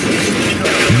Carpenter.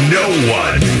 No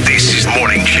one. This is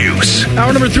Morning Juice.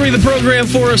 Hour number 3 of the program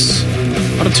for us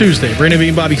on a Tuesday. Brandon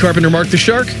Beam, Bobby Carpenter, Mark the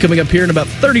Shark. Coming up here in about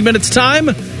 30 minutes' time,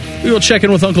 we will check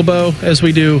in with Uncle Beau as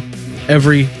we do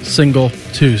every single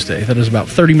Tuesday. That is about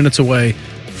 30 minutes away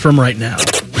from right now.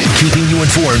 Keeping you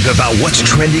informed about what's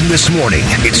trending this morning.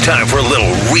 It's time for a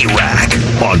little re-rack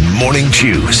on Morning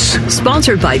Juice.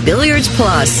 Sponsored by Billiards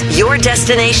Plus, your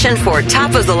destination for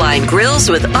top-of-the-line grills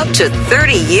with up to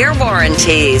 30-year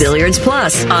warranties. Billiards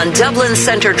Plus on Dublin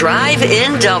Center Drive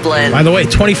in Dublin. By the way,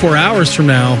 24 hours from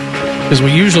now, because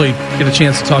we usually get a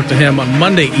chance to talk to him on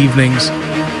Monday evenings,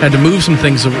 had to move some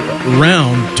things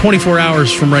around. 24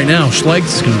 hours from right now,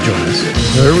 Schleg's is going to join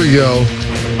us. There we go.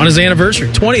 On his anniversary,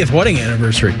 20th wedding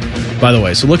anniversary, by the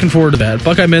way. So looking forward to that.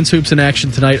 Buckeye men's hoops in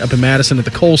action tonight up in Madison at the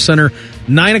Kohl Center.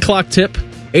 9 o'clock tip.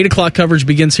 8 o'clock coverage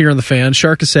begins here on the Fan.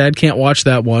 Shark is sad, can't watch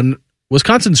that one.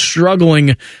 Wisconsin's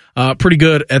struggling pretty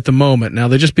good at the moment. Now,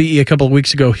 they just beat you a couple of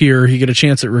weeks ago here. You get a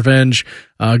chance at revenge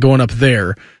going up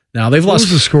there. Now, they've lost.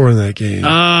 What was the score in that game?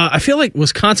 I feel like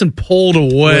Wisconsin pulled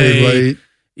away. Late.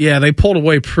 Yeah, they pulled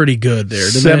away pretty good there.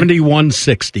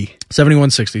 71-60.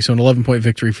 71-60, so an 11-point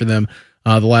victory for them.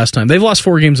 The last time. They've lost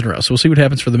 4 games in a row, so we'll see what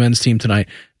happens for the men's team tonight.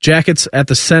 Jackets at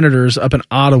the Senators up in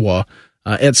Ottawa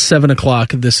at 7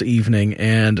 o'clock this evening,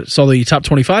 and saw the top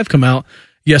 25 come out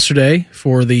yesterday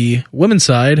for the women's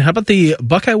side. How about the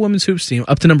Buckeye women's hoops team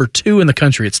up to number 2 in the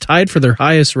country? It's tied for their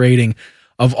highest rating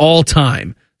of all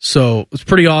time. So it's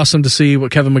pretty awesome to see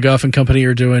what Kevin McGuff and company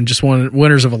are doing. Just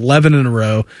winners of 11 in a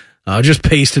row. Just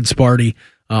pasted Sparty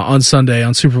on Sunday,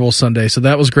 on Super Bowl Sunday. So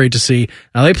that was great to see.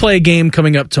 Now they play a game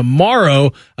coming up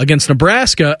tomorrow against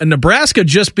Nebraska, and Nebraska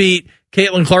just beat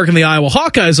Caitlin Clark and the Iowa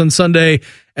Hawkeyes on Sunday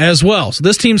as well. So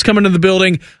this team's coming to the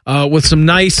building with some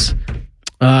nice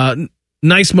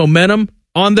momentum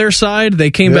on their side.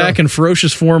 They came back in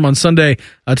ferocious form on Sunday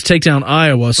to take down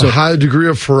Iowa. So a high degree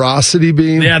of ferocity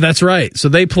being. Yeah, that's right. So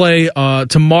they play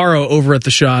tomorrow over at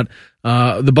the Shot.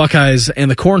 The Buckeyes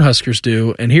and the Cornhuskers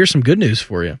do. And here's some good news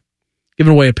for you.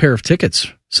 Giving away a pair of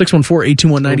tickets.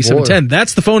 614-821-9710.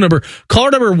 That's the phone number. Caller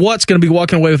number what's going to be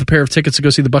walking away with a pair of tickets to go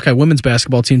see the Buckeye women's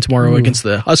basketball team tomorrow against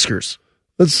the Huskers.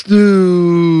 Let's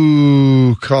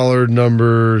do caller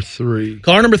number 3.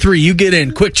 Caller number 3, you get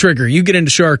in. Quick trigger. You get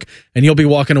into Shark, and you'll be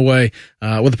walking away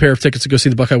with a pair of tickets to go see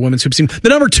the Buckeye women's hoops team. The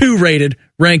number 2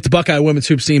 ranked Buckeye women's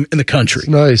hoops team in the country. It's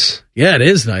nice. Yeah, it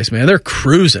is nice, man. They're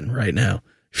cruising right now.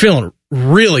 Feeling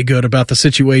really good about the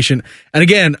situation. And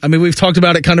again, I mean, we've talked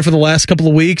about it kind of for the last couple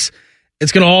of weeks.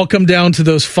 It's going to all come down to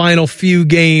those final few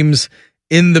games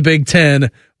in the Big Ten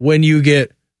when you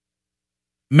get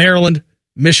Maryland,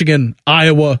 Michigan,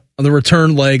 Iowa on the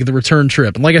return leg, the return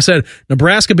trip. And like I said,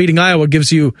 Nebraska beating Iowa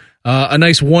gives you a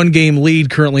nice 1-game lead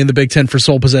currently in the Big Ten for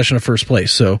sole possession of first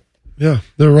place. So yeah,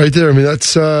 they're right there. I mean,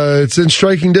 that's it's in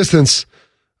striking distance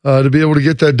to be able to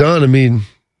get that done. I mean,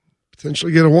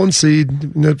 potentially get a 1 seed.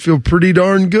 That'd feel pretty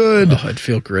darn good. Oh, it'd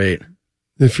feel great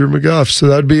if you're McGuff. So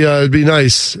that'd be it'd be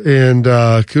nice. And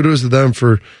kudos to them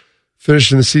for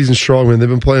finishing the season strong. Man, they've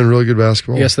been playing really good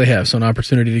basketball. Yes, they have. So an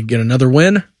opportunity to get another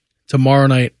win tomorrow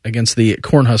night against the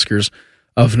Cornhuskers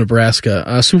of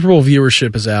Nebraska. Super Bowl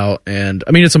viewership is out, and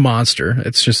I mean, it's a monster.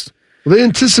 It's just. Well, they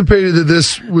anticipated that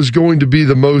this was going to be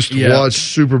the most watched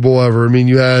Super Bowl ever. I mean,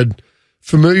 you had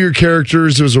familiar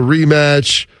characters. There was a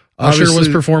rematch. Usher was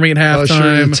performing at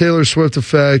halftime. The Taylor Swift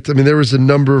effect. I mean, there was a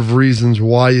number of reasons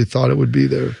why you thought it would be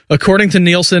there. According to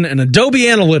Nielsen and Adobe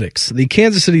Analytics, the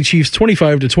Kansas City Chiefs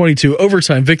 25-22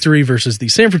 overtime victory versus the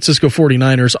San Francisco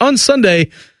 49ers on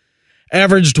Sunday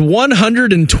averaged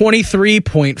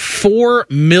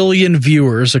 123.4 million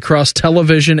viewers across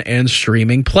television and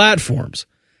streaming platforms.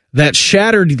 That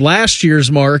shattered last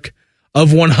year's mark of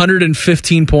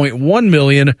 115.1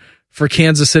 million for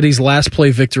Kansas City's last play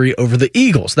victory over the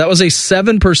Eagles. That was a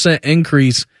 7%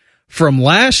 increase from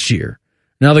last year.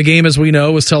 Now, the game, as we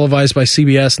know, was televised by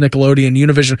CBS, Nickelodeon,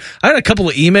 Univision. I had a couple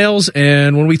of emails,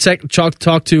 and when we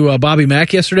talked to Bobby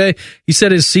Mack yesterday, he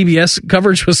said his CBS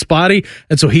coverage was spotty,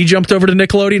 and so he jumped over to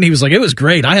Nickelodeon. He was like, it was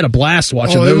great. I had a blast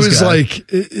watching those guys.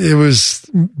 It was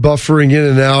buffering in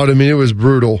and out. I mean, it was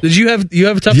brutal. Did you have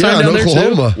a tough time down there,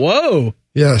 Oklahoma. Too? Whoa.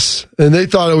 Yes, and they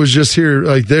thought it was just here,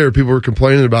 like there. People were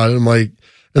complaining about it. I'm like,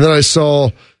 and then I saw,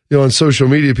 on social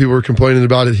media, people were complaining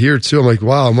about it here too. I'm like,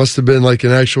 wow, it must have been like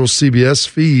an actual CBS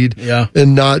feed,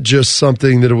 and not just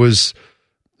something that it was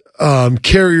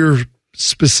carrier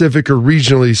specific or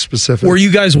regionally specific. Were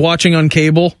you guys watching on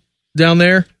cable down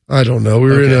there? I don't know. We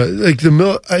were in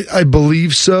I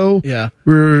believe so. Yeah,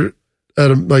 we were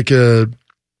at a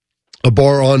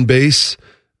bar on base.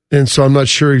 And so I'm not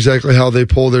sure exactly how they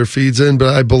pull their feeds in,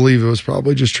 but I believe it was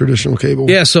probably just traditional cable.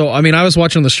 Yeah, so, I mean, I was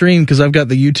watching the stream because I've got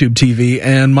the YouTube TV,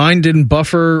 and mine didn't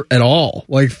buffer at all,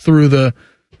 like through the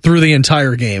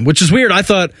entire game, which is weird. I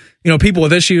thought, people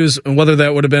with issues, and whether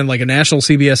that would have been like a national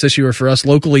CBS issue or for us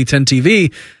locally 10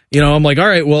 TV, I'm like, all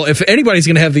right, well, if anybody's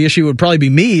going to have the issue, it would probably be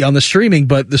me on the streaming,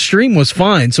 but the stream was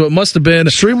fine, so it must have been...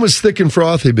 The stream was thick and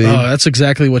frothy, babe. Oh, that's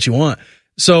exactly what you want.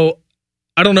 So...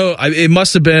 I don't know. It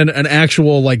must have been an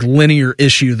actual like linear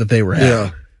issue that they were having.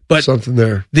 Yeah, but something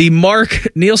there. The Mark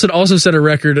Nielsen also set a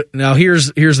record. Now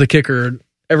here's the kicker.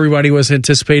 Everybody was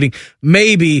anticipating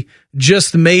maybe,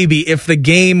 just maybe, if the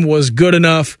game was good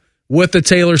enough with the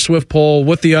Taylor Swift poll,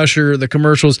 with the Usher, the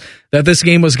commercials, that this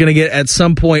game was going to get at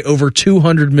some point over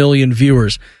 200 million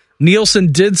viewers.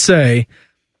 Nielsen did say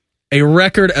a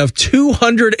record of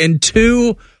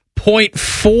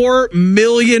 202.4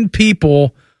 million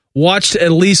people watched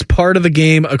at least part of the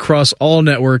game across all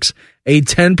networks, a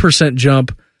 10%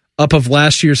 jump up of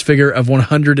last year's figure of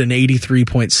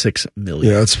 183.6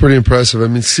 million. Yeah, that's pretty impressive. I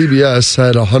mean, CBS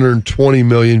had 120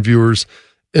 million viewers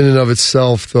in and of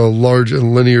itself, the large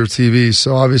and linear TV.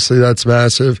 So obviously that's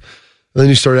massive. And then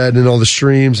you start adding in all the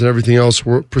streams and everything else,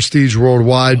 prestige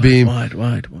worldwide being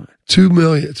wide. 200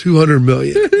 million.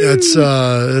 That's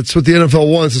what the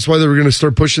NFL wants. That's why they were going to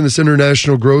start pushing this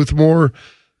international growth more.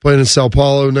 Playing in Sao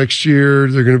Paulo next year.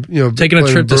 They're going to, taking a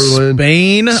trip to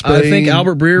Spain. I think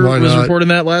Albert Breer was reporting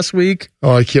that last week.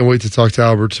 Oh, I can't wait to talk to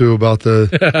Albert too about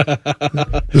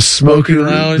the smoking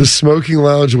lounge. The smoking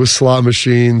lounge with slot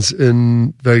machines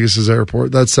in Vegas's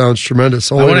airport. That sounds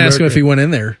tremendous. I want to ask him if he went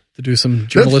in there to do some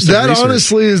journalistic research. That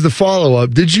honestly is the follow up.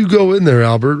 Did you go in there,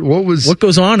 Albert? What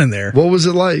goes on in there? What was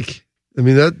it like? I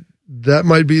mean, that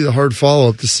might be the hard follow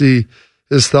up to see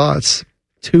his thoughts.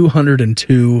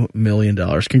 $202 million.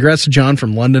 Congrats to John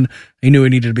from London. He knew he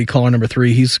needed to be caller number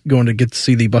 3. He's going to get to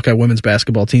see the Buckeye women's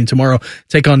basketball team tomorrow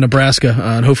take on Nebraska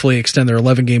and hopefully extend their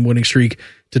 11-game winning streak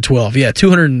to 12. Yeah,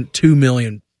 202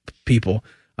 million people.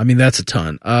 I mean, that's a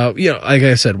ton. Like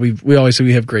I said, we always say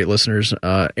we have great listeners.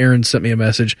 Aaron sent me a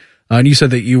message, and you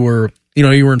said that you were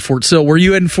in Fort Sill. Were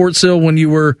you in Fort Sill when you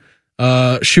were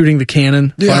shooting the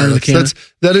cannon? Firing the cannon?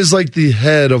 That is like the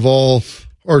head of all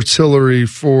artillery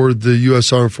for the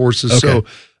U.S. Armed Forces. Okay. So,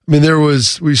 I mean,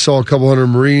 we saw a couple hundred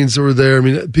Marines that were there. I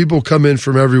mean, people come in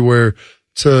from everywhere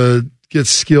to get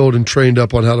skilled and trained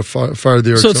up on how to fire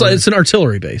the artillery. So it's an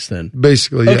artillery base then?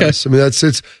 Basically, yes. I mean,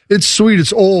 it's sweet.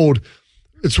 It's old.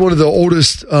 It's one of the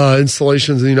oldest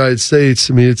installations in the United States.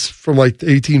 I mean, it's from like the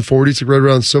 1840s, like right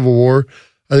around the Civil War.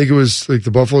 I think it was like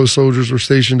the Buffalo Soldiers were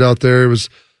stationed out there. It was,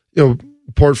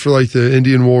 part for like the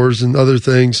Indian Wars and other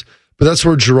things. But that's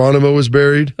where Geronimo was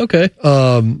buried. Okay.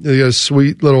 They got a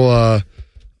sweet little,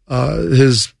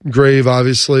 his grave,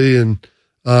 obviously, and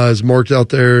is marked out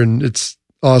there, and it's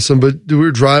awesome. But we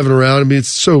were driving around. I mean, it's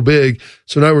so big.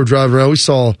 So now we're driving around. We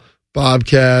saw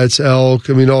bobcats, elk,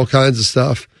 I mean, all kinds of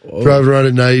stuff. Whoa. Driving around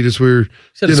at night as we were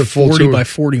getting a full 40 tour. by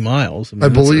 40 miles. I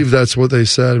believe that's what they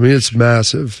said. I mean, it's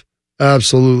massive.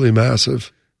 Absolutely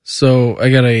massive. So I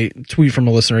got a tweet from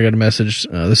a listener. I got a message.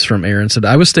 This is from Aaron. Said,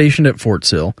 I was stationed at Fort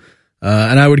Sill.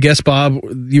 And I would guess, Bob,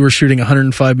 you were shooting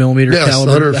 105 millimeter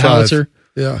caliber howitzer.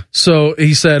 Yeah. So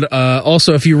he said,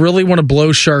 also, if you really want to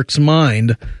blow Shark's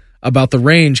mind about the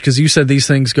range, because you said these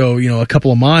things go, a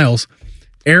couple of miles.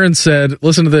 Aaron said,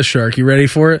 listen to this, Shark. You ready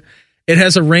for it? It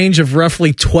has a range of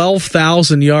roughly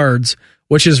 12,000 yards,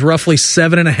 which is roughly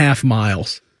 7.5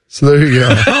 miles. So there you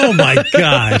go. Oh my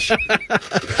gosh.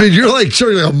 Dude, you're like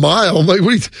shooting a mile. I'm like,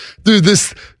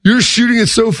 you're shooting it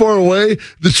so far away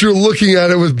that you're looking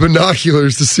at it with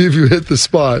binoculars to see if you hit the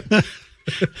spot.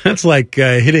 That's like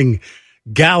hitting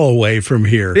Galloway from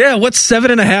here. Yeah, what's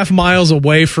 7.5 miles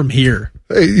away from here?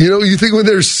 Hey, you think when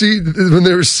they were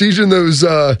sieging those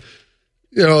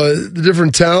the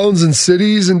different towns and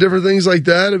cities and different things like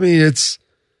that. I mean, it's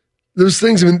those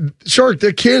things. I mean, Shark,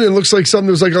 that cannon looks like something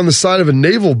that was like on the side of a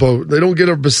naval boat. They don't get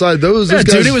up beside those. Yeah, those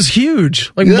guys, dude, it was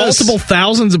huge. Like multiple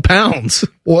thousands of pounds.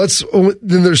 Well,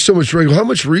 then there's so much recoil. How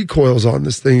much recoil's on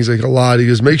this thing? He's like, a lot. He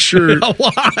goes, make sure. A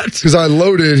lot. Because I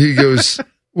loaded, he goes,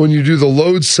 when you do the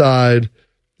load side,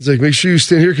 he's like, make sure you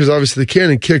stand here because obviously the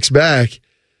cannon kicks back.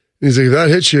 And he's like, if that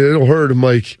hits you, it'll hurt. I'm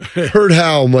like, hurt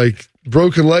how? I'm like,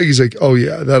 broken leg. He's like, oh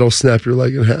yeah, that'll snap your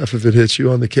leg in half if it hits you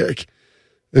on the kick.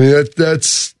 I mean,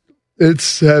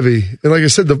 it's heavy. And like I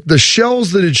said, the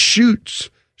shells that it shoots,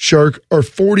 Shark, are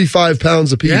 45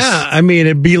 pounds apiece. Yeah, I mean,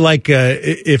 it'd be like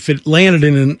if it landed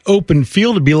in an open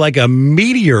field, it'd be like a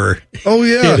meteor. Oh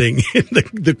yeah, hitting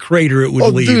the crater it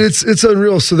would leave. Dude, it's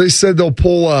unreal. So they said they'll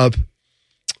pull up,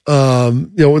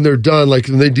 when they're done, like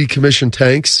when they decommission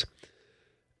tanks.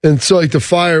 And so, like the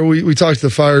fire, we talked to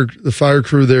the fire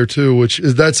crew there too,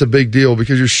 that's a big deal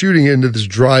because you're shooting into this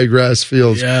dry grass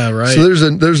fields. Yeah, right. So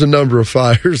there's a number of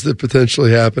fires that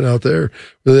potentially happen out there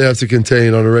that they have to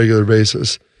contain on a regular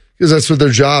basis because that's what their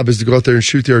job is, to go out there and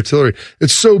shoot the artillery.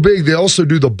 It's so big. They also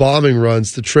do the bombing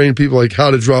runs to train people like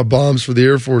how to drop bombs for the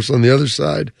Air Force on the other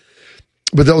side.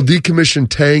 But they'll decommission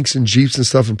tanks and jeeps and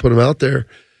stuff and put them out there.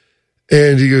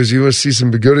 And he goes, you want to see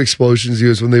some good explosions? He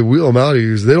goes, when they wheel them out, he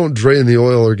goes, they don't drain the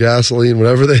oil or gasoline,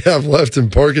 whatever they have left, and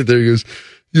park it there. He goes,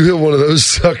 you hit one of those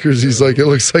suckers. He's like, it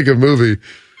looks like a movie.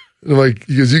 And I'm like,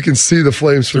 he goes, you can see the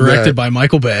flames from that. Directed by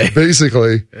Michael Bay.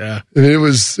 Basically. Yeah. I mean,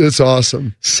 it's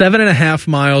awesome. 7.5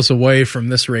 miles away from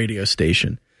this radio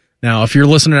station. Now, if you're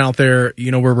listening out there,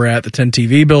 you know where we're at, the 10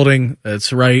 TV building.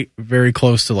 It's right very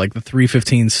close to like the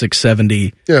 315,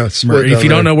 670. Yeah. If you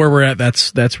don't know where we're at,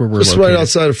 that's where we're just located. Right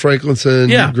outside of Franklinton,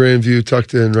 Grandview,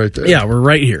 tucked in right there. Yeah, we're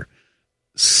right here.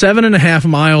 7.5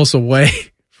 miles away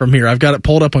from here. I've got it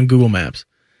pulled up on Google Maps.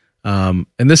 And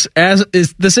this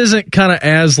isn't kind of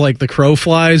as like the crow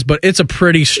flies, but it's a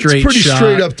pretty straight shot.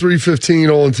 Straight up 315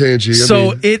 Olentangy.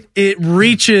 So it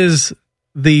reaches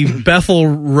the Bethel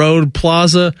Road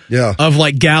Plaza of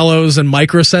like Gallows and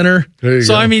Micro Center.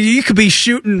 So, I mean, you could be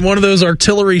shooting one of those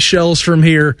artillery shells from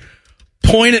here,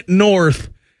 point it north,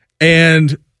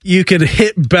 and you could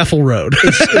hit Bethel Road.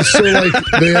 It's so like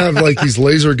they have like these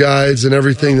laser guides and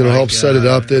everything that'll help set it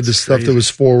up. They had the stuff that was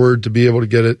forward to be able to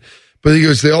get it. But he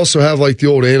goes, they also have like the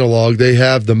old analog. They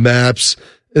have the maps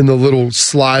and the little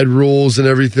slide rules and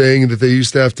everything that they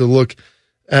used to have to look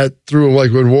at through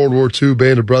like in World War II,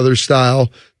 Band of Brothers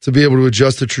style, to be able to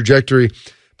adjust the trajectory.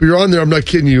 But you're on there, I'm not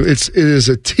kidding you, it is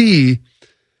a T,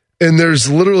 and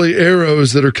there's literally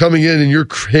arrows that are coming in, and you're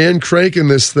hand cranking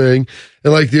this thing,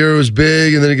 and like the arrow is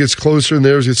big, and then it gets closer, and the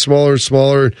arrows get smaller and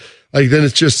smaller. Like then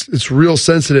it's real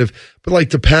sensitive. But like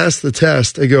to pass the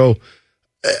test, I go,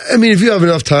 I mean, if you have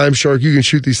enough time, Shark, you can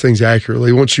shoot these things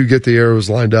accurately. Once you get the arrows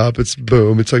lined up, it's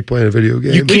boom. It's like playing a video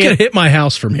game. You can't hit my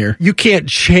house from here. You can't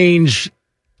change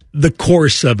the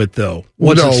course of it, though.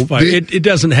 It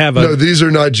doesn't have a... No, these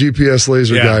are not GPS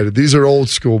laser guided. These are old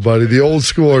school, buddy. The old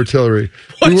school artillery.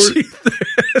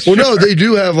 Well, no, they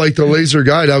do have, like, the laser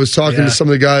guide. I was talking to some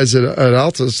of the guys at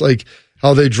Altus, like,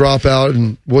 how they drop out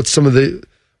and what one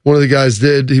of the guys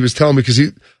did. He was telling me, because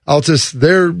Altus,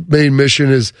 their main mission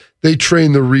is they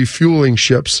train the refueling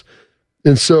ships.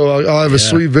 And so I'll have a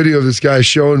sweet video of this guy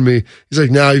showing me. He's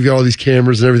like, now you've got all these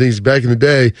cameras and everything. Back in the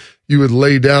day, you would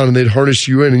lay down and they'd harness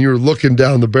you in and you were looking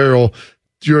down the barrel.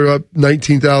 You're up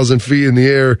 19,000 feet in the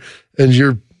air and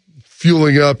you're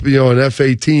fueling up, an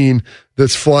F-18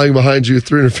 that's flying behind you at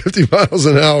 350 miles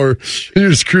an hour. And you're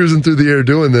just cruising through the air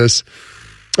doing this.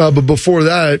 But before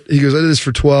that, he goes, I did this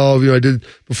for 12.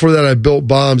 Before that, I built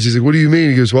bombs. He's like, what do you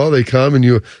mean? He goes, well, they come and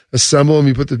you assemble them.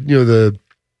 You put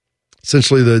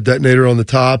essentially the detonator on the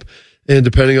top, and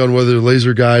depending on whether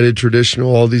laser guided,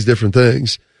 traditional, all these different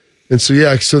things. And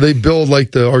so they build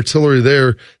like the artillery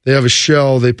there. They have a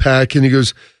shell, they pack, and he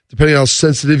goes, depending on how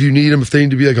sensitive you need them, if they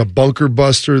need to be like a bunker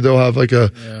buster, they'll have like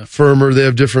a firmer. They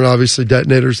have different, obviously,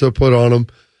 detonators they'll put on them.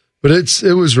 But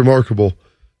it was remarkable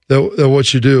that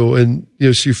what you do. And,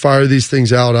 so you fire these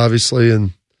things out, obviously,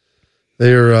 and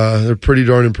they're pretty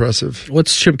darn impressive.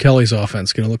 What's Chip Kelly's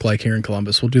offense going to look like here in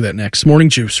Columbus? We'll do that next. Morning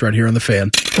Juice right here on The Fan.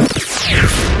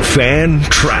 Fan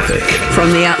traffic.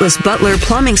 From the Atlas Butler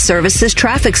Plumbing Services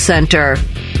Traffic Center.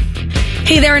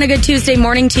 Hey there, and a good Tuesday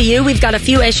morning to you. We've got a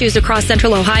few issues across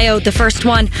central Ohio. The first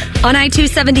one, on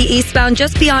I-270 eastbound,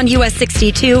 just beyond US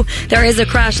 62, there is a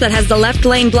crash that has the left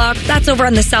lane blocked. That's over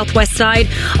on the southwest side.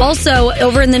 Also,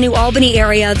 over in the New Albany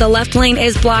area, the left lane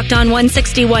is blocked on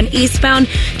 161 eastbound,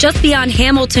 just beyond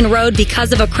Hamilton Road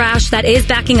because of a crash that is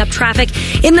backing up traffic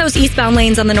in those eastbound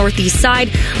lanes on the northeast side.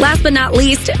 Last but not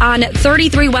least, on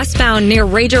 33 westbound near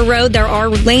Rager Road, there are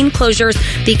lane closures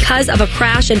because of a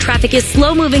crash, and traffic is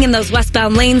slow moving in those westbound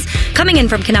lanes coming in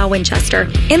from Canal Winchester.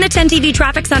 In the 10 TV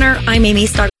Traffic Center, I'm Amy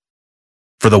Stark.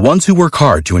 For the ones who work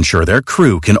hard to ensure their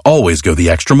crew can always go the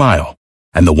extra mile,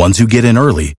 and the ones who get in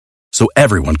early so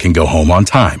everyone can go home on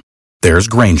time, there's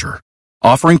Grainger,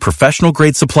 offering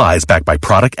professional-grade supplies backed by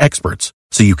product experts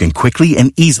so you can quickly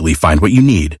and easily find what you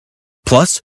need.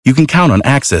 Plus, you can count on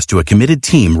access to a committed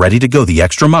team ready to go the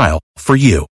extra mile for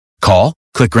you. Call,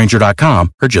 click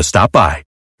Grainger.com, or just stop by.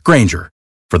 Grainger,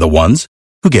 for the ones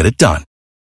who get it done.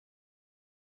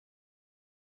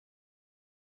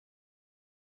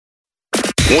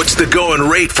 What's the going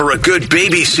rate for a good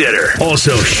babysitter?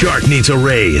 Also, Shark needs a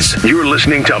raise. You're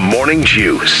listening to Morning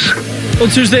Juice. Well,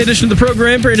 Tuesday edition of the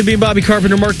program. Brandon Beam, Bobby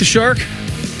Carpenter, Mark the Shark. All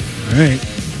right.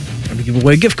 Time to give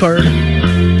away a gift card.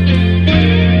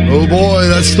 Oh boy,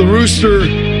 that's the rooster.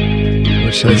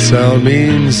 Which that sound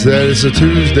means that it's a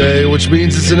Tuesday, which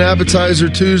means it's an appetizer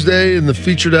Tuesday, and the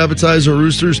featured appetizer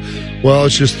roosters, well,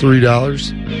 it's just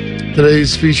 $3.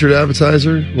 Today's featured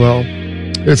appetizer, well,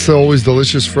 it's the always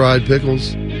delicious fried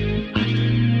pickles.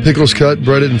 Pickles cut,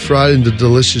 breaded, and fried into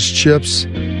delicious chips.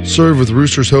 Served with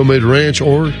Rooster's homemade ranch,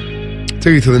 or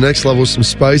take it to the next level with some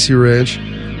spicy ranch.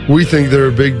 We think they're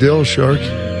a big deal, Shark.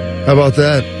 How about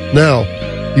that? Now,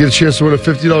 you get a chance to win a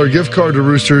 $50 gift card to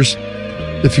Roosters.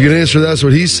 If you can answer, that's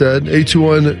what he said.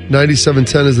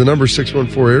 821-9710 is the number,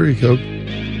 614 area code.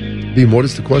 Beam, what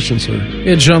is the question, sir?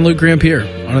 Yeah, Jean-Luc Grand-Pierre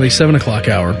on the 7 o'clock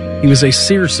hour. He was a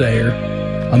seersayer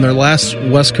on their last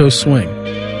West Coast swing.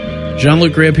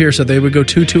 Jean-Luc Grand-Pierre said they would go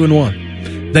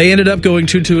 2-2-1. They ended up going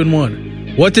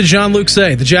 2-2-1. What did Jean-Luc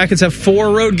say? The Jackets have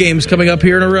 4 road games coming up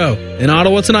here in a row. In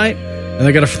Ottawa tonight, and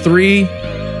they got a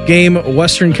 3-game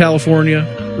Western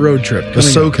California road trip. A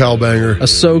SoCal banger. A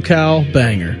SoCal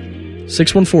banger.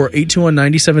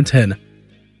 614-821-9710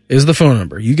 is the phone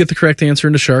number. You get the correct answer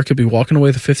into Shark. You'll be walking away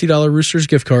with a $50 Roosters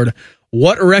gift card.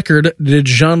 What record did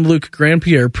Jean-Luc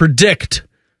Grand-Pierre predict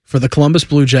for the Columbus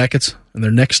Blue Jackets in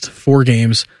their next 4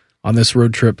 games on this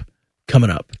road trip coming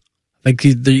up? I think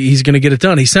he's going to get it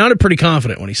done. He sounded pretty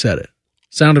confident when he said it.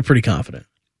 Sounded pretty confident.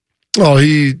 Oh,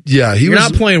 You're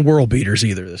not playing world beaters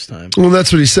either this time. Well,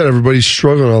 that's what he said. Everybody's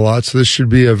struggling a lot, so this should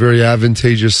be a very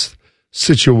advantageous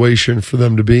situation for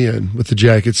them to be in, with the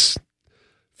Jackets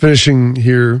finishing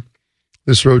here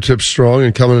this road trip strong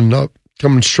and coming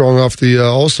strong off the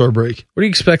All-Star break. What are you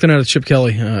expecting out of Chip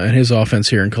Kelly and his offense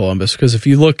here in Columbus? Because if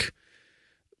you look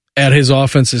at his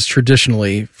offenses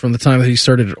traditionally, from the time that he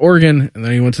started at Oregon, and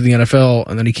then he went to the NFL,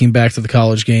 and then he came back to the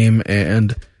college game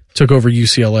and took over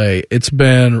UCLA, it's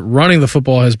been running the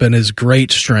football has been his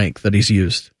great strength that he's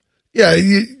used. Yeah,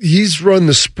 he's run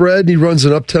the spread. He runs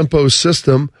an up-tempo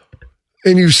system,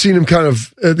 and you've seen him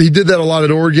he did that a lot at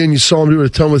Oregon. You saw him do it a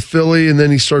ton with Philly, and then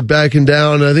he started backing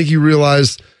down, and I think he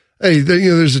realized, hey,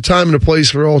 there's a time and a place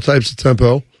for all types of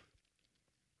tempo.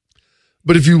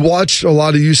 But if you watched a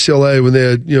lot of UCLA when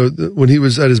they had, when he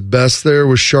was at his best there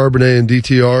with Charbonnet and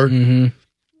DTR,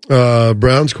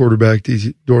 Browns quarterback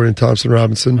Dorian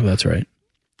Thompson-Robinson. Oh, that's right.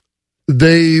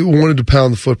 They wanted to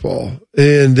pound the football,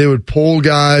 and they would pull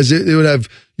guys. They would have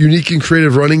unique and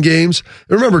creative running games.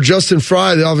 And remember, Justin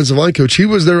Fry, the offensive line coach, he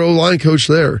was their O-line coach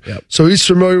there. Yep. So he's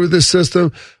familiar with this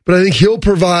system. But I think he'll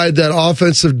provide that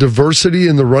offensive diversity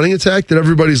in the running attack that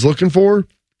everybody's looking for.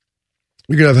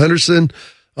 You're going to have Henderson,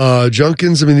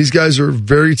 Junkins. I mean, these guys are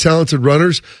very talented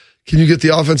runners. Can you get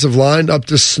the offensive line up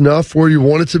to snuff where you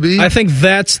want it to be? I think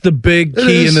that's the big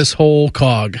key in this whole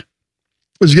cog.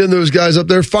 Was getting those guys up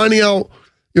there, finding out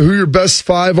who your best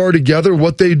 5 are together,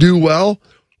 what they do well,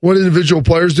 what individual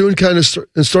players do, and kind of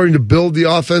and starting to build the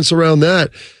offense around that.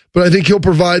 But I think he'll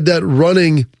provide that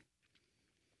running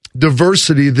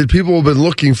diversity that people have been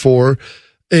looking for.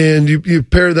 And you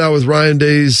pair that with Ryan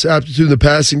Day's aptitude in the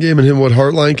passing game and him what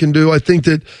Hartline can do. I think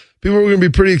that people are going to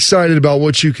be pretty excited about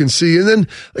what you can see. And then,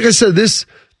 like I said, this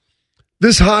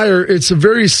hire, it's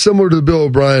very similar to the Bill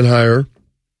O'Brien hire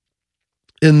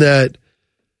in that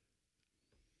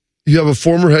you have a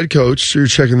former head coach, so you're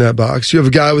checking that box. You have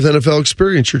a guy with NFL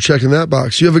experience, you're checking that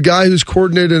box. You have a guy who's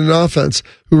coordinated an offense,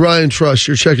 who Ryan trusts,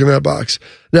 you're checking that box.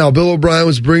 Now, Bill O'Brien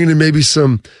was bringing in maybe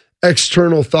some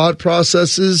external thought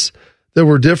processes that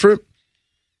were different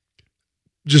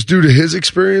just due to his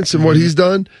experience and what he's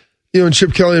done. and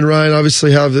Chip Kelly and Ryan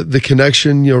obviously have the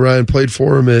connection. Ryan played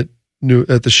for him at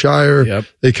the Shire. Yep.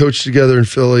 They coached together in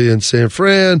Philly and San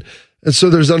Fran. And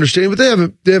so there's understanding, but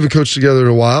they haven't coached together in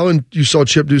a while. And you saw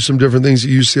Chip do some different things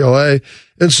at UCLA.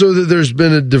 And so there's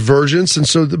been a divergence. And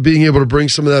so being able to bring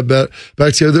some of that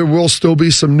back together, there will still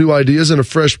be some new ideas and a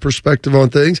fresh perspective on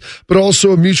things, but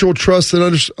also a mutual trust and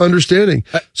understanding.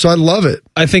 So I love it.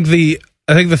 I think the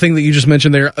thing that you just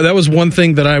mentioned there, that was one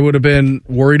thing that I would have been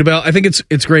worried about. I think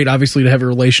it's great, obviously, to have a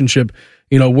relationship,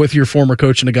 with your former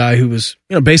coach and a guy who was,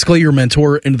 basically your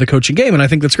mentor into the coaching game. And I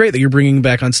think that's great that you're bringing him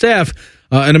back on staff.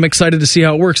 And I'm excited to see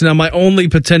how it works. Now, my only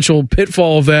potential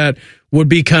pitfall of that would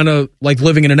be kind of like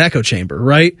living in an echo chamber,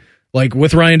 right? Like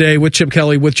with Ryan Day, with Chip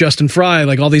Kelly, with Justin Fry,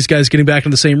 like all these guys getting back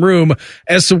in the same room.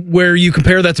 As to where you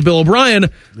compare that to Bill O'Brien,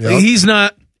 he's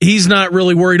not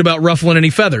really worried about ruffling any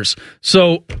feathers.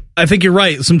 So I think you're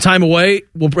right. Some time away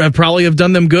will probably have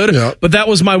done them good. Yeah. But that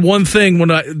was my one thing when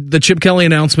the Chip Kelly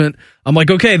announcement. I'm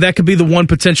like, okay, that could be the one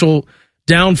potential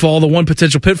downfall, the one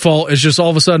potential pitfall is just all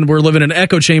of a sudden we're living in an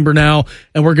echo chamber now,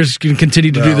 and we're just going to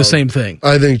continue to do the same thing.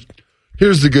 I think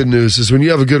here's the good news is when you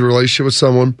have a good relationship with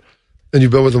someone and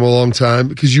you've been with them a long time,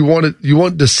 because you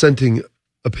want dissenting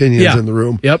opinions in the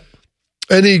room. Yep.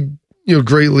 Any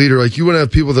great leader, like you want to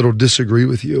have people that will disagree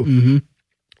with you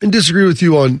and disagree with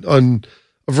you on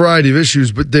a variety of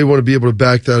issues, but they want to be able to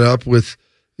back that up with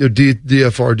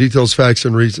DFR, details, facts,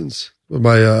 and reasons.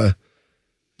 My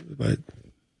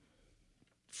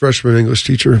freshman English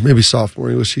teacher, maybe sophomore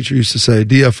English teacher, used to say,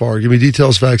 DFR, give me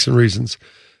details, facts, and reasons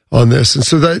on this. And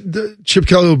so that Chip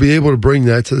Kelly will be able to bring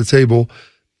that to the table,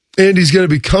 and he's going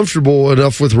to be comfortable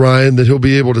enough with Ryan that he'll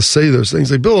be able to say those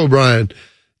things. Like Bill O'Brien,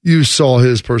 you saw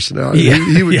his personality. Yeah.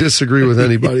 He would disagree with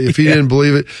anybody. If he didn't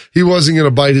believe it, he wasn't going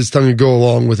to bite his tongue and go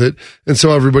along with it. And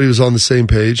so everybody was on the same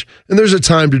page. And there's a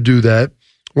time to do that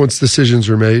once decisions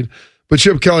are made. But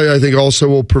Chip Kelly, I think, also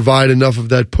will provide enough of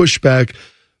that pushback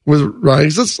with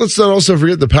Ryan. Let's not also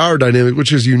forget the power dynamic,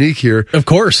 which is unique here. Of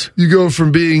course. You go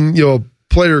from being, a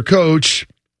player coach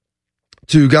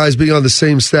to guys being on the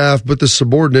same staff, but the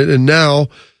subordinate. And now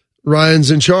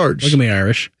Ryan's in charge. Look at me,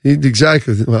 Irish.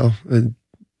 Exactly. Well, and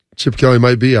Chip Kelly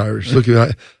might be Irish. Look,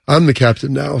 I'm the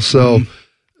captain now. So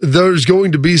there's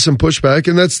going to be some pushback,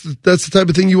 and that's the type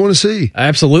of thing you want to see.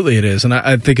 Absolutely it is. And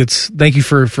I think thank you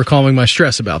for calming my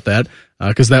stress about that,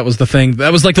 because that was the thing.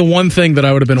 That was like the one thing that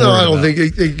I would have been worried about. No, I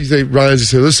don't think you say Ryan's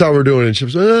say, this is how we're doing it. And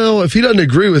Chip's well, if he doesn't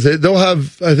agree with it, they'll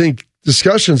have, I think,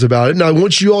 discussions about it. Now,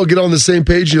 once you all get on the same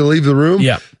page, you leave the room.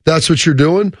 Yeah. That's what you're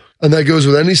doing, and that goes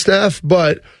with any staff.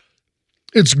 But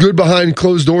it's good behind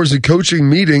closed doors and coaching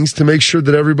meetings to make sure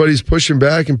that everybody's pushing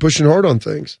back and pushing hard on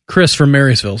things. Chris from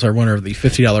Marysville is our winner of the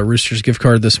 $50 Roosters gift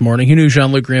card this morning. He knew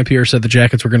Jean-Luc Grand-Pierre said the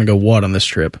Jackets were going to go what on this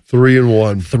trip?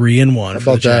 3-1. 3-1. How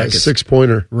about that?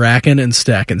 6-pointer. Racking and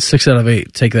stacking. 6 out of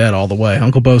 8. Take that all the way.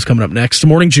 Uncle Beau's coming up next.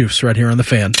 Morning Juice right here on The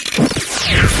Fan.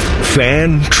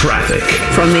 Fan traffic.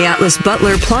 From the Atlas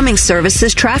Butler Plumbing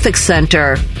Services Traffic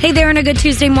Center. Hey there, and a good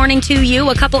Tuesday morning to you.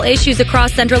 A couple issues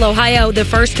across central Ohio. The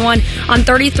first one on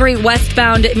 33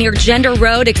 westbound near Gender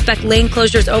Road. Expect lane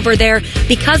closures over there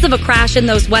because of a crash in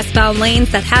those westbound lanes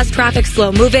that has traffic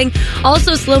slow moving.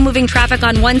 Also slow moving traffic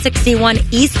on 161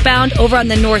 eastbound over on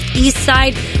the northeast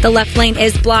side. The left lane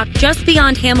is blocked just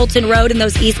beyond Hamilton Road in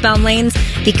those eastbound lanes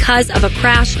because of a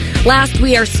crash. Last,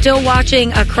 we are still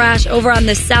watching a crash over on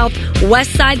the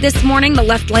southwest side this morning. The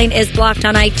left lane is blocked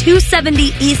on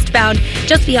I-270 eastbound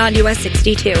just beyond US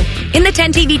 62. In the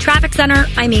 10 TV Traffic Center,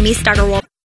 I'm Amy Stutterwald.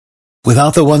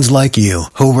 Without the ones like you,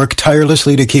 who work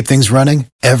tirelessly to keep things running,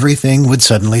 everything would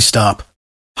suddenly stop.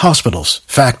 Hospitals,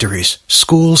 factories,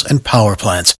 schools, and power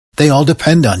plants, they all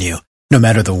depend on you. No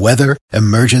matter the weather,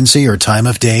 emergency, or time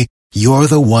of day, you're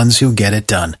the ones who get it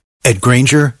done. At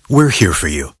Grainger, we're here for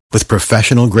you with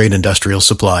professional-grade industrial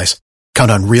supplies. Count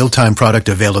on real-time product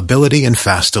availability and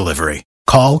fast delivery.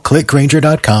 Call, click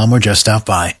Grainger.com, or just stop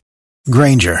by.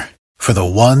 Grainger, for the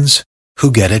ones who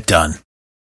get it done.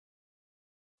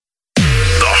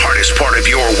 Part of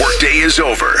your workday is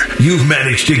over. You've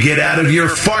managed to get out of your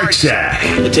fart sack.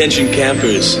 Attention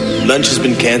campers, lunch has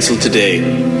been canceled today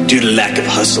due to lack of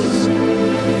hustle.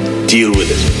 Deal with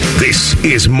it. This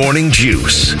is Morning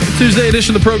Juice. Tuesday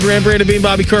edition of the program. Brandon Beam,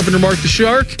 Bobby Carpenter, Mark the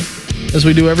Shark. As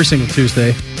we do every single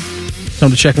Tuesday.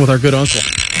 Time to check in with our good uncle.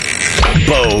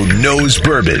 Beau knows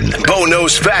bourbon. Beau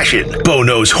knows fashion. Beau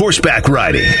knows horseback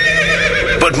riding.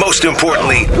 But most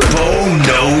importantly, Beau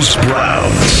knows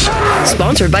Browns.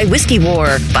 Sponsored by Whiskey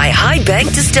War by High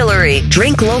Bank Distillery.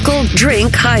 Drink local,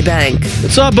 drink High Bank.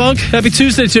 What's up, Bunk? Happy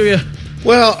Tuesday to you.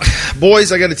 Well,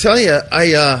 boys, I got to tell you,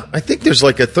 I think there's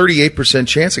like a 38%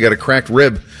 chance I got a cracked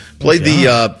rib Played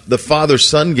the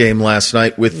father-son game last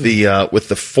night with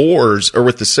the fours, or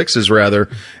with the sixes rather,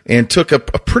 and took a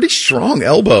pretty strong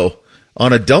elbow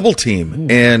on a double team.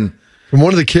 And from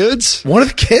one of the kids? One of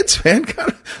the kids, man. Got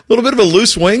a little bit of a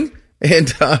loose wing. And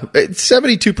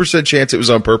 72% chance it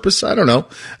was on purpose. I don't know.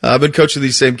 I've been coaching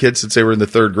these same kids since they were in the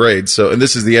third grade. So, and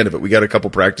this is the end of it. We got a couple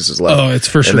practices left. Oh, it's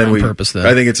for sure on purpose then.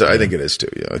 I think it is too.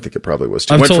 Yeah, I think it probably was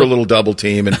too. Went for a little double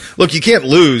team, and look, you can't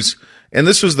lose. And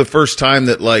this was the first time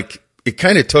that it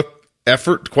kind of took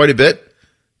effort quite a bit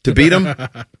to beat them.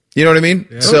 You know what I mean?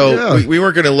 Yeah. So we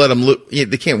weren't going to let them.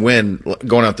 They can't win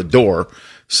going out the door.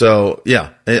 So yeah,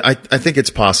 I think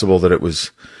it's possible that it was.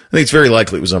 I think it's very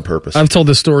likely it was on purpose. I've told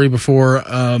this story before.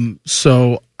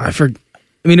 So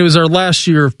it was our last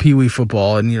year of Pee Wee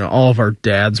football, and all of our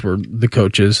dads were the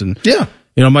coaches, and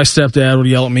my stepdad would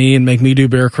yell at me and make me do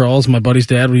bear crawls. My buddy's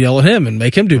dad would yell at him and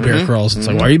make him do bear crawls. It's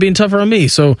like, why are you being tougher on me?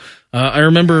 So I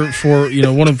remember for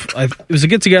it was a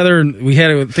get together, and we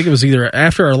had I think it was either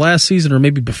after our last season or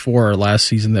maybe before our last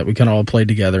season that we kind of all played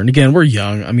together. And again, we're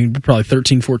young. I mean, we're probably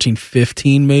 13, 14,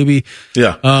 15 maybe.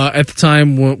 Yeah. At the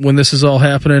time when this is all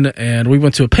happening, and we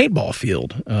went to a paintball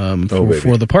field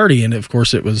for the party, and of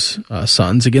course it was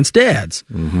sons against dads.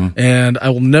 And I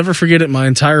will never forget it my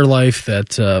entire life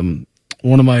that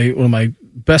one of my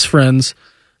best friends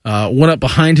went up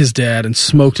behind his dad and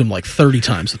smoked him like 30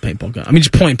 times with a paintball gun. I mean,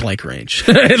 just point blank range.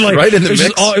 Right in the mix.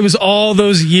 It was all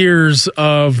those years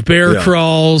of bear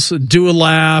crawls, do a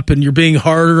lap, and you're being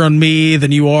harder on me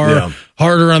than you are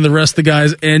harder on the rest of the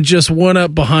guys, and just went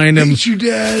up behind him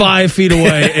 5 feet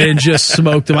away and just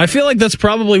smoked him. I feel like that's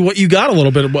probably what you got a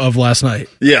little bit of last night.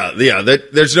 Yeah.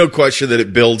 There's no question that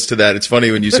it builds to that. It's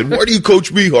funny when you said, "Why do you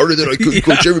coach me harder than I could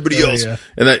coach everybody else?" Yeah.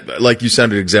 And that, like, you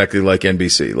sounded exactly like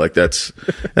NBC. Like that's.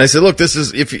 And I said, "Look, this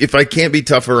is if I can't be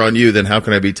tougher on you, then how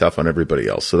can I be tough on everybody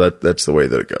else?" So that's the way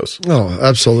that it goes. Oh,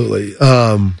 absolutely.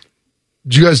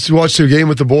 Did you guys watch the game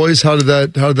with the boys? How did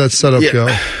that setup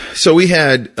go? So we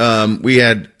had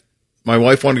my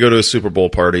wife wanted to go to a Super Bowl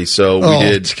party, so we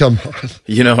did. Come on,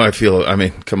 you know how I feel. I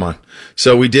mean, come on.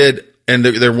 So we did, and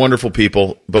they're wonderful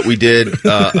people, but we did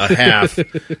a half.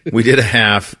 We did a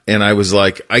half, and I was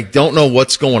like, I don't know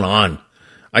what's going on.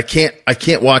 I can't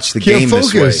watch the game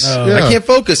focus. This way. I can't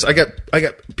focus. I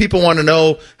got people want to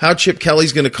know how Chip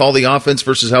Kelly's going to call the offense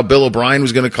versus how Bill O'Brien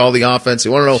was going to call the offense. They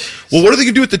want to know, well, what are they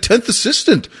going to do with the 10th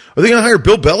assistant? Are they going to hire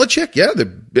Bill Belichick? Yeah,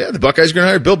 the Buckeyes are going to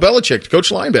hire Bill Belichick to coach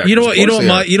linebackers. You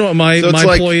know what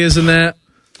my ploy is in that?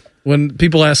 When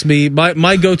people ask me,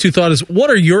 my go-to thought is, what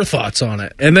are your thoughts on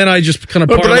it? And then I just kind of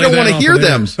but I don't want to hear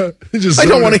them. I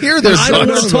don't want to hear their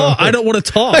thoughts. I don't want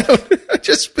to talk. I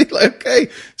just be like, okay.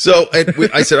 So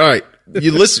I said, all right,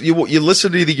 you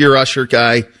listen to your usher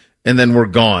guy, and then we're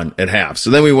gone at half. So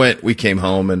then we came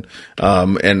home, and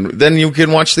then you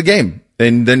can watch the game.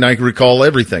 And then I can recall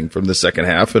everything from the second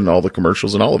half and all the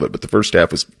commercials and all of it. But the first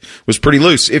half was pretty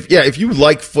loose. If you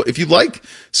like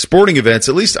sporting events,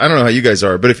 at least I don't know how you guys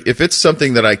are, but if it's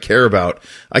something that I care about,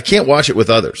 I can't watch it with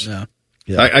others.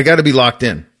 Yeah. I got to be locked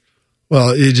in.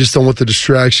 Well, you just don't want the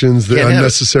distractions, the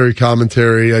unnecessary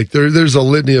commentary. Like there's a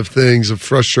litany of things of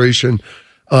frustration.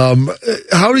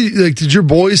 How do you did your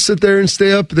boys sit there and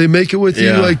stay up? Do they make it with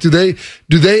you? Like, do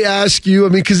they ask you? I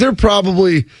mean, because they're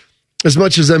probably, as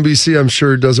much as NBC, I'm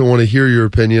sure, doesn't want to hear your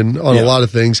opinion on a lot of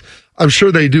things, I'm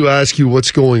sure they do ask you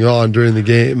what's going on during the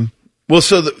game. Well,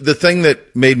 so the thing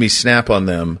that made me snap on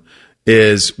them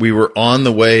is we were on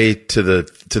the way to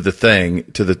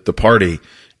the party,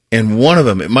 and one of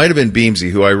them, it might have been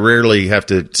Beamsy, who I rarely have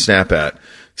to snap at,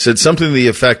 said something to the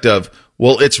effect of,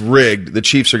 "Well, it's rigged. The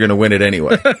Chiefs are going to win it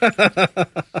anyway."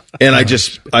 And I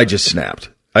just snapped.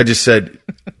 I just said,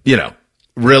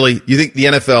 really? You think the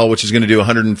NFL, which is going to do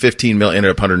 115 million,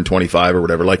 ended up 125 or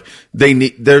whatever? Like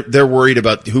they're worried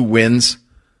about who wins.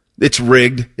 It's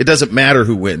rigged. It doesn't matter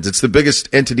who wins. It's the biggest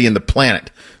entity in the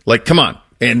planet. Like, come on.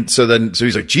 And so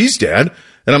he's like, "Geez, Dad."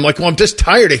 And I'm like, "Well, I'm just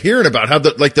tired of hearing about how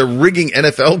they're rigging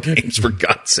NFL games, for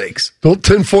God's sakes." Don't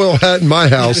tinfoil hat in my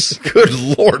house. Good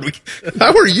Lord.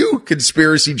 How are you,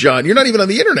 Conspiracy John? You're not even on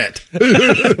the internet.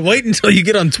 Wait until you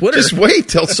get on Twitter. Just wait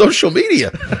till social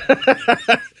media.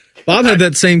 Bob had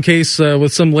that same case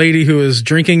with some lady who was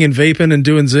drinking and vaping and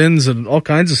doing zins and all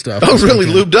kinds of stuff. Oh, really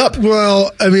lubed up?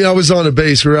 Well, I mean, I was on a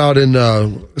base. We're out in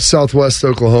southwest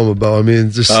Oklahoma, Beau. I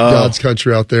mean, just God's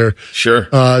country out there. Sure.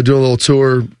 Doing a little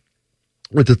tour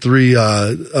with the three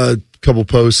couple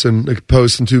posts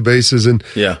and two bases. And,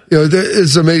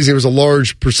 it's amazing. There was a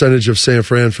large percentage of San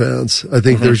Fran fans. I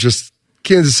think there's just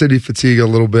Kansas City fatigue a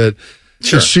little bit.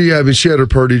 Sure. She had her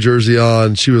Purdy jersey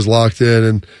on. She was locked in,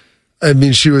 and I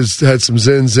mean, she had some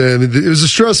Zins in. It was a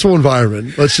stressful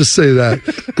environment. Let's just say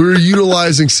that. We were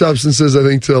utilizing substances, I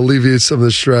think, to alleviate some of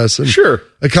the stress. And sure.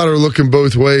 I caught her looking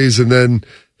both ways and then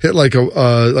hit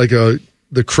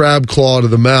the crab claw to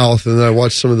the mouth. And then I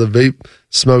watched some of the vape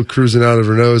smoke cruising out of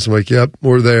her nose. I'm like, yep,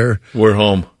 we're there. We're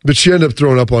home. But she ended up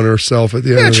throwing up on herself at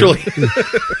the end. Naturally.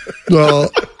 Well,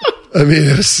 I mean,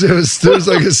 it was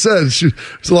like I said,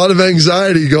 there's a lot of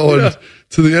anxiety going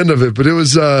to the end of it. But it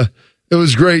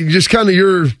was great. Just kind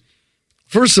of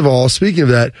first of all, speaking of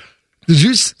that,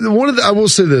 I will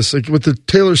say this, like with the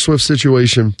Taylor Swift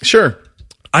situation. Sure.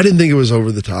 I didn't think it was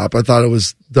over the top. I thought it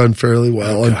was done fairly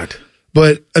well. Oh, God.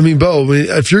 But, I mean, Beau,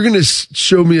 if you're going to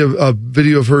show me a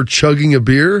video of her chugging a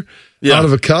beer out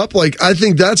of a cup, like, I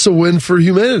think that's a win for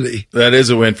humanity. That is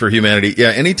a win for humanity. Yeah,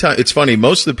 anytime. It's funny,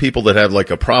 most of the people that have,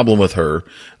 like, a problem with her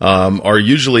are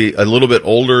usually a little bit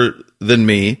older than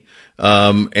me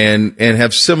and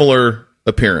have similar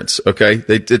appearance, okay?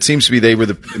 It seems to be they were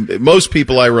most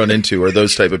people I run into are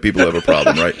those type of people who have a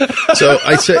problem, right? So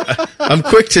I'm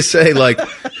quick to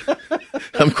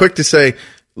say,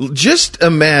 just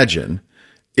imagine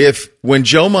if when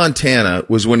Joe Montana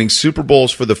was winning Super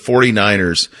Bowls for the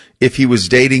 49ers, if he was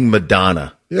dating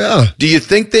Madonna. Yeah. Do you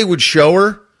think they would show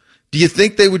her? Do you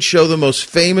think they would show the most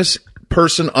famous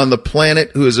person on the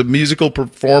planet who is a musical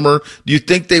performer? Do you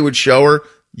think they would show her?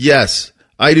 Yes,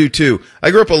 I do too.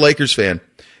 I grew up a Lakers fan.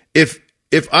 If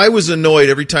I was annoyed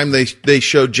every time they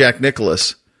showed Jack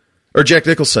Nicholson,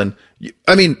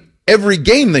 I mean, every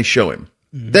game they show him.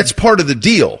 Mm-hmm. That's part of the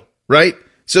deal, right?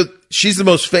 So she's the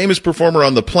most famous performer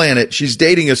on the planet. She's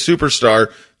dating a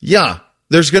superstar. Yeah,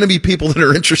 there's going to be people that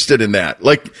are interested in that.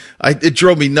 Like, it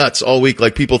drove me nuts all week.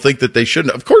 Like, people think that they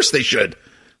shouldn't. Of course they should.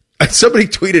 Somebody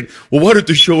tweeted, well, why don't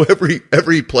they show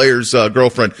every player's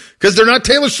girlfriend? Because they're not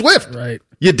Taylor Swift. Right.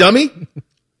 You dummy.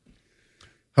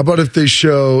 How about if they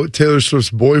show Taylor Swift's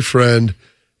boyfriend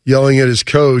yelling at his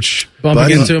coach?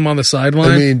 Bumping into him on the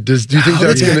sideline? I mean, do you think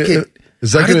that's going to...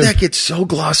 How did that get so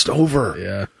glossed over?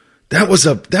 Yeah. That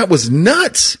was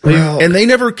nuts. Well, and they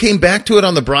never came back to it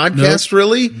on the broadcast,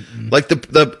 really. Mm-hmm. Like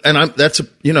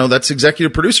that's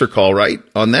executive producer call, right?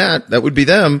 On that would be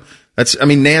them.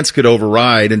 Nance could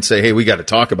override and say, hey, we got to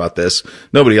talk about this.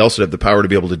 Nobody else would have the power to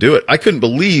be able to do it. I couldn't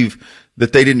believe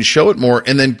that they didn't show it more.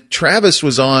 And then Travis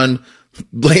was on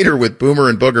later with Boomer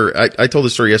and Booger. I told the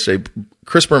story yesterday.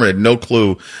 Chris Berman had no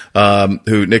clue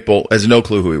who Nick Bolt has no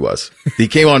clue who he was. He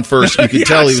came on first. You could Yes,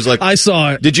 tell he was like, I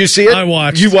saw it. Did you see it? I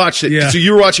watched. You watched it. Yeah. So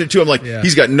you were watching it too. I'm like,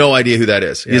 he's got no idea who that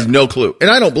is. He has no clue. And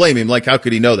I don't blame him. Like, how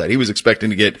could he know that? He was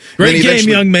expecting to get great game,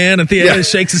 young man. At the end, he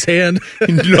shakes his hand.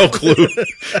 No clue.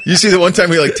 You see the one time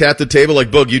we like tapped the table,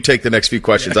 like, Boog, you take the next few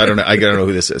questions. I don't know. I don't know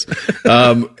who this is.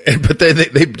 But then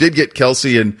they did get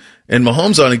Kelsey and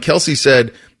Mahomes on, and Kelsey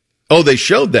said, oh, they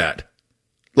showed that.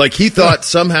 Like, he thought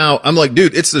somehow, I'm like,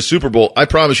 dude, it's the Super Bowl. I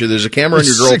promise you, there's a camera on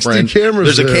your girlfriend.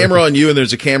 There's a camera on you, and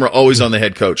there's a camera always on the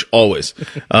head coach. Always.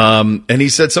 And he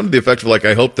said something to the effect of, like,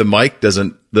 I hope the mic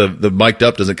doesn't, the mic'd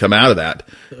up doesn't come out of that.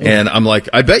 And I'm like,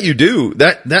 I bet you do.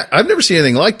 That, I've never seen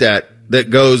anything like that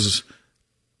goes,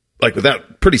 like,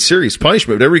 without pretty serious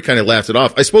punishment. But everybody kind of laughed it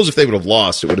off. I suppose if they would have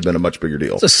lost, it would have been a much bigger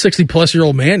deal. It's a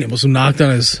 60-plus-year-old man. He almost knocked on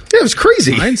his. Yeah, it was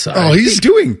crazy. Hindsight. Oh,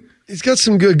 He's got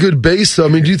some good base, though. I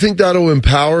mean, do you think that'll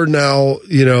empower now,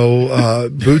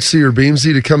 Bootsy or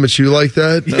Beamsy to come at you like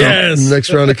that? Yes. In the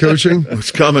next round of coaching?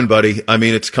 It's coming, buddy. I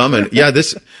mean, it's coming. Yeah,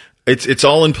 it's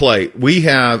all in play. We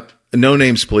have, no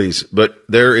names, please, but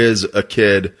there is a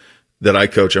kid that I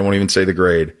coach, I won't even say the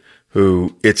grade,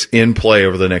 who it's in play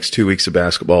over the next 2 weeks of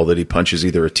basketball that he punches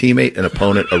either a teammate, an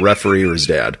opponent, a referee, or his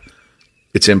dad.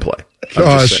 It's in play.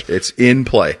 Gosh. It's in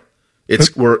play.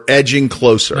 We're edging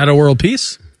closer. Not a world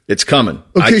peace? It's coming.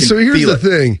 Okay, so here's the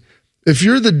thing. If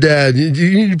you're the dad,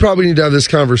 you probably need to have this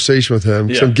conversation with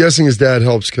him. So I'm guessing his dad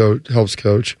helps coach.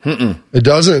 Mm-mm. It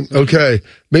doesn't? Okay.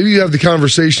 Maybe you have the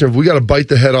conversation of, we got to bite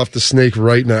the head off the snake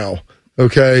right now.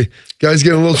 Okay? Guy's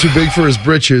getting a little too big for his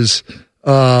britches.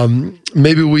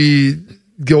 Maybe we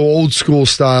go old school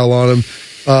style on him.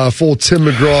 Full Tim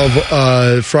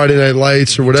McGraw Friday Night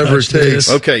Lights or whatever it takes.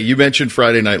 Okay, you mentioned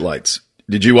Friday Night Lights.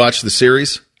 Did you watch the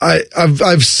series?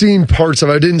 I've seen parts of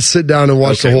it. I didn't sit down and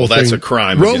watch the whole thing. That's a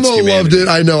crime. Romo loved it.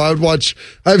 I know.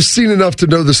 I've seen enough to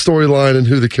know the storyline and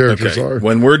who the characters are.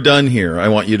 When we're done here, I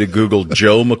want you to Google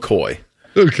Joe McCoy.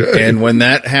 Okay. And when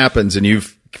that happens and you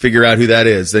figure out who that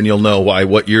is, then you'll know why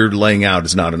what you're laying out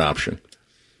is not an option.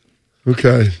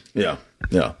 Okay. Yeah.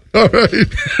 Yeah. All right.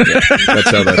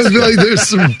 That's how that's I feel like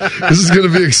this is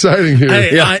going to be exciting here.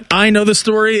 Hey, I know the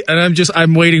story, and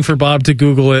I'm waiting for Bob to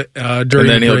Google it during. And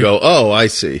then he'll go, "Oh, I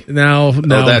see." Now,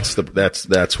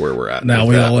 that's where we're at. Now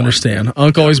we all understand.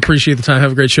 Uncle, always appreciate the time.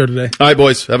 Have a great show today. All right,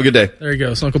 boys. Have a good day. There you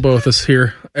go. So Uncle Beau with us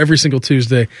here every single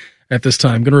Tuesday at this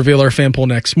time. Going to reveal our fan poll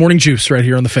next. Morning Juice right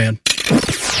here on the Fan.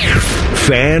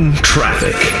 Fan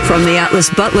traffic from the Atlas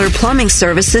Butler Plumbing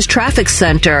Services Traffic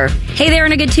Center. Hey there,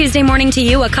 and a good Tuesday morning to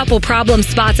you. A couple problem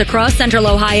spots across Central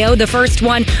Ohio. The first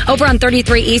one over on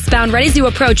 33 eastbound, right as you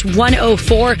approach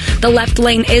 104. The left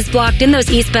lane is blocked in those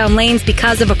eastbound lanes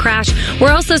because of a crash.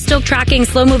 We're also still tracking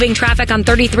slow-moving traffic on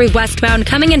 33 westbound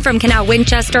coming in from Canal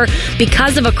Winchester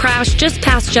because of a crash just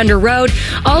past Gender Road.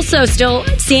 Also still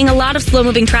seeing a lot of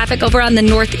slow-moving traffic over on the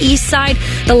northeast side.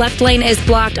 The left lane is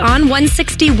blocked on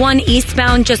 161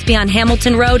 eastbound just beyond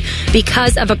Hamilton Road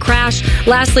because of a crash.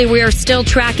 Lastly, we are still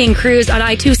tracking crews on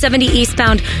I-270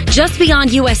 eastbound just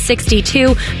beyond US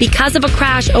 62 because of a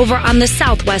crash over on the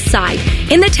southwest side.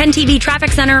 In the 10 TV Traffic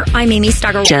Center, I'm Amy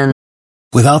Stugger.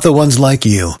 Without the ones like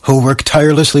you, who work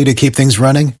tirelessly to keep things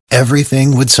running,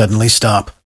 everything would suddenly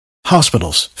stop.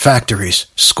 Hospitals, factories,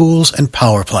 schools, and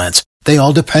power plants, they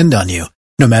all depend on you.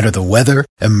 No matter the weather,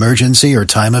 emergency, or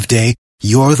time of day,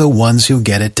 you're the ones who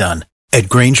get it done. At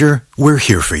Grainger, we're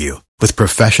here for you with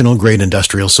professional-grade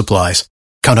industrial supplies.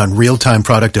 Count on real-time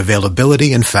product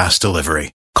availability and fast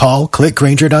delivery. Call,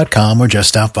 clickgrainger.com, or just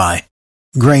stop by.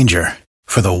 Grainger,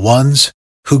 for the ones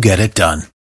who get it done.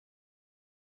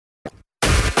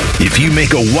 If you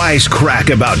make a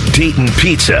wisecrack about Dayton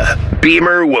pizza,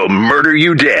 Beamer will murder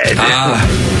you dead.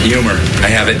 Humor. I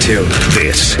have it too.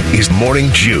 This is Morning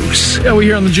Juice. Yeah, we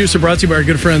here on The Juice are brought to you by our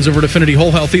good friends over at Affinity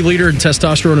Whole Healthy, leader in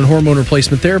testosterone and hormone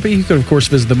replacement therapy. You could, of course,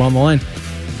 visit them on the line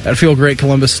at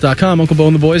feelgreatcolumbus.com. Uncle Beau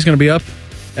and the boys going to be up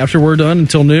after we're done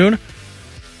until noon.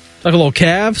 Talk a little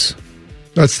Cavs.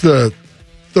 That's the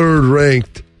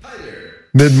third-ranked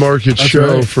mid-market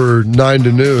show right. For 9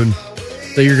 to noon.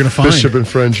 That you're going to find. Bishop and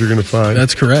Friends you're going to find.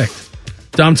 That's correct.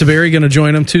 Dom Taberry going to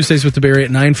join him Tuesdays with Taberry at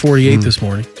 9:48 this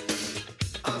morning.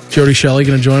 Jody Shelley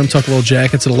going to join him, talk a little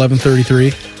Jackets at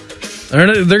 11:33.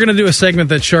 They're going to do a segment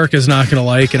that Shark is not going to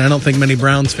like, and I don't think many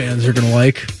Browns fans are going to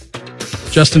like.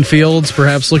 Justin Fields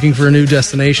perhaps looking for a new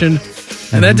destination,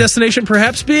 and that destination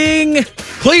perhaps being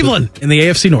Cleveland in the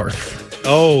AFC North.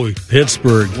 Oh,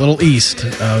 Pittsburgh. A little east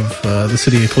of the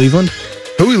city of Cleveland.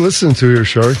 Who are we listening to here,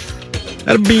 Shark?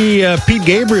 That'd be Pete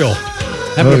Gabriel.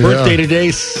 Having a birthday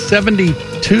today,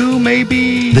 72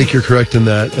 maybe? I think you're correct in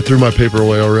that. I threw my paper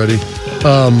away already.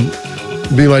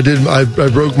 Beam, I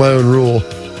broke my own rule.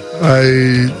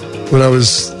 When I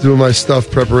was doing my stuff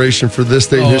preparation for this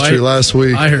day in history last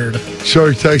week, I heard.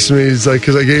 Shark texted me, he's like,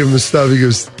 because I gave him the stuff, he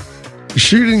goes, you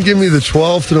sure you didn't give me the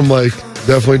 12th? And I'm like,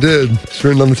 definitely did. It's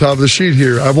written on the top of the sheet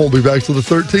here. I won't be back till the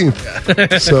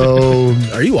 13th. So,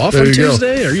 are you off on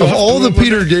Tuesday? Are you of all the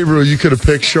Peter Gabriel you could have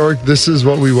picked, Shark, this is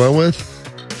what we went with.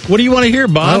 What do you want to hear,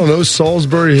 Bob? I don't know,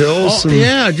 Salisbury Hills.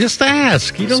 Yeah, just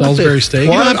ask. You don't Salisbury Steak.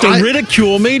 You don't have to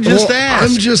ridicule me. Just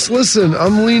ask.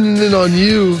 I'm leaning in on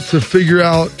you to figure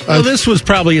out. Well, this was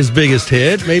probably his biggest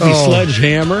hit. Maybe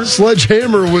Sledgehammer.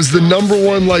 Sledgehammer was the number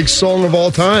one song of all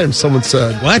time. Someone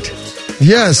said. What?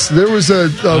 Yes, there was a.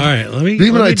 All right, let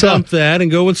me dump that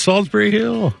and go with Salisbury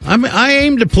Hill. I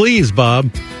aim to please, Bob.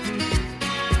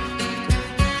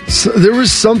 So there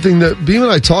was something that Beam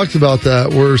and I talked about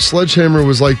that where Sledgehammer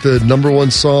was like the number one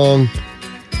song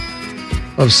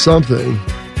of something.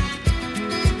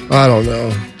 I don't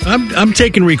know. I'm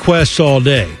taking requests all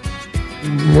day.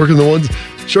 Working the ones.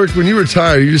 Shark, when you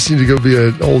retire, you just need to go be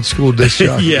an old school disc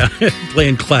jockey. Yeah,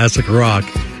 playing classic rock.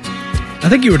 I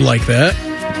think you would like that.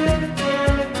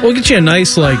 We'll get you a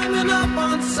nice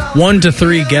 1 to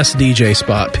 3 guest DJ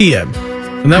spot, PM.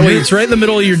 And that way it's right in the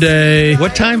middle of your day.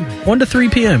 What time? 1 to 3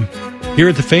 p.m. Here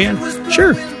at the Fan?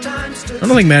 Sure. I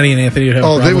don't think Maddie and Anthony would have a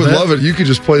problem they would with love it. You could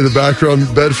just play the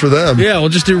background bed for them. Yeah, we'll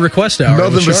just do request hour.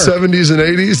 Nothing but 70s and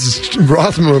 80s.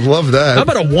 Rothman would love that. How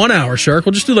about a 1 hour, Shark?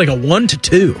 We'll just do a 1 to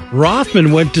 2.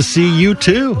 Rothman went to see you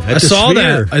too. I saw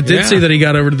that. I did see that he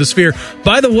got over to the Sphere.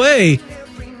 By the way,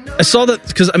 I saw that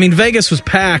because, Vegas was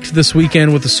packed this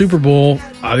weekend with the Super Bowl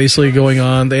obviously going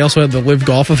on. They also had the Live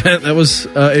Golf event that was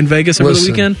in Vegas over the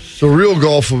weekend. The real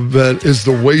golf event is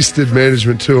the Wasted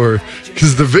Management Tour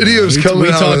because the videos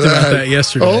coming out of that. We talked about that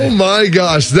yesterday. Oh, my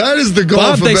gosh. That is the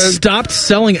golf event. They stopped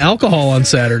selling alcohol on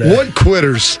Saturday. What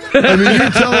quitters? You're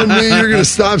telling me you're going to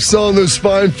stop selling those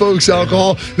fine folks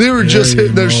alcohol? They were just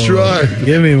hitting their stride.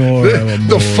 Give me more.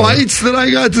 The fights that I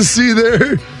got to see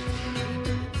there.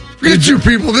 Look at you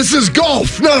people. This is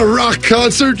golf, not a rock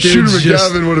concert. Shooter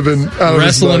McGavin would have been out of his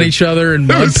wrestling mind. each other in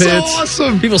mud pits. So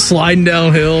awesome. People sliding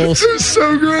down hills. It was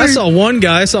so great. I saw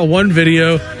one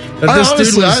video. That I had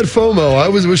had FOMO. I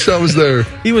wished I was there.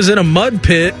 He was in a mud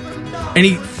pit,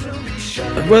 and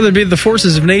whether it be the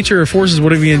forces of nature or forces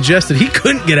whatever he ingested, he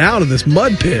couldn't get out of this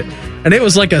mud pit. And it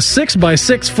was like a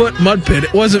 6x6 foot mud pit.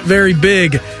 It wasn't very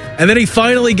big. And then he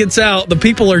finally gets out. The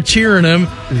people are cheering him,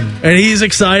 and he's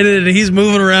excited, and he's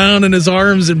moving around in his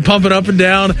arms and pumping up and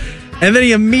down. And then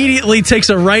he immediately takes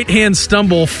a right-hand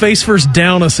stumble, face first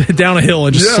down a hill,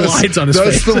 and just slides on his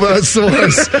face. That's the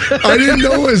one. I didn't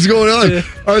know what was going on.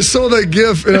 I saw that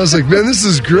GIF, and I was like, man, this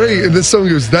is great. And then someone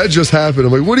goes, that just happened.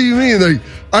 I'm like, what do you mean? Like,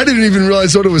 I didn't even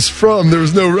realize what it was from. There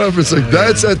was no reference. Like,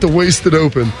 that's at the Wasted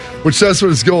Open, which that's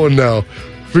what it's going now.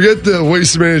 Forget the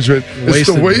waste management. It's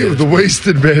the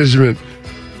wasted management.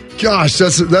 Gosh,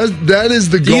 that is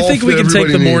the golf. Do you think we can take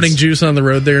the needs. morning juice on the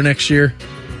road there next year?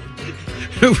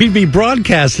 We'd be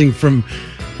broadcasting from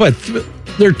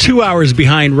they're 2 hours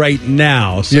behind right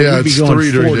now, so we'd be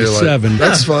going 4 to 7.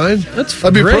 That's fine.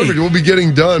 That'd be perfect. We'll be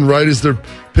getting done right as they're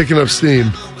picking up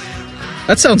steam.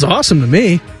 That sounds awesome to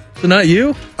me. So not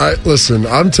you? Listen,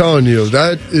 I'm telling you,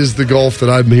 that is the golf that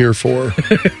I'm here for.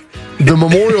 The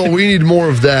Memorial, we need more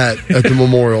of that at the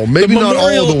Memorial. Maybe not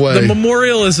all the way. The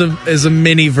Memorial is a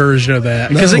mini version of that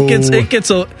because it gets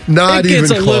a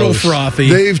little frothy.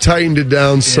 They've tightened it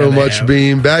down so much.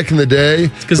 Beam back in the day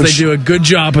because they do a good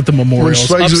job at the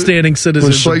Memorials. Upstanding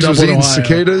citizens. When Schlegel was eating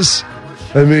cicadas,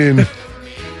 I mean,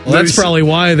 that's probably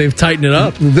why they've tightened it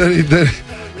up. Then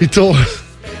he told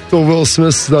Will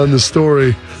Smith on the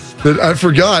story that I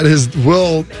forgot his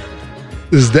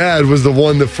dad was the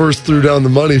one that first threw down the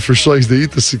money for Schlegel to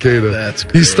eat the cicada. That's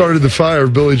great. He started the fire,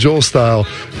 Billy Joel style.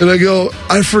 And I go,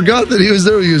 I forgot that he was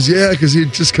there. He goes, yeah, because he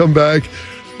had just come back.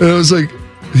 And I was like,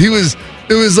 it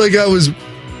was like I was,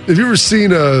 have you ever seen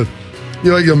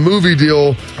like a movie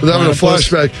deal without having a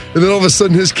flashback? And then all of a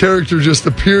sudden his character just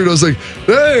appeared. I was like,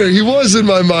 there, he was in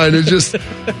my mind. It just,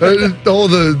 all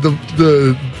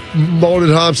the malted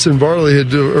hops and barley had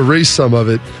to erase some of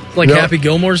it. Like Happy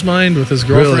Gilmore's mind with his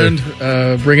girlfriend,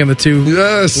 bringing the 2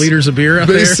 liters of beer out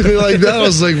basically there. Like that. I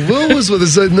was like, Will was with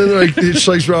us. And then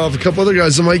Schlegel brought off a couple other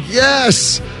guys. I'm like,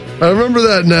 yes, I remember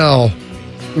that now.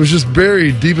 It was just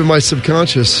buried deep in my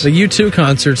subconscious. The U2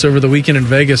 concerts over the weekend in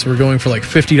Vegas were going for like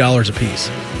 $50 a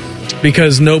piece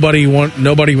because nobody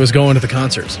was going to the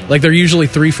concerts. Like they're usually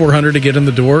 $300-$400 to get in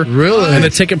the door. Really? And the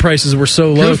ticket prices were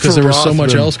so low because there was so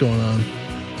much else going on.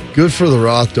 Good for the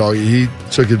Roth doggy. He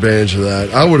took advantage of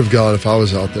that. I would have gone if I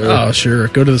was out there. Oh, sure.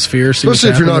 Go to the Sphere. Especially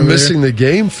if you're not missing the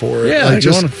game for it. Yeah, like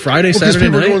just on Friday, Saturday night. Because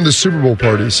people are going to the Super Bowl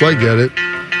party, so I get it.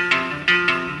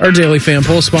 Our daily fan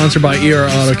poll is sponsored by ER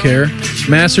Auto Care,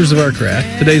 masters of our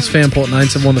craft. Today's fan poll at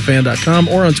 971thefan.com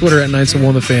or on Twitter at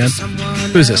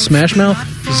 971thefan. Who is this, Smash Mouth?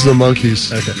 This is the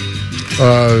Monkees. Okay.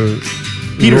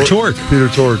 Peter Tork. Peter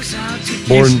Tork.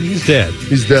 He's dead.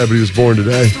 He's dead, but he was born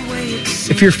today.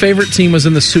 If your favorite team was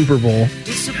in the Super Bowl,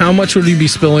 how much would you be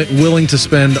willing to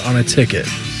spend on a ticket?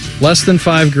 Less than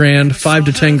 $5,000, $5,000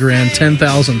 to $10,000,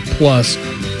 $10,000 plus,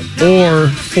 or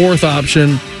fourth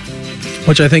option,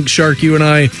 which I think Shark, you and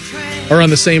I are on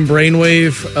the same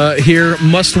brainwave here.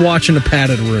 Must watch in a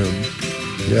padded room.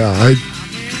 Yeah,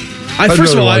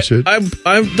 first of all, I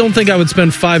don't think I would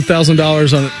spend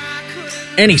 $5,000 on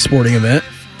any sporting event.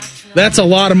 That's a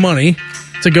lot of money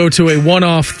to go to a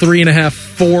one-off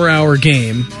 3.5-4 hour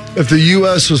game. If the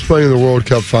U.S. was playing the World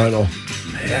Cup final,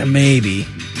 yeah, maybe.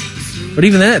 But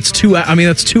even that, that's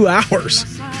 2 hours.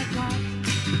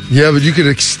 Yeah, but you could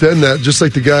extend that, just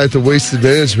like the guy at the Wasted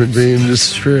Management being.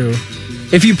 It's true.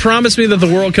 If you promised me that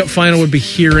the World Cup final would be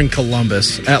here in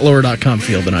Columbus at lower.com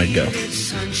field, then I'd go.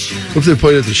 What if they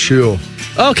played at the Shoe?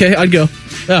 Okay, I'd go.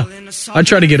 Yeah, I'd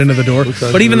try to get into the door.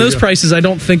 Okay, but even those prices, I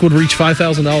don't think would reach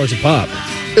 $5,000 a pop.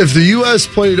 If the U.S.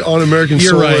 played on American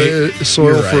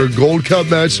soil for a Gold Cup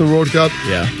match in the World Cup,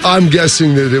 I'm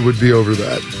guessing that it would be over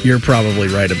that. You're probably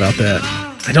right about that.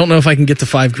 I don't know if I can get to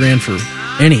 $5,000 for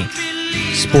any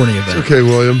sporting event. It's okay,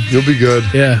 William. You'll be good.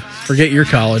 Yeah. Forget your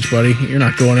college, buddy. You're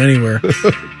not going anywhere.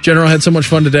 General had so much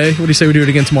fun today. What do you say we do it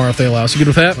again tomorrow if they allow us? You good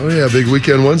with that? Oh, yeah. Big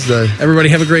weekend Wednesday. Everybody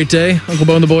have a great day. Uncle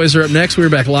Beau and the boys are up next. We're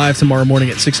back live tomorrow morning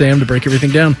at 6 a.m. to break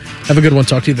everything down. Have a good one.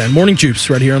 Talk to you then. Morning Juice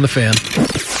right here on The Fan.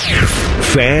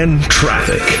 Fan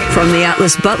traffic. From the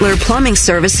Atlas Butler Plumbing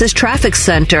Services Traffic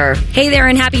Center. Hey there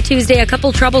and happy Tuesday. A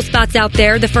couple trouble spots out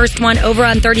there. The first one over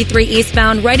on 33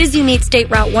 eastbound, right as you meet State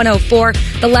Route 104.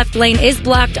 The left lane is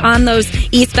blocked on those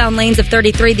eastbound lanes of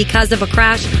 33 because of a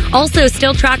crash. Also,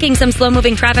 still tracking some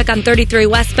slow-moving traffic on 33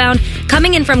 westbound,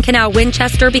 coming in from Canal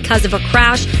Winchester because of a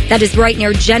crash. That is right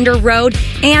near Gender Road.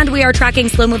 And we are tracking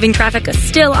slow-moving traffic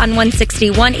still on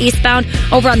 161 eastbound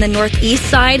over on the northeast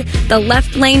side. The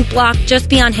left lane blocked just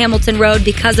beyond Hamilton Road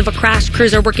because of a crash.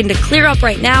 Crews are working to clear up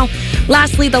right now.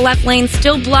 Lastly, the left lane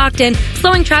still blocked and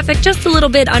slowing traffic just a little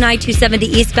bit on I-270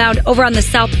 eastbound over on the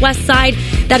southwest side.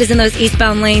 That is in those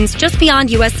eastbound lanes just beyond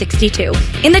US 62.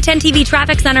 In the 10 TV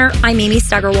Traffic Center, I'm Amy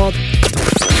Steigerwald.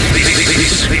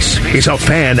 This is a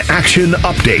Fan Action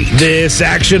Update. This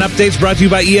action update is brought to you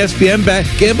by ESPN Bet.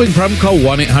 Gambling problem, call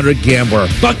 1-800-GAMBLER.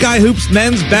 Buckeye Hoops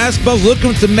men's basketball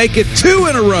looking to make it 2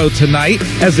 in a row tonight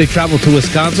as they travel to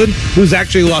Wisconsin, who's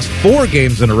actually lost 4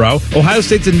 games in a row. Ohio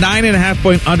State's a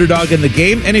 9.5-point underdog in the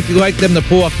game, and if you like them to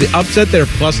pull off the upset, they're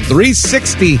plus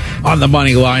 360 on the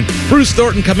money line. Bruce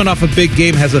Thornton, coming off a big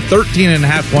game, has a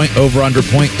 13.5-point over-under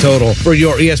point total. For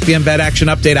your ESPN Bet action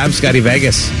update, I'm Scotty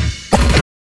Vegas.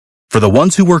 For the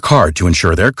ones who work hard to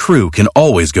ensure their crew can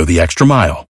always go the extra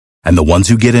mile, and the ones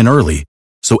who get in early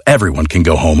so everyone can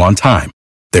go home on time,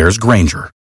 there's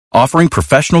Grainger, offering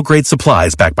professional-grade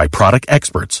supplies backed by product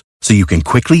experts so you can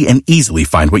quickly and easily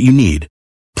find what you need.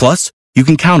 Plus, you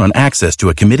can count on access to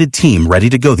a committed team ready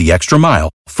to go the extra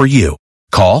mile for you.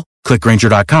 Call, click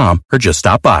Grainger.com, or just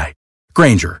stop by.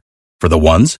 Grainger, for the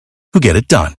ones who get it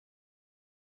done.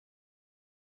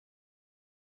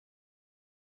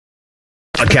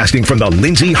 Broadcasting from the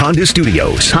Lindsay Honda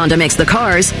Studios. Honda makes the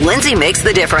cars. Lindsay makes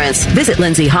the difference. Visit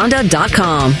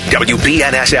lindsayhonda.com.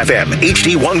 WBNS-FM,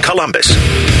 HD1 Columbus.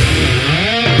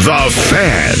 The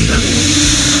Fan.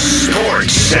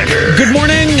 Sports Center. Good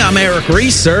morning. I'm Eric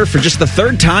Reeser. For just the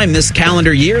third time this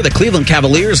calendar year, the Cleveland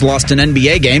Cavaliers lost an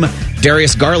NBA game.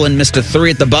 Darius Garland missed a 3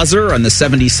 at the buzzer, and the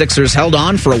 76ers held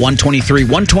on for a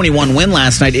 123-121 win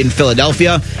last night in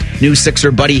Philadelphia. New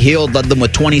Sixer Buddy Hield led them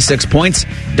with 26 points.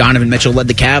 Donovan Mitchell led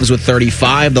the Cavs with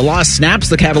 35. The loss snaps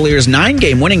the Cavaliers'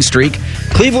 9-game winning streak.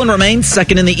 Cleveland remains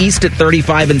second in the East at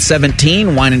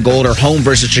 35-17. Wine and Gold are home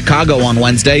versus Chicago on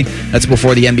Wednesday. That's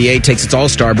before the NBA takes its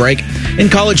All-Star break. In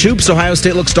college hoops, Ohio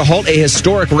State looks to halt a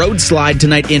historic road slide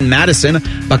tonight in Madison.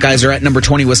 Buckeyes are at number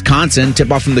 20 Wisconsin.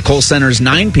 Tip-off from the Kohl Center's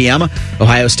 9 p.m.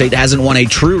 Ohio State hasn't won a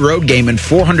true road game in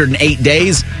 408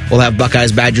 days. We'll have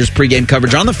Buckeyes Badgers pregame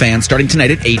coverage on the Fan starting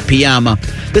tonight at 8 p.m.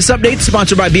 This update is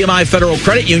sponsored by BMI Federal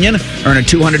Credit Union. Earn a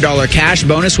 $200 cash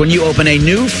bonus when you open a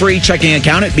new free checking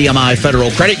account at BMI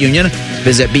Federal Credit Union.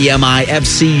 Visit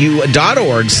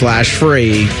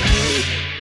bmifcu.org/free.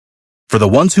 For the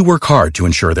ones who work hard to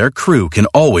ensure their crew can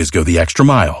always go the extra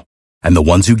mile, and the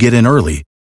ones who get in early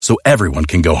so everyone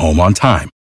can go home on time,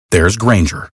 there's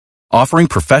Grainger, offering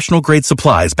professional-grade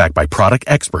supplies backed by product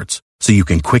experts so you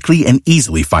can quickly and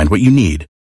easily find what you need.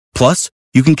 Plus,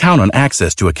 you can count on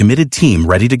access to a committed team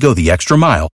ready to go the extra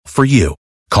mile for you.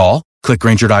 Call, click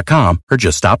Grainger.com, or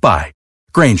just stop by.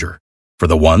 Grainger, for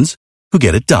the ones who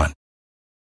get it done.